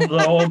 Well, they'll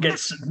all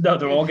get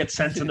they'll all get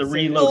sent to the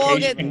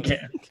relocation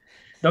camp.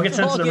 They'll get They'll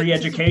sent all to the get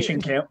re-education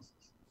disappeared. camp.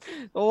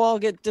 They'll all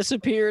get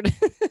disappeared.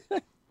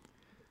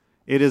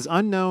 It is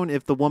unknown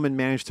if the woman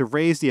managed to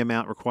raise the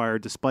amount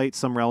required despite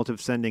some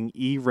relatives sending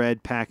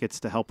e-red packets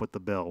to help with the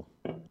bill.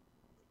 He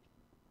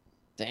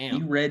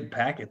Damn. read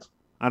packets.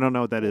 I don't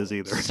know what that is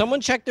either. Someone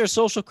check their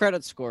social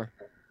credit score.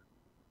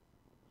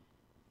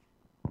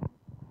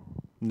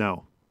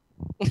 No.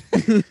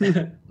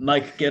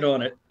 Mike, get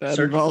on it. That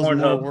Search involves more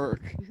Pornhub.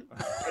 work.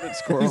 Credit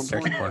score on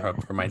Search Pornhub.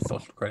 Pornhub for my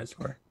social credit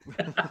score.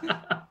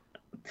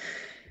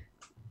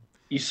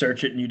 You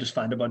search it and you just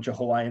find a bunch of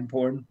Hawaiian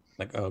porn.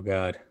 Like, oh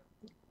god,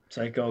 It's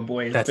like, oh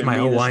boy, it's that's been my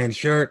me this- Hawaiian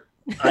shirt.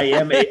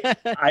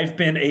 I've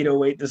been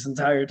 808 this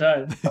entire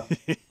time.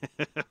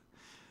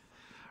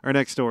 Our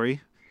next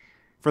story.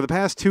 For the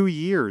past 2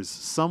 years,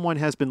 someone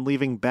has been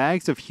leaving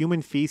bags of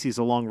human feces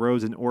along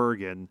roads in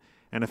Oregon,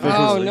 and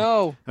Oh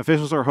no,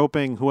 officials are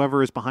hoping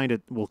whoever is behind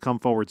it will come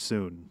forward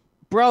soon.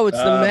 bro! It's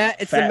the Uh,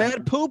 it's fat- the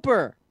mad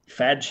pooper.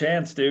 Fad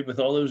chance, dude. With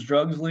all those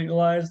drugs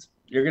legalized,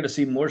 you're gonna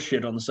see more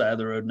shit on the side of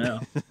the road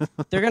now.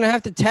 They're gonna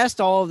have to test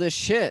all of this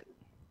shit.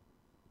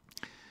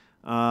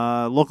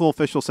 Local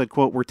officials said,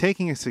 quote, "We're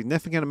taking a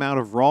significant amount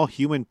of raw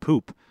human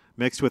poop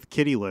mixed with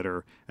kitty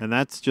litter, and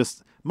that's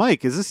just..."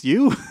 Mike, is this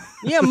you?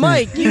 Yeah,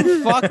 Mike, you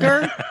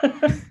fucker.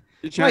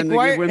 You're trying Mike,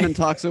 why- to give women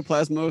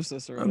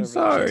toxoplasmosis or I'm whatever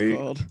sorry.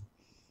 it's called.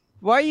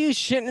 Why are you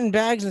shitting in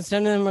bags and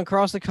sending them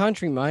across the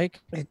country,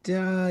 Mike? It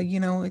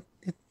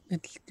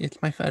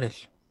it's my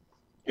fetish.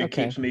 It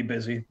Okay. keeps me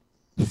busy.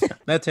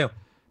 That too.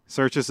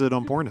 Searches it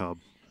on Pornhub.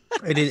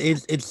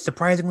 It's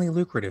surprisingly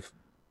lucrative.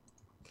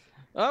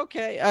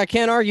 Okay, I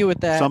can't argue with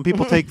that. Some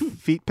people take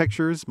feet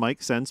pictures.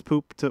 Mike sends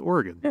poop to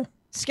Oregon.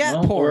 scat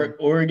Well, porn.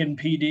 Oregon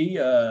PD,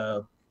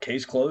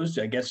 case closed.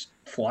 I guess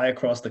fly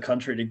across the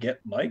country to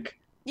get Mike.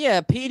 Yeah,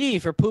 PD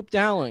for poop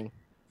dowling.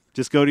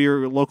 Just go to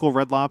your local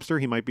Red Lobster.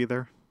 He might be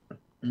there.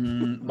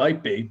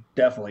 Might be,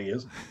 definitely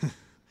is.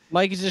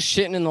 Mike is just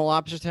shitting in the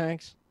lobster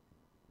tanks.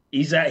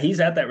 He's at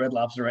that Red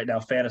Lobster right now,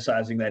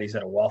 fantasizing that he's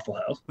at a Waffle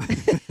House.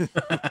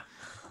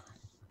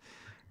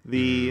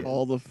 The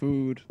All the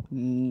food.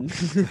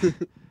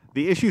 Mm.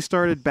 the issue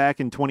started back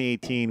in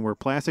 2018 where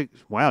plastic...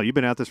 Wow, you've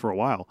been at this for a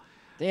while.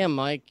 Damn,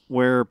 Mike.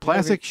 Where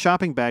plastic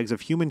shopping bags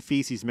of human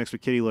feces mixed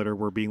with kitty litter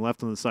were being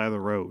left on the side of the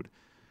road.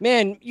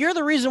 Man, you're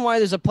the reason why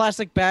there's a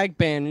plastic bag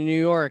ban in New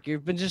York.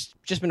 You've been just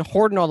been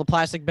hoarding all the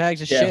plastic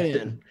bags of shit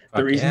in. The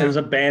Fuck reason yeah. there's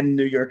a ban in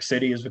New York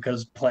City is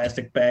because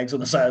plastic bags on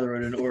the side of the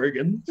road in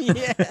Oregon.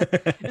 Yeah,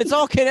 it's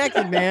all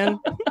connected, man.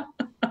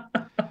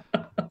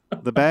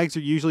 The bags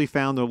are usually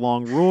found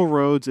along rural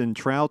roads in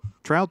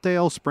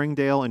Troutdale,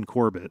 Springdale, and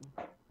Corbett.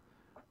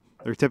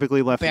 They're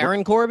typically left...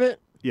 Baron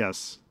Corbett.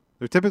 Yes.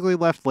 They're typically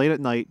left late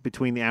at night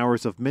between the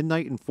hours of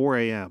midnight and 4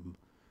 a.m.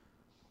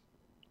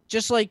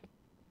 Just like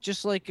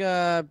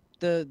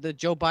the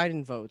Joe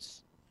Biden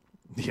votes.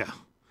 Yeah.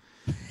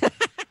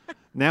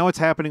 Now it's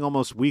happening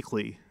almost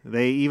weekly.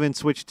 They even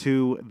switched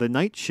to the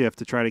night shift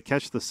to try to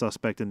catch the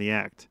suspect in the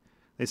act.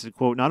 They said,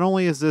 quote, "Not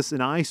only is this an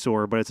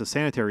eyesore, but it's a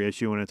sanitary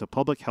issue and it's a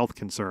public health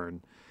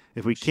concern.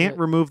 If we can't Shit.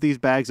 remove these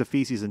bags of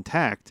feces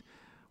intact,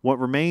 what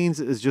remains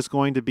is just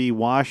going to be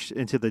washed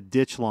into the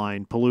ditch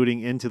line,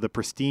 polluting into the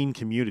pristine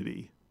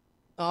community."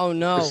 Oh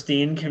no.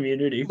 Pristine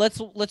community. Let's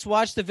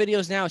watch the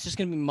videos now. It's just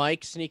gonna be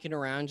Mike sneaking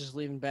around, just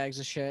leaving bags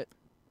of shit.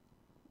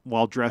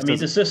 While I dressed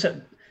mean, as...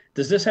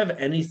 does this have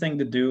anything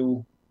to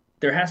do?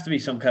 There has to be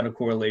some kind of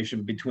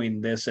correlation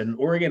between this and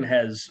Oregon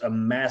has a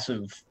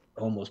massive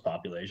homeless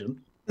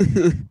population.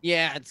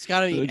 Yeah, it's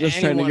gotta be. They're just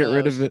any trying to one get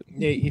rid those. of it.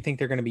 You think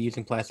they're going to be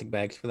using plastic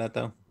bags for that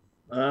though?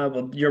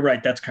 Well, you're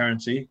right. That's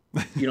currency.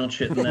 You don't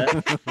shit in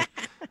that.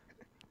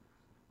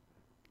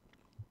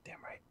 Damn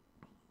right.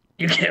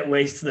 You can't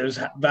waste those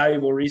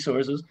valuable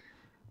resources.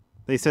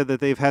 They said that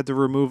they've had to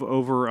remove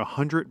over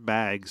 100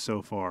 bags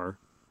so far.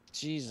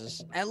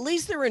 Jesus. At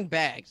least they're in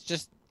bags.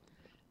 Just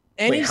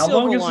any Wait, how silver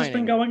long has lining. this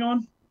been going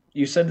on?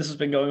 You said this has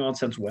been going on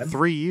since when?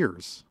 3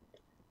 years.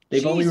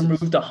 They've only Jesus.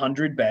 removed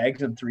 100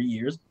 bags in 3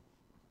 years.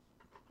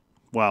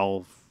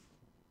 Well,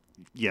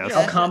 yes.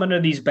 How common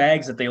are these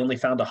bags that they only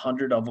found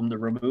 100 of them to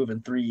remove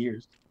in 3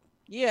 years?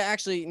 Yeah,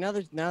 actually, now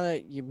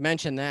that you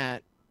mention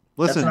that,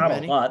 Listen, That's not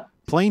many. a lot.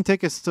 plane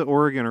tickets to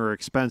Oregon are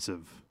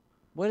expensive.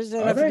 what does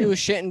that Are have to they? do with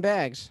shit in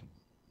bags?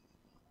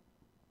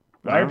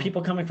 Why are Oh.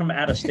 people coming from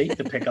out of state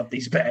to pick up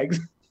these bags?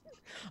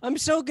 I'm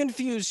so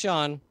confused,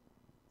 Sean.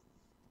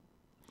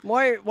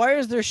 Why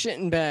is there shit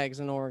in bags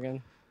in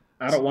Oregon?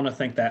 I don't want to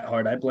think that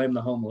hard. I blame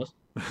the homeless.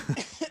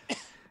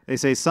 They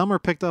say some are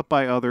picked up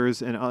by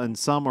others and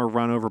some are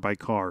run over by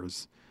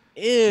cars.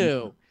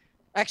 Ew.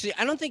 Actually,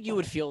 I don't think you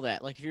would feel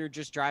that. Like if you're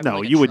just driving. No,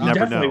 like a you would truck. You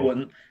never definitely know.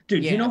 wouldn't.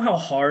 Dude, Yeah. you know how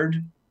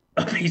hard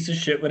a piece of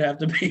shit would have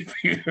to be for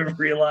you to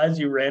realize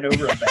you ran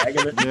over a bag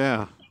of it?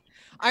 Yeah.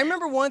 I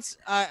remember once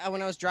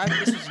when I was driving.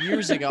 This was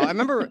years ago. I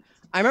remember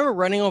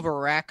running over a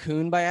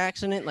raccoon by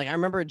accident. Like I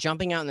remember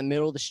jumping out in the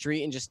middle of the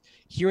street and just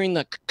hearing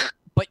the,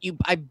 but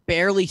I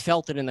barely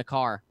felt it in the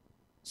car.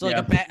 So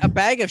like a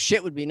bag of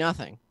shit would be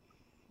nothing.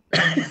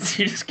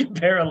 You just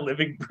compare a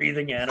living,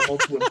 breathing animal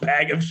to a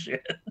bag of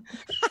shit.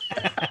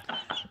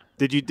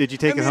 Did you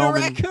take it home? A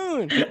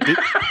raccoon.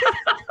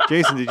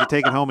 Jason, did you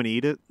take it home and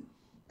eat it?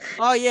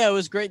 Oh yeah, it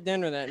was great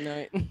dinner that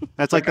night.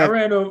 That's like I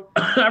that.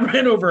 I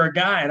ran over a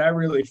guy and I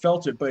really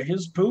felt it, but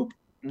his poop,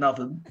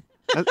 nothing.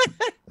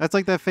 That's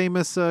like that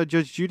famous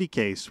Judge Judy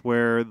case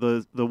where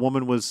the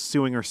woman was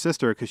suing her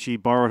sister because she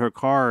borrowed her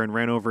car and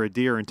ran over a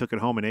deer and took it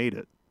home and ate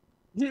it.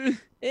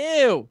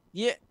 Ew.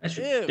 Yeah. I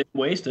should Ew. didn't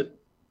waste it.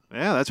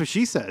 Yeah, that's what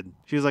she said.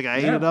 She was like, I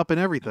ate Yeah. it up and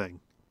everything.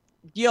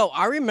 Yo,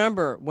 I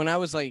remember when I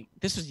was like,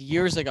 this was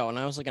years ago, when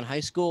I was like in high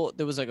school,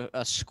 there was like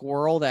a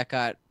squirrel that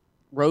got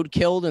road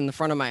killed in the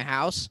front of my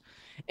house,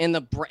 and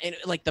the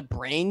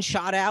brain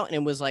shot out, and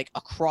it was like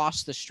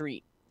across the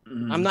street.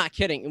 I'm not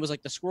kidding. It was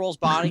like the squirrel's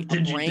body,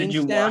 Did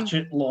you stem. watch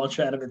it launch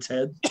out of its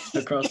head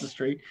across the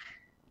street?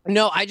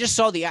 No, I just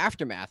saw the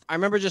aftermath. I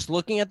remember just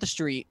looking at the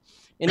street,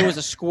 and it was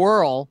a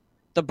squirrel.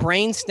 The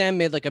brain stem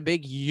made like a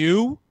big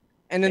U,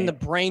 and then the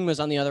brain was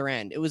on the other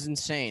end. It was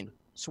insane.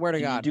 Swear to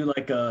Did God. you do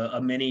like a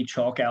mini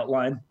chalk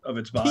outline of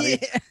its body?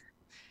 Yeah.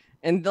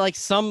 And like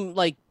some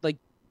like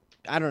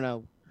I don't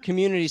know,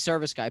 community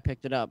service guy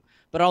picked it up.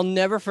 But I'll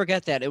never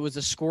forget that. It was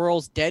a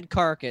squirrel's dead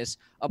carcass,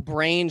 a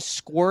brain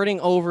squirting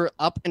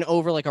up and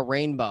over like a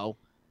rainbow.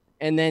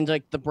 And then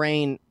like the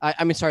brain,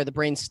 the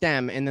brain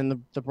stem, and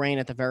then the brain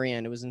at the very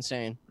end. It was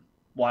insane.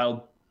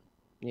 Wild.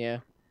 Yeah.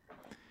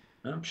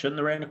 No, shouldn't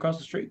have ran across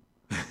the street.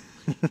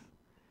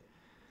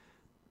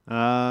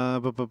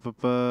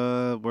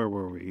 Where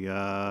were we?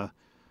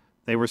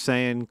 They were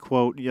saying,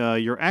 quote,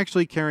 you're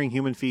actually carrying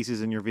human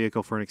feces in your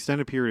vehicle for an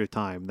extended period of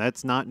time.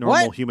 That's not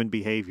normal What? human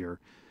behavior.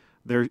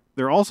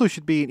 There also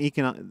should be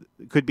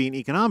could be an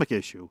economic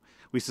issue.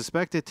 We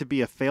suspect it to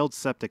be a failed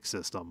septic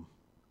system.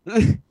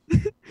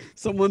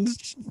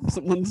 Someone's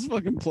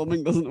fucking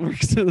plumbing doesn't work,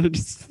 so they're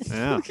just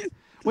Yeah. fucking-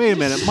 Wait a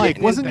minute, Mike,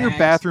 in wasn't your bags.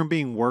 bathroom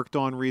being worked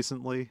on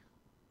recently?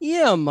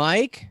 Yeah,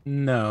 Mike.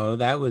 No,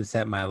 that was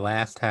at my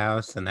last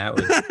house, and that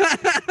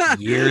was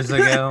years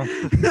ago.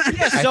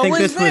 Yeah, so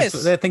was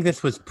this. I think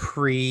this was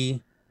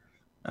pre,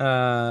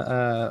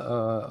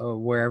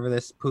 wherever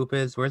this poop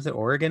is. Where's it?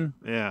 Oregon?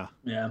 Yeah.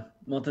 Yeah.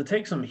 Well, to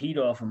take some heat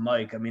off of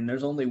Mike, I mean,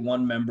 there's only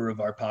one member of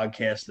our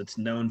podcast that's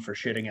known for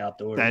shitting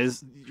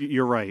outdoors.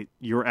 You're right.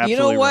 You're You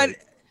absolutely know what? right.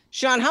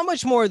 Sean, how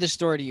much more of the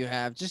story do you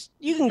have?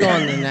 You can go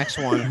on to the next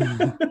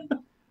one.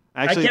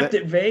 Actually, I kept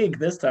it vague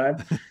this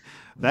time.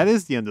 that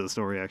is the end of the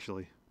story,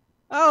 actually.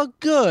 Oh,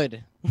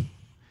 good.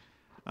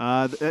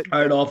 All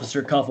right,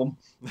 officer, cuff him.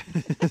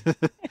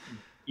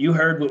 You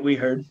heard what we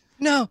heard.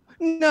 No.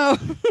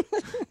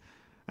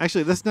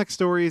 Actually, this next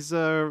story is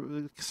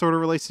sort of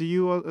relates to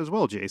you as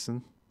well,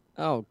 Jason.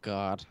 Oh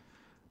God.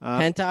 Uh,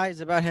 Hentai? Is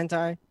it about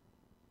hentai?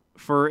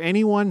 For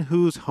anyone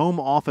whose home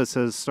office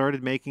has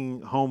started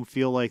making home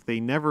feel like they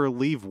never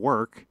leave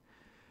work,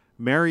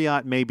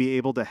 Marriott may be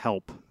able to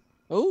help.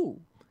 Oh.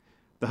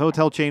 The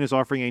hotel chain is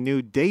offering a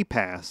new day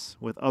pass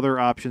with other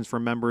options for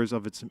members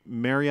of its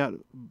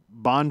Marriott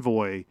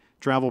Bonvoy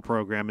travel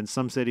program in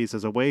some cities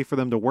as a way for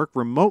them to work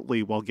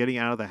remotely while getting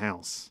out of the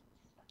house.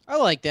 I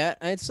like that.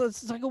 It's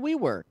like a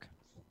WeWork.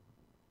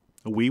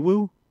 A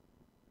wee-woo?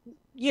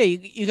 Yeah,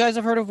 you guys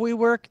have heard of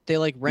WeWork? They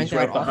like rent He's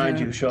right out behind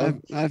office- you,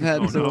 Sean. I've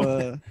had Oh, to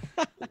no.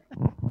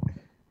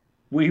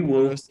 We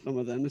will. go to some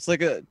of them. It's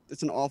like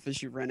it's an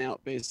office you rent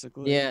out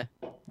basically. Yeah.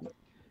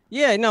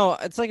 Yeah, no,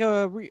 it's like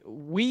a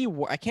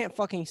WeWork. I can't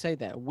fucking say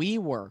that.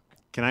 WeWork.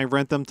 Can I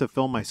rent them to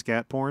film my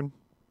scat porn?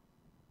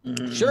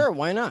 Mhm. Sure,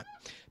 why not?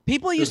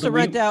 People used Does to the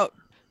rent out,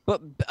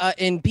 but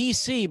in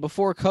BC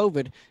before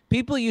COVID,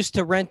 people used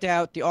to rent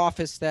out the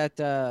office that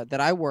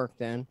I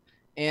worked in,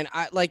 and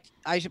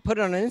I should put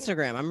it on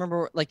Instagram. I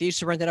remember like they used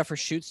to rent it out for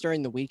shoots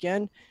during the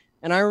weekend,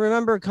 and I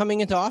remember coming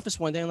into office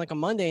one day on like a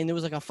Monday, and there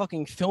was like a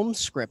fucking film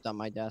script on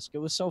my desk. It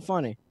was so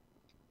funny.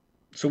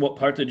 So what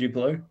part did you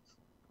play?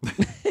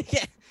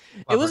 Yeah,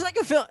 it was like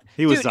a film.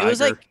 He was Dude, it was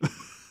Zyger. like,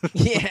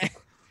 yeah.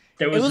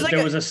 There It was, was like there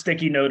a- was a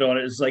sticky note on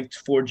it. It's like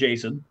for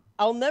Jason.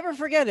 I'll never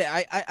forget it.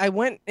 I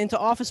went into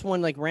office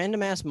one like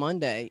random ass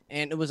Monday,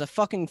 and it was a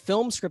fucking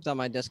film script on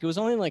my desk. It was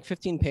only like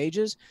 15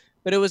 pages,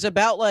 but it was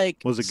about like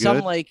Was it some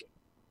good? like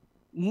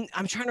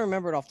I'm trying to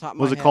remember it off the top of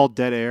my Was it head. called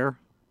Dead Air?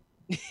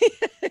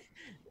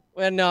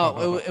 Well,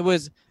 no, it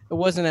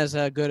wasn't as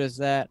good as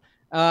that.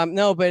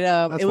 No, but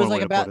That's it was one like way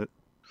to about put it.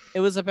 it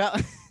was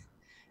about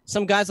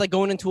some guys like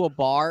going into a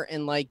bar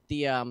and like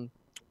the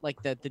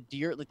like the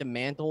deer, like the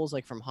mantles,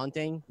 like from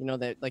hunting. You know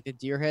that like the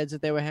deer heads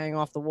that they would hang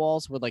off the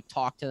walls would like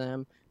talk to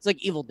them. It's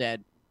like Evil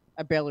Dead.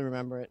 I barely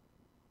remember it.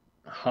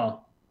 Huh.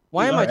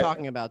 Why am I Alright.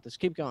 talking about this?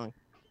 Keep going.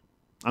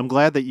 I'm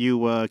glad that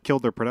you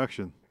killed their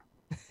production.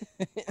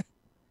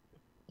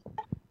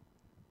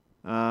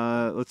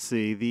 Let's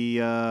see.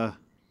 The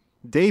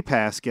day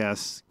pass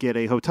guests get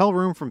a hotel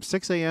room from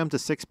 6 a.m. to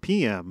 6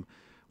 p.m.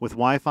 with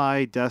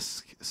Wi-Fi,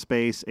 desk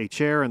space, a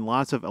chair, and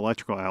lots of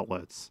electrical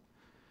outlets.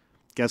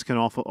 Guests can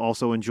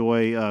also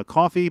enjoy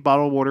coffee,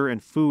 bottled water,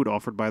 and food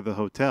offered by the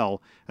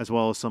hotel, as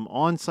well as some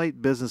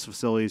on-site business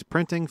facilities,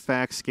 printing,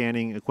 fax,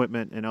 scanning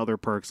equipment, and other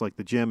perks like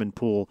the gym and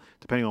pool,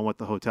 depending on what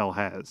the hotel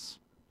has.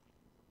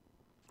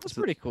 That's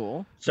pretty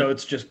cool. So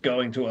it's just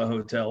going to a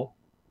hotel.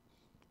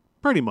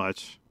 Pretty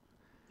much.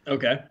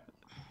 Okay.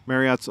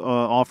 Marriott's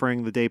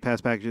offering the day pass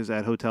packages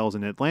at hotels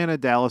in Atlanta,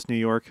 Dallas, New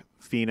York,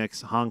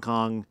 Phoenix, Hong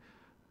Kong,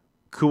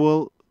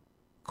 Kuala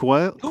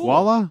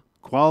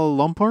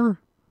Lumpur.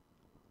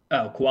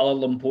 Oh, Kuala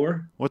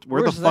Lumpur. Where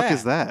Where's the fuck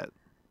is that?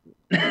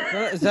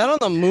 Is that on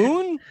the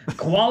moon?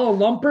 Kuala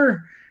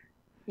Lumpur.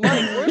 Mike,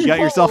 where's You got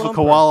yourself a Lumpur?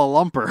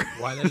 Kuala Lumpur.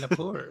 Why the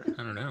Lapur?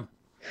 I don't know.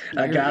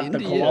 I You're got the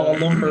India. Kuala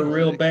Lumpur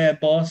real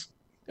bad, boss.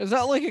 Is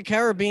that like a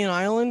Caribbean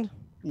island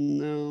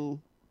No,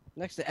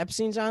 next to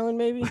Epstein's Island,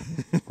 maybe? I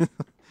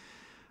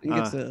think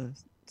it's a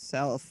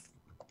South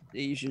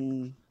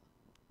Asian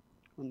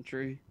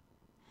country.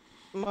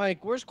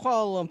 Mike, where's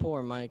Kuala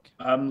Lumpur, Mike?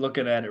 I'm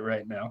looking at it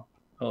right now.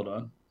 Hold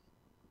on.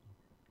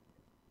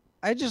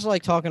 I just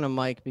like talking to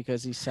Mike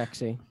because he's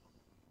sexy.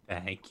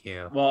 Thank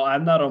you. Well,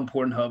 I'm not on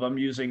Pornhub. I'm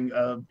using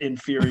an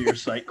inferior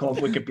site called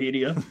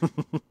Wikipedia.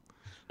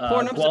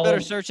 Pornhub's a better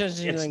Kuala- search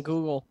engine it's- than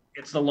Google.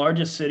 It's the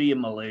largest city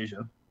in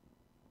Malaysia.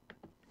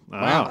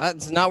 Wow,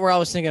 that's not where I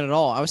was thinking at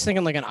all. I was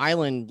thinking like an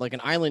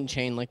island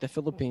chain, like the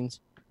Philippines.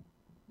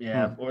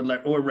 Yeah, or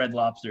Red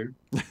Lobster.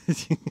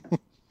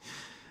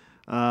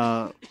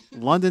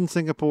 London,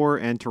 Singapore,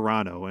 and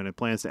Toronto, and it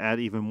plans to add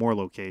even more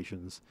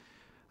locations.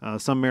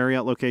 Some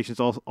Marriott locations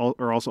are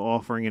also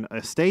offering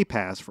a stay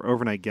pass for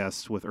overnight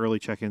guests with early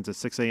check-ins at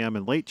 6 a.m.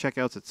 and late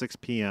checkouts at 6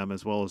 p.m.,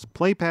 as well as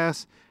Play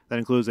Pass that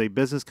includes a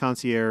business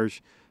concierge,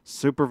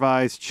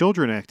 supervised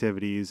children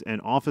activities,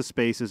 and office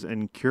spaces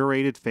and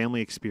curated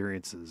family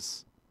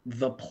experiences.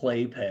 The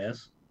Play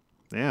Pass.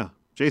 Yeah.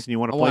 Jason, you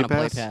want I a want Play a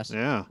Play Pass? Pass.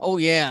 Yeah. Oh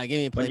yeah, give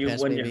me a Play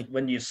Pass, baby.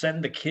 When you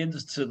send the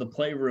kids to the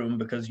playroom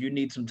because you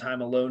need some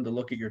time alone to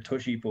look at your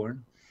tushy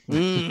porn.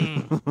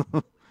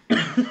 Mm.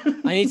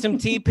 I need some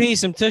TP,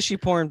 some tushy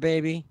porn,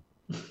 baby.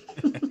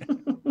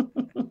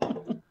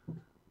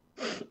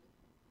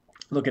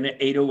 Looking at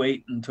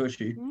 808 and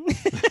tushy.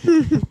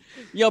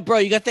 Yo, bro,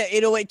 you got that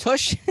 808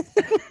 tush?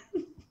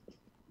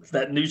 Is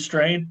that new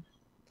strain?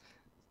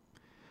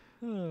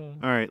 All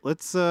right,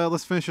 let's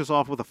finish this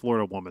off with a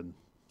Florida woman.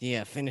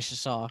 Yeah, finish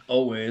us off.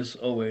 Always.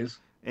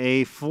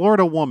 A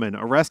Florida woman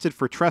arrested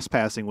for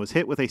trespassing was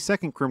hit with a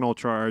second criminal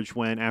charge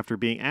when, after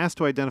being asked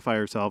to identify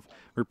herself,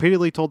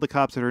 repeatedly told the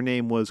cops that her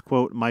name was,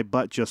 quote, "my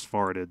butt just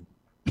farted."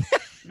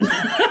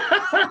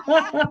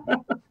 I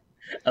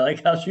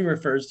like how she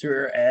refers to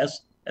her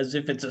ass as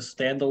if it's a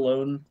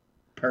standalone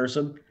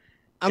person.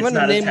 I'm It's gonna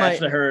not name my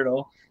attached to her at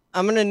all.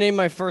 I'm gonna name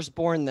my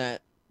firstborn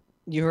that.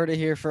 You heard it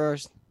here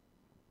first.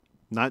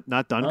 Not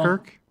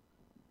Dunkirk?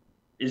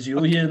 Is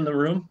Yulia in the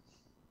room?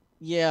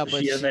 Yeah, Does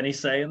but she have any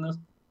say in this?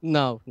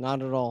 no,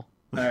 not at all.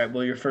 All right.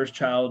 Well, your first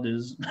child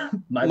is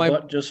my My-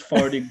 butt just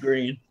farted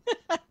green.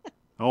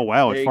 Oh,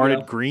 wow, There it you farted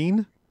go.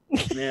 green?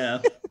 Yeah.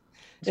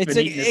 It's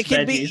been eating its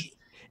veggies.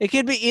 it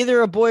could be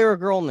either a boy or a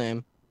girl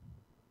name.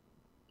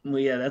 Well,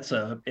 yeah, that's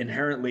a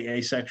inherently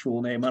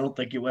asexual name. I don't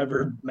think you'll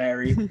ever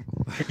marry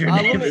if your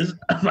Let name me- is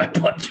my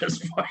butt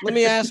just farted. Let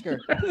me ask her.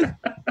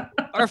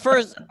 Our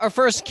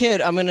first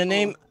kid, I'm gonna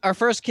name our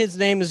first kid's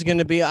name is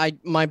gonna be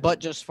my butt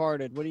just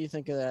farted. What do you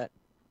think of that?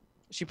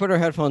 She put her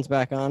headphones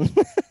back on.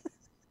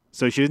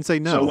 So she didn't say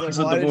So no. what's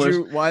the Why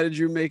divorce? why did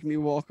you make me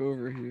walk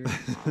over here?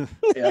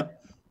 Yeah.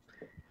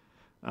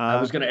 I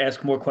Uh, was going to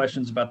ask more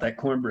questions about that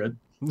cornbread.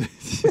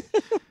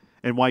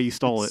 and why you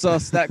stole it.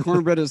 Sus. That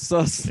cornbread is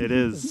sus. It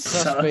is.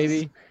 Sus,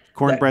 baby.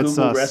 Cornbread that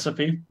Google sus.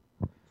 recipe.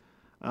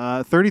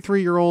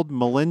 33-year-old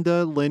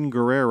Melinda Lynn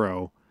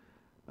Guerrero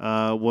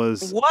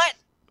was... What?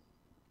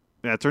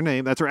 That's her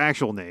name. That's her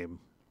actual name.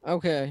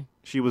 Okay.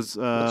 She was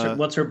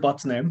What's her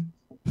butt's name?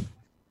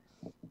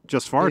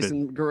 just farted.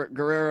 Jason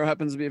Guerrero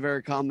happens to be a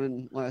very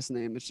common last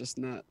name. It's just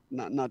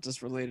not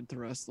just related to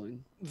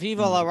wrestling.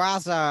 Viva la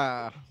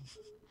raza.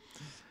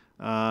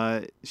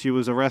 She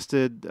was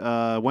arrested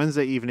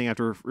Wednesday evening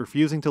after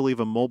refusing to leave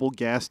a mobile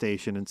gas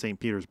station in St.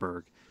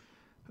 Petersburg.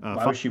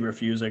 Why was she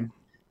refusing?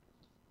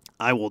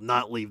 I will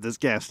not leave this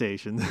gas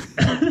station.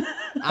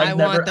 I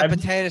want the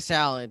potato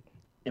salad.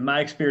 In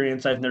my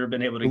experience, I've never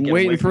been able to I'm get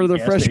waiting away for from the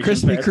gas Fresh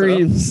stations Krispy fast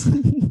enough.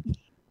 Kremes.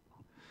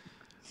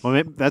 Well,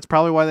 maybe that's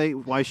probably why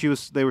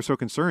they were so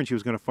concerned she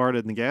was going to fart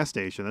in the gas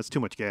station. That's too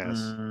much gas.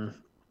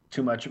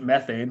 Too much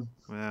methane.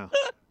 Yeah.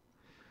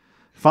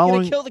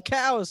 Gonna kill the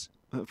cows.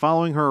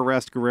 Following her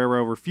arrest,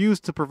 Guerrero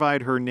refused to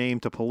provide her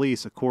name to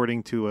police,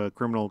 according to a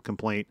criminal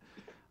complaint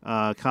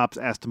Cops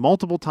asked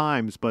multiple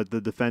times, but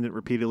the defendant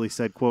repeatedly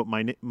said, "quote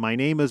My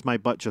name is my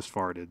butt just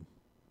farted."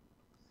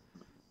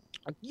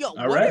 Yo, All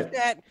what right. if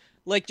that,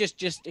 like,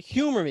 just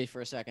humor me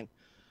for a second.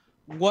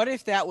 What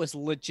if that was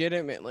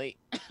legitimately,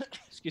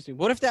 excuse me,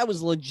 what if that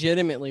was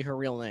legitimately her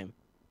real name?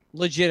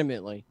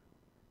 Legitimately.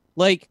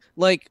 Like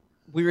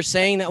we were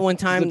saying that one It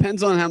time.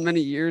 depends on how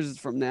many years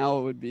from now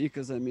it would be,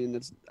 because I mean,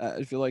 it's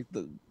I feel like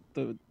the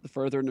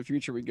further in the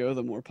future we go,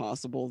 the more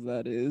possible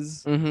that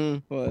is. Mm-hmm.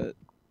 But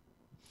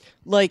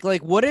Like,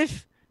 what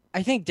if,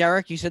 I think,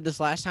 Derek, you said this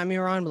last time you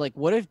were on, but like,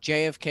 what if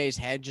JFK's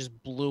head just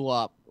blew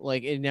up?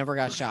 Like, it never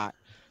got shot.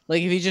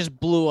 Like, if he just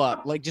blew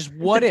up, like, just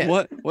what if?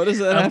 what does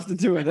that have to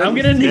do with it? I'm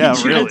gonna need Yeah,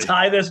 you really. to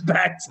tie this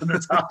back to the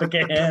topic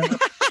at hand.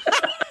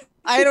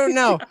 I don't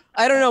know,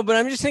 but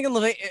I'm just thinking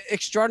of like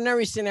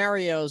extraordinary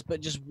scenarios,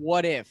 but just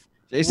what if?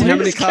 Jason, how Did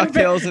many just compare-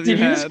 cocktails have you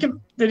had?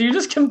 Did you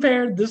just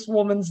compare this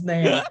woman's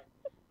name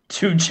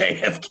to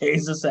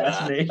JFK's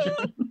assassination?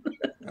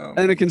 Oh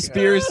And my a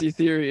conspiracy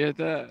theory at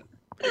that.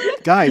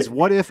 Guys,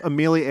 what if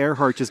Amelia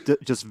Earhart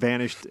just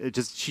vanished?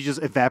 She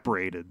just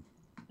evaporated.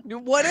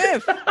 What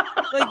if?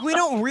 Like,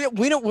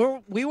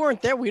 we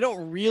weren't there. We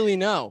don't really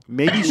know.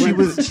 Maybe she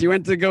was. She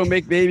went to go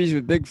make babies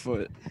with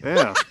Bigfoot.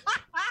 Yeah,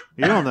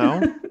 you don't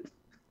know.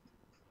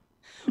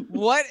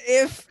 What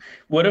if?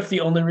 What if the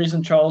only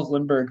reason Charles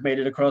Lindbergh made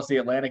it across the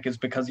Atlantic is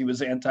because he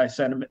was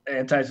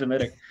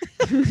anti-Semitic?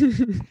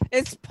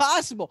 It's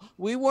possible.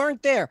 We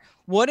weren't there.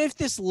 What if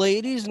this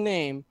lady's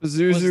name?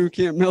 Zuzu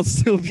can't melt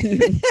steel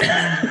beams.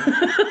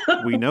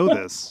 We know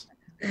this.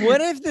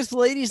 What if this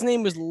lady's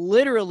name was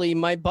literally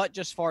 "my butt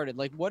just farted"?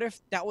 Like, what if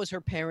that was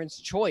her parents'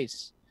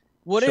 choice?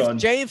 What Sean.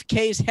 if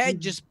JFK's head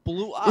just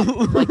blew up?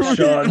 Like a,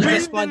 Sean. like a Wait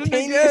a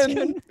spontaneous,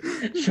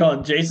 minute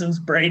Sean, Jason's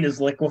brain is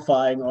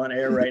liquefying on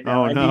air right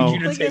now. Oh, I no. need you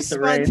to like a take the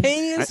reins.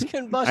 spontaneous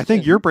combustion. I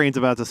think your brain's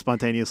about to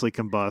spontaneously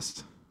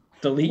combust.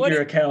 Delete What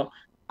your if- account.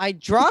 I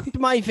dropped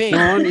my vape.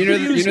 Sean, you know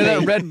Excuse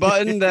that me. red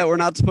button that we're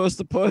not supposed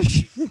to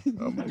push?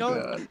 Oh my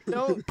god.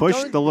 Don't Push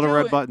don't the little do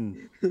red it.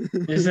 button.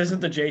 This isn't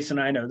the Jason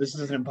I know. This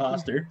is an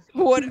imposter.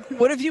 What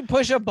if you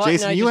push a button?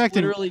 Jason, and I you just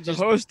acting- literally The just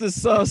host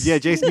is sus. Yeah,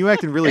 Jason, you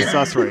acting really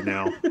sus right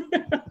now.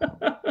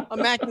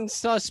 I'm acting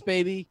sus,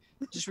 baby.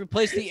 Just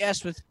replace the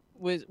S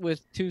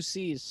with two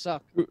C's.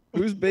 Suck.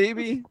 Who's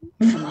baby?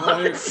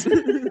 What? I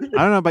don't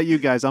know about you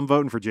guys. I'm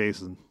voting for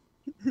Jason.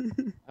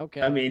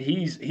 Okay. I mean,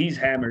 he's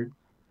hammered.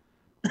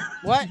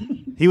 what?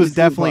 He was He's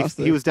an definitely.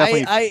 imposter. He was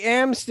definitely. I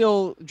am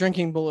still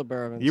drinking bullet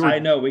bourbon. You were- I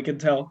know. We can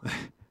tell.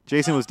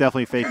 Jason was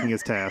definitely faking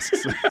his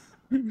tasks.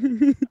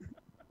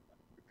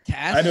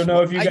 I don't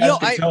know if you guys Yo,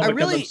 can tell I because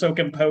really, I'm so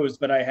composed,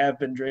 but I have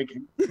been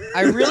drinking.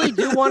 I really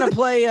do want to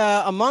play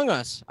Among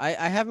Us. I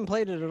haven't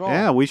played it at all.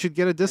 Yeah, we should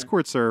get a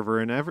Discord server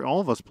and all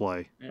of us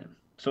play.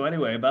 So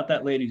anyway, about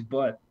that lady's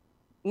butt.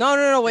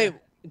 No. Wait.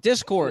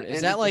 Discord. And Is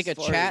it that like a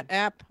just chat farted.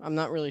 app? I'm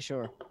not really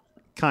sure.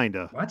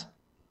 Kinda. What?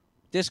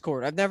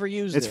 Discord. I've never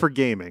used It's it. for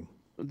gaming.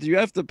 Do you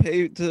have to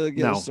pay to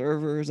get No. a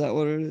server? Is that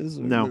what it is?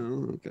 Or No.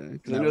 Okay.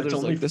 Because No, I know it's there's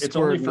only- like it's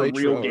Discord only for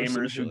real Nitro or some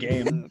gamers who shit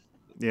like game.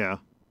 that. Yeah.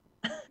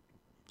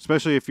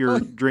 Especially if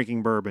you're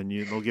drinking bourbon,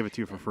 they'll give it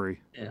to you for free.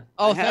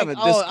 Oh, I have a I'm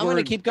gonna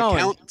Discord keep going.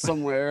 account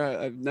somewhere.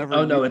 I've never.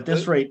 Oh no! used At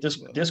this it. rate,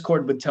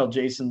 Discord would tell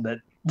Jason that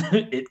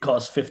it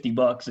costs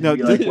 $50, and No,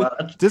 he'd be like,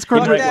 "Wow."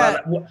 Discord. He'd be like,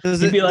 that. "Wow, that-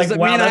 Does he'd it, be like, does it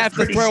 "Wow, mean I that's have to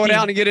pretty throw it steep."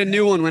 out and get a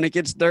new one when it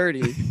gets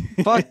dirty?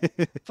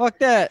 Fuck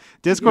that.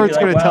 Discord's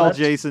like, going to "Wow, tell that's-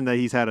 Jason that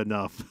he's had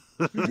enough.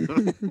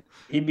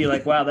 He'd be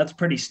like, "Wow, that's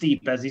pretty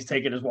steep," as he's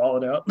taking his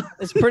wallet out.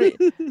 It's pretty.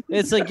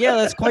 It's like, yeah,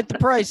 that's quite the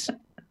price.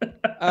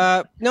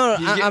 No,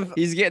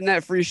 He's getting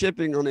that free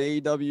shipping on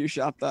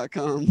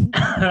AEWshop.com.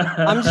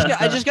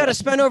 I just got to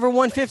spend over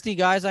 150,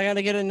 guys. I got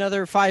to get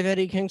another 5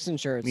 Eddie Kingston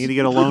shirts. You need to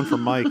get a loan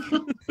from Mike.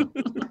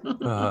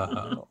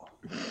 Oh.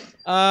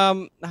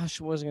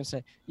 What was I gonna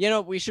say?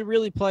 We should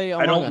really play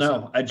Among I don't Us.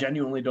 know. I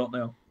genuinely don't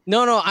know.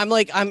 No,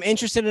 I'm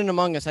interested in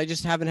Among Us. I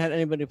just haven't had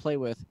anybody to play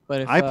with.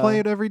 But if, I play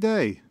it every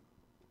day.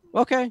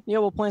 Okay, yeah,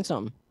 we'll plan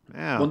something.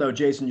 Yeah. Well, no,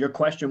 Jason, your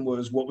question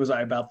was, what was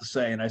I about to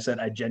say? And I said,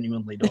 I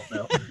genuinely don't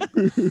know.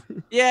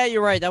 Yeah,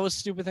 you're right. That was a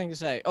stupid thing to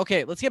say.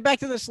 Okay, let's get back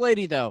to this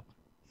lady though.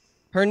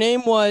 Her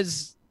name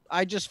was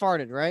I just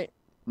farted, right?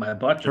 My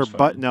butt Her just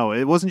butt. farted. No,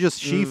 it wasn't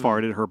just she Mm.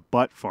 farted. Her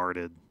butt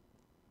farted.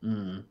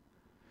 Mm.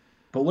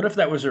 But what if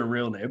that was her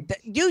real name?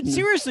 Dude,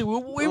 seriously, we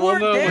Oh, weren't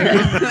no, there.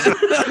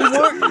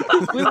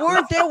 we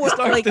weren't there. What,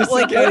 Start like, this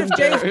what again, if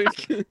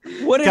Derek.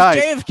 what if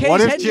Guys, JFK's what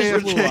if head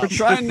just blew JFK up? We're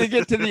trying to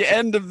get to the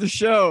end of the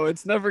show.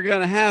 It's never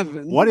gonna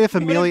happen. What if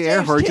What if Amelia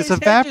Earhart just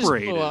JFK's head blew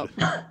evaporated? up?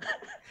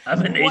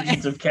 I'm an What?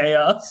 agent of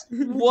chaos.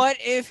 What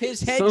if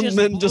his head Some just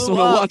men just blew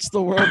want to up? watch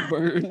the world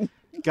burn.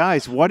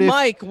 Guys, what if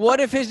Mike, what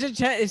if his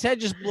head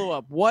just blew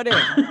up? What if?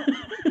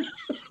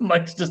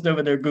 Mike's just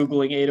over there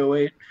Googling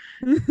 808.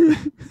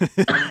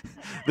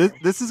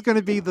 this is going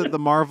to be the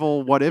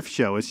Marvel What If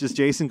show? It's just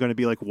Jason going to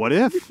be like, what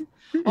if?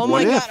 Oh What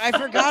my if? god, I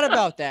forgot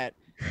about that.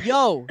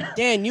 Yo,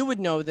 Dan, you would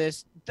know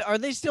this. Are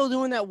they still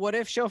doing that What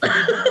If show for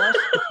Disney Plus?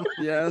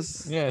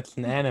 Yes. Yeah, it's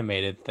an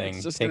animated thing.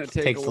 It's just gonna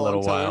take takes a a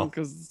little long time while.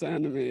 because it's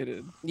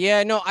animated.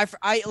 Yeah, no,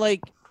 I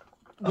like.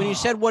 when you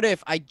said "What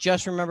if," I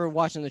just remember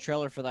watching the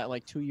trailer for that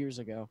like 2 years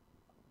ago.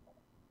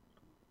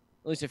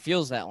 At least it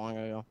feels that long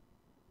ago.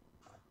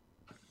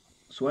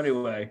 So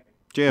anyway,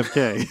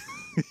 JFK.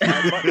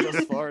 My butt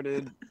just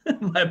farted.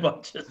 my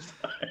butt just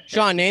farted.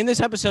 Sean, name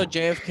this episode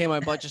JFK. My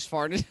butt just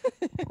farted.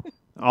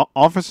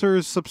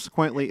 Officers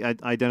subsequently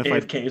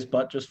identified JFK's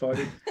butt just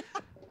farted.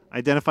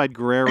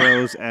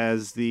 Guerreros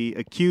as the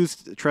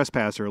accused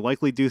trespasser,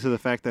 likely due to the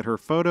fact that her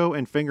photo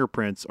and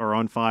fingerprints are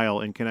on file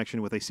in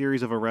connection with a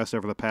series of arrests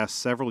over the past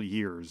several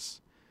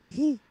years.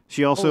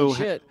 She also Holy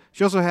shit.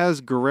 she also has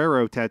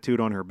Guerrero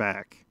tattooed on her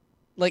back.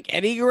 Like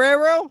Eddie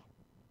Guerrero?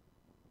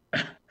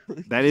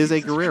 That is a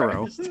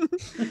Guerrero. I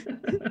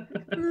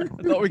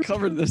thought we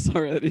covered this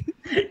already.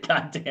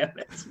 God damn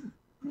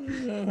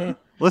it.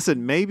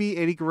 Listen, maybe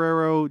Eddie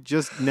Guerrero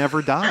just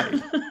never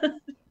died.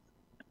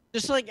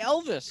 Just like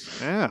Elvis.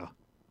 Yeah.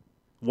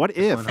 What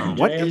if? went home.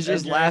 What? JFK. He's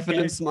just laughing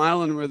and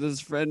smiling with his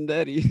friend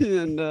Eddie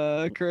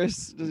and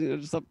Chris,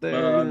 just up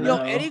there. Oh, Yo, no.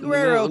 Eddie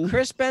Guerrero, No.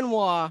 Chris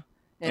Benoit,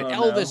 and Oh,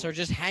 Elvis no. are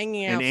just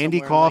hanging out. And Andy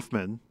somewhere, like-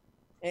 Kaufman.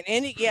 and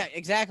Andy, yeah,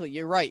 exactly.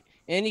 You're right.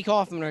 Andy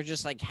Kaufman are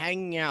just like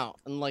hanging out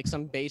in like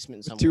some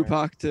basement somewhere.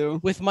 Tupac too.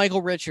 With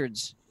Michael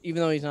Richards,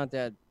 even though he's not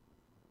dead.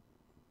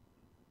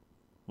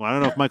 Well, I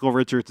don't know if Michael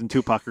Richards and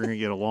Tupac are going to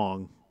get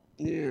along.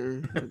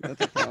 Yeah,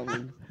 that's a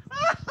problem.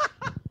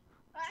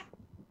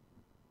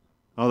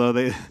 Although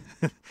they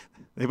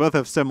they both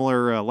have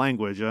similar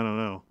language. I don't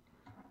know.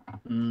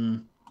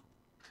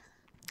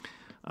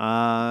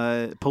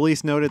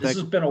 Police noted This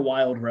has been a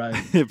wild ride.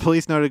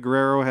 police noted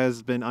Guerrero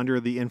has been under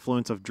the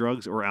influence of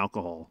drugs or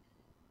alcohol,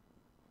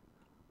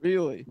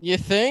 Really? You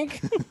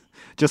think?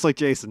 just like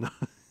Jason.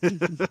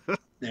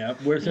 Yeah,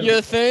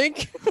 You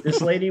think?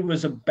 this lady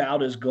was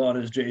about as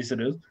gone as Jason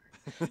is.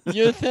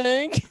 You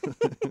think?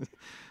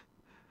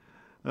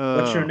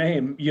 What's your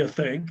name? You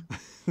think?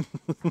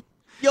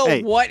 Yo,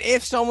 Hey. what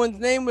if someone's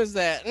name was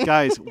that?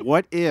 Guys,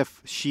 what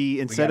if she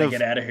We instead gotta of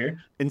get out of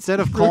here.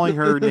 calling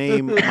her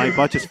name "My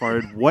Butt Just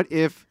Farted," what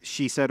if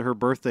she said her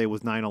birthday was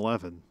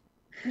 9/11?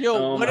 Yo,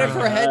 Oh what my if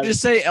her head God. Just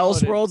just say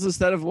exploded? Elseworlds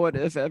instead of what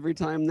if every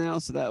time now,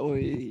 so that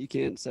way you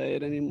can't say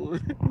it anymore.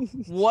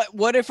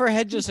 What if her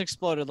head just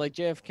exploded like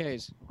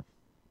JFK's?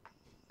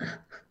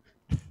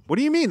 What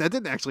do you mean? That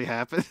didn't actually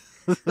happen.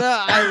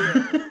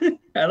 I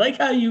I like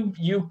how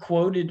you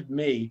quoted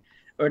me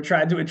or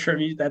tried to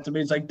attribute that to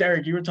me. It's like,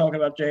 Derek, you were talking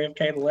about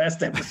JFK the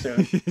last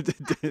episode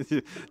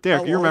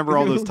Derek, How you remember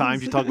all long those ago times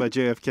was you talk about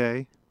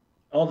JFK?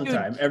 all the Dude,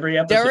 time, every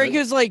episode. Derek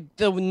is like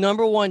the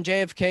 #1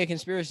 JFK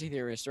conspiracy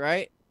theorist,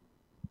 right?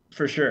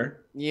 for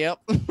sure. Yep.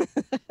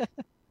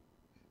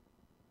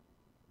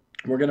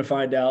 We're gonna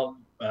find out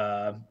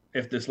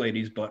if this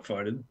lady's butt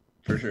farted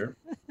for sure.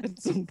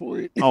 At some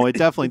point. Oh, it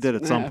definitely did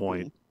at It's some gonna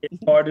point. It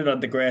farted on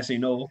the grassy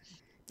knoll.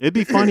 It'd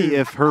be funny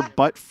if her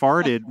butt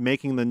farted,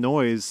 making the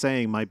noise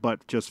saying "My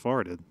butt just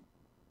farted."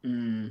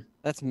 Mm.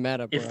 That's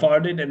meta, bro. It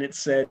farted and it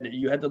said,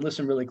 you had to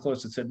listen really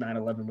close. It said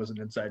 9/11 was an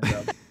inside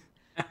job.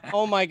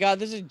 Oh my god,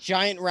 this is a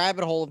giant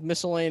rabbit hole of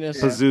miscellaneous.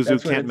 Yeah. Pazuzu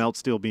that's what can't it- melt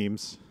steel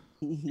beams.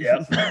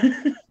 Yep.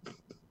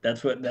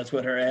 That's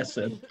what her ass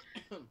said.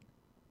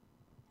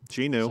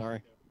 She knew.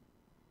 Sorry.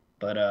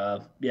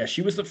 But yeah,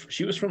 she was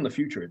from the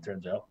future. It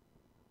turns out,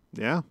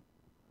 Yeah.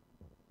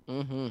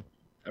 Mm-hmm.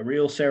 a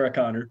real Sarah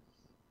Connor.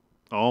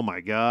 Oh my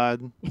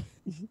God.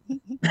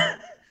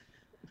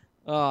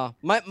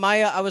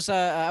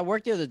 I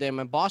worked the other day.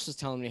 My boss was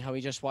telling me how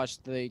he just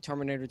watched the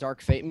Terminator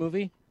Dark Fate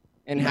movie,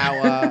 and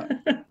how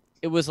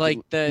it was like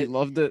He the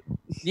loved it.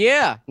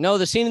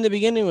 the scene in the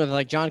beginning with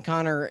like John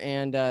Connor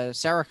and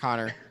Sarah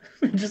Connor.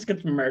 Just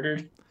gets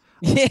murdered.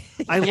 Yeah.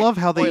 I love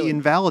how they Spoiler.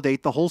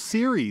 invalidate the whole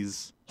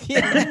series.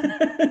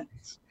 And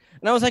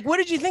I was like, "What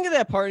did you think of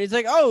that part?" And he's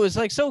like, "Oh, it was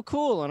like so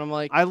cool." And I'm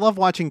like, I love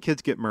watching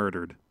kids get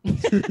murdered.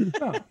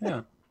 Oh,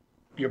 yeah.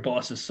 Your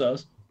boss is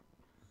sus.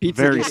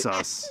 Pizza Very Gate.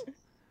 sus.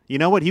 You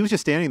know what? He was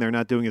just standing there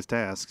not doing his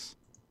tasks.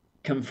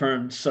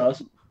 Confirmed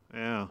sus.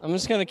 Yeah. "I'm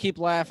just gonna keep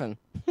laughing."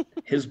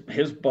 His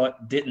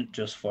butt didn't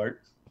just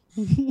fart.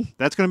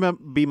 That's going to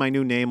be my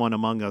new name on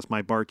Among Us.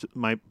 My Bart.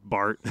 My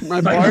Bart-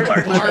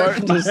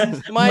 Bart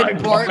just My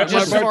Bart my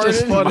just Bart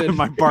just farted. farted.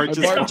 My Bart My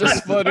just Bart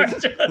just Bart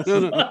farted. just No,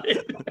 no.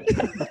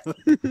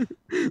 farted.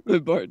 My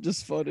Bart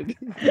just farted.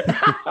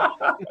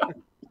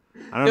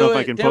 I don't Do know if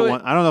I it, can do put it.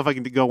 one. I don't know if I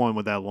can go one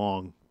with that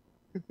long.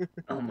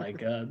 Oh my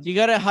god. You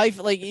gotta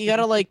you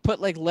gotta like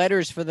put like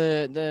letters for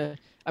the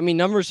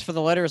numbers for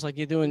the letters like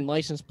you do in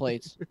license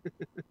plates.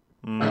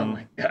 Oh Mm.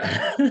 my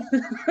god.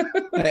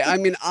 Hey, I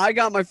mean, I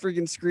got my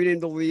freaking screen name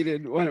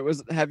deleted when it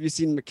was "Have you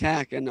seen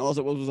Macaque?" and all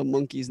it was a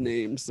monkey's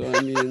name. So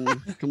I mean,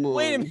 come on.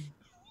 Wait a minute.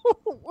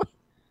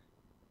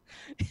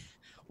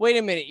 Wait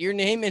a minute. Your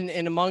name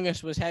in Among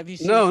Us was Have You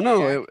Seen? No,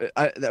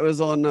 Macaque? that was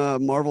on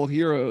Marvel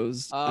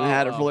Heroes. And I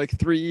had it for Oh. like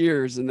 3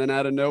 years, and then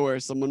out of nowhere,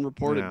 someone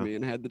reported Yeah. me,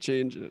 and I had to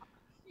change it.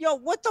 Yo,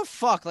 what the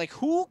fuck? Like,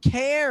 who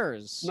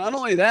cares? Not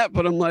only that,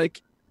 but I'm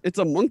like, it's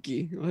a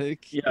monkey.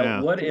 Like,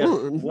 Yeah. What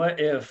Come on.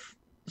 if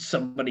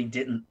somebody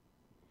didn't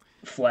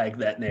flag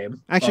that name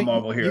Actually, on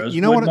Marvel you Heroes?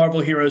 know Would what- Marvel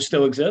Heroes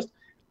still exist?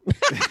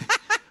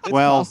 it's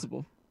Well,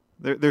 possible.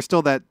 There's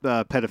still that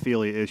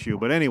pedophilia issue,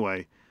 but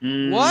anyway.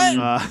 What?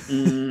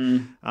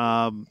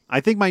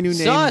 I think my new name.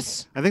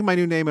 Sus. I think my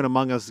new name in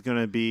Among Us is going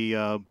to be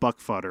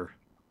Buckfutter.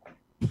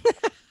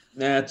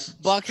 That's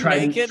Buck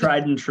tried naked?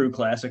 and true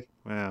classic.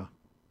 Yeah.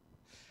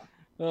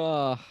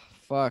 Oh,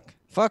 fuck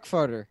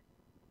furter.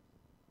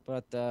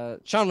 But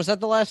Sean, was that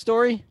the last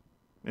story?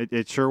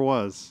 It sure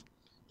was.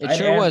 It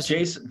sure was.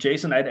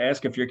 Jason, I'd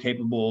ask if you're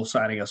capable of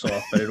signing us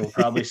off, but it'll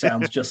probably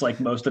sound just like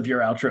most of your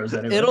outros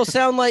anyway. It'll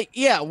sound like,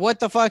 yeah, what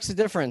the fuck's the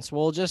difference?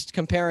 We'll just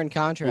compare and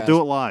contrast. We'll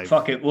do it live.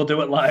 Fuck it, we'll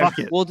do it live. Fuck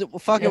it. We'll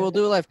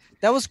do it live.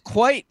 That was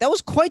quite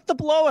the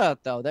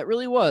blowout, though. That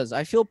really was.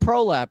 I feel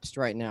prolapsed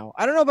right now.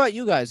 I don't know about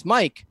you guys.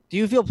 Mike, do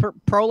you feel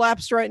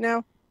prolapsed right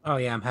now? Oh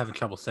yeah, I'm having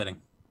trouble sitting.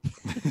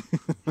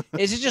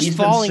 Is it just He's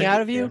been falling sitting-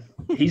 out of you?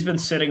 yeah. He's been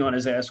sitting on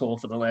his asshole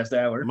for the last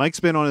hour. Mike's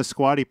been on his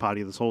squatty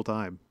potty this whole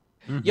time.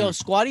 Mhm. Yo,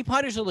 squatty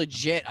potties are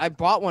legit. I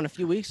bought one a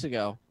few weeks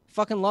ago.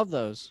 Fucking love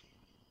those.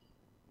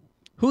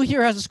 Who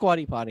here has a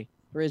squatty potty?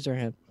 Raise their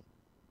hand.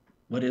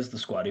 What is the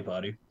squatty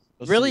potty?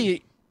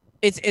 Really,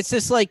 it's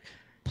this like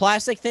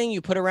plastic thing you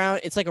put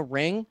around. It's like a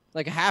ring,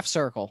 like a half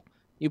circle.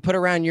 You put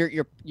around your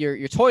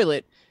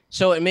toilet,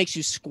 so it makes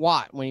you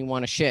squat when you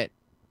want to shit.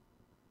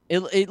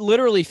 It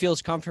literally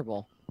feels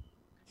comfortable.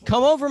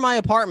 Come over my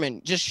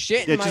apartment, just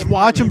shit. Yeah, in my just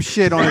watch him apartment.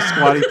 shit on his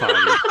squatty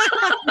potty.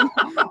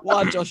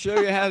 Watch, I'll show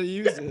you how to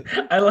use it.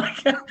 I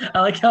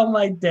like how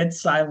my dead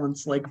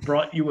silence like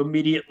brought you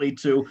immediately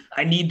to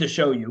I need to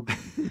show you.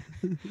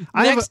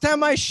 I have Next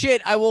time I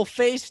shit, I will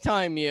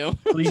FaceTime you.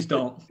 Please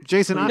don't.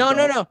 Jason, Please No.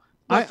 don't.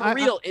 But for I-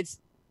 real, it's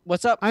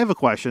what's up? I have a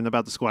question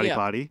about the squatty Yeah.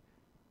 potty.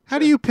 How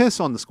do you piss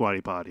on the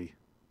squatty potty?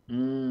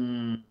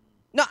 Mm,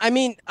 No, I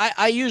mean,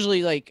 I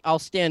usually like I'll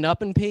stand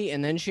up and pee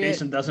and then shit.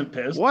 Jason doesn't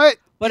piss. What?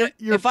 But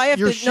You're, if I have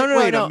you're to, shit- no,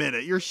 wait no. a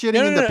minute. You're shitting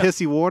No, in no, the no.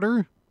 pissy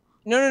water?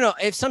 No.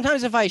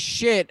 If I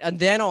shit, and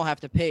then I'll have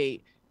to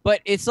pee.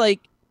 But it's like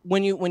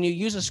when you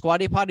use a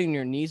squatty potty and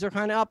your knees are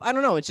kind of up. I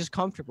don't know. It's just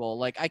comfortable.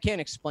 Like I can't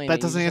explain. That it.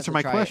 You doesn't just have answer to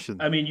my try it. question.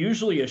 I mean,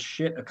 usually a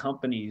shit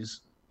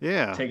accompanies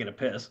Yeah. taking a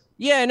piss.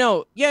 Yeah,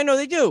 no,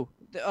 they do.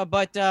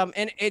 But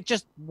and it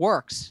just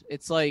works.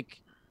 It's like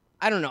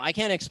I don't know. I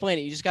can't explain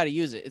it. You just got to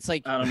use it. It's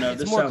like I don't know.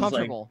 it's This more sounds like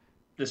comfortable.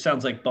 this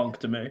sounds like bunk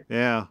to me.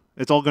 Yeah.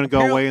 It's all going to go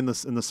Apparently- away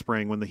in the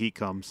spring when the heat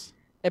comes.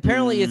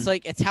 Apparently,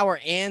 it's how our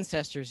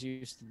ancestors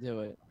used to do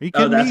it. Are you Oh,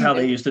 kidding that's me? how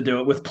they used to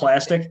do it with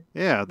plastic.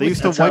 Yeah, they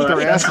used to That's how- wipe their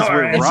that's asses how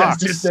our with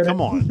ancestors rocks. did it.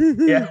 Come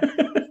on. Yeah.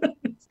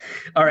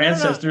 Our No.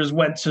 ancestors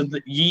went to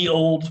the ye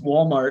old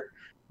Walmart.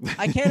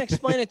 I can't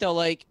explain it though.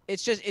 Like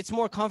it's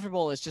more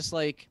comfortable. It's just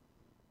like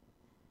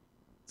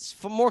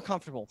more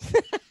comfortable.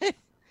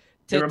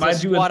 It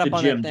reminds you of squat the up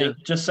on gym. that thing.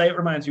 Just say it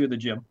reminds you of the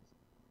gym.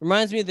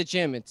 Reminds me of the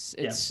gym. It's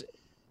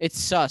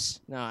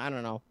sus. No, I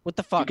don't know. What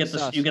the fuck?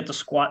 Sus. You get the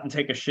squat and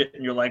take a shit,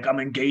 and you're like, I'm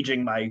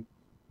engaging my.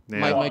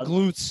 Yeah. my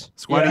glutes,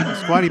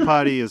 Squatty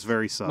potty is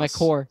very sus. my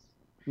core,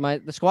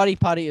 the squatty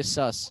potty is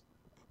sus.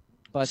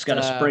 But It's got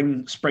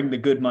to spring the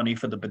good money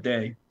for the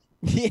bidet.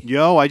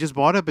 Yo, I just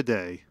bought a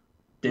bidet.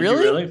 Did Really?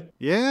 you really?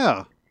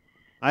 Yeah.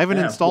 I haven't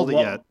Yeah, installed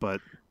well, it yet, but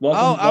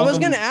Welcome, I was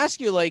welcome- gonna ask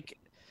you like,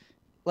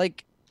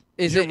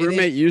 is Your it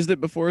roommate used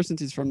it before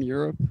since he's from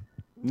Europe?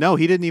 no,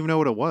 he didn't even know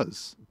what it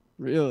was.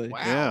 Really? Wow.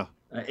 Yeah.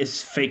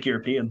 It's fake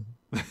European.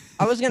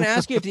 I was gonna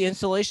ask you if the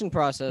installation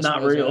process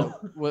Not was real.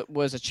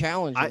 was a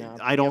challenge. or not,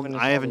 but I you don't.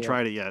 I haven't installed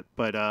tried it yet,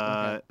 but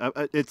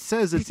it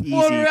says it's easy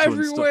Water to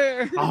install.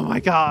 everywhere. Oh my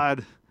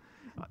god.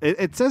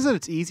 It says that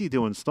it's easy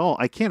to install.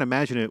 I can't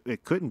imagine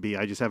it couldn't be.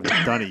 I just haven't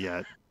done it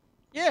yet.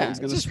 Yeah, Someone's it's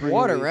gonna just spring a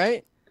water, leak.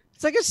 right?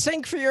 It's like a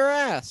sink for your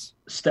ass.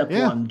 Step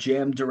Yeah. one: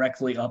 jam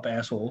directly up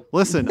asshole.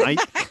 Listen,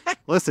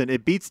 listen.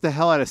 It beats the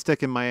hell out of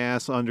sticking my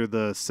ass under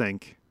the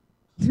sink.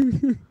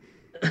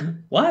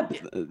 What?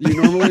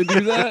 You normally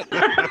do that?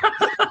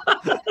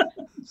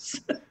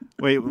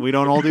 Wait, we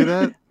don't all do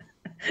that?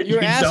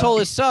 Your You asshole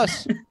don't- is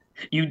sus.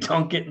 You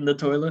dunk it in the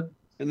toilet.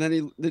 And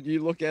then did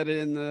you look at it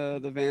in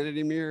the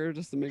vanity mirror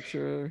just to make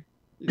sure?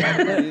 You got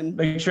it clean?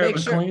 Make sure it Make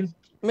was sure- clean.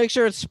 Make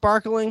sure it's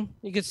sparkling.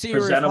 You can see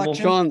your Presentable.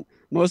 reflection. Sean,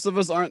 most of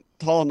us aren't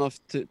tall enough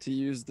to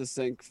use the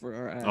sink for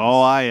our ass.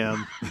 Oh, I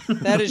am.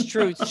 That is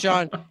true,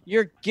 Sean.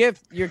 You're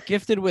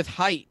gifted with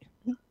height.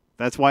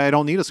 That's why I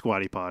don't need a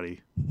squatty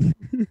potty.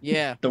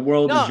 Yeah. The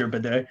world No. is your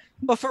bidet.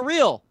 But for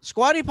real,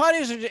 squatty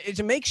potties are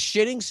to make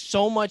shitting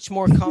so much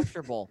more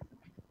comfortable.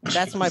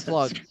 That's my Jesus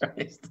plug.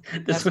 Christ.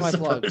 That's my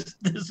plug.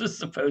 This was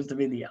supposed to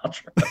be the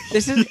outro.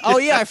 This is. Oh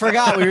yeah, I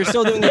forgot we were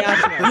still doing the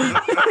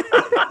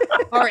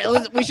outro. All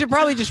right, we should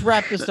probably just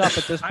wrap this up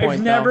at this point. I've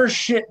though. never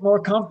shit more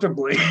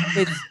comfortably.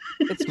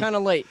 It's kind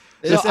of late.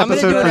 This So I'm gonna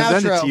episode do an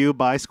presented outro. to you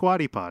by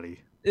Squatty Potty.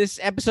 This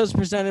episode's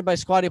presented by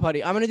Squatty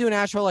Potty. I'm gonna do an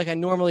outro like I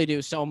normally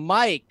do. So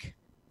Mikey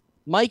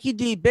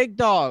D, Big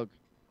Dog,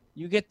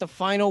 you get the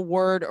final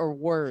word or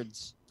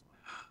words.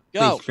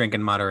 Go. Please drink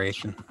in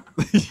moderation.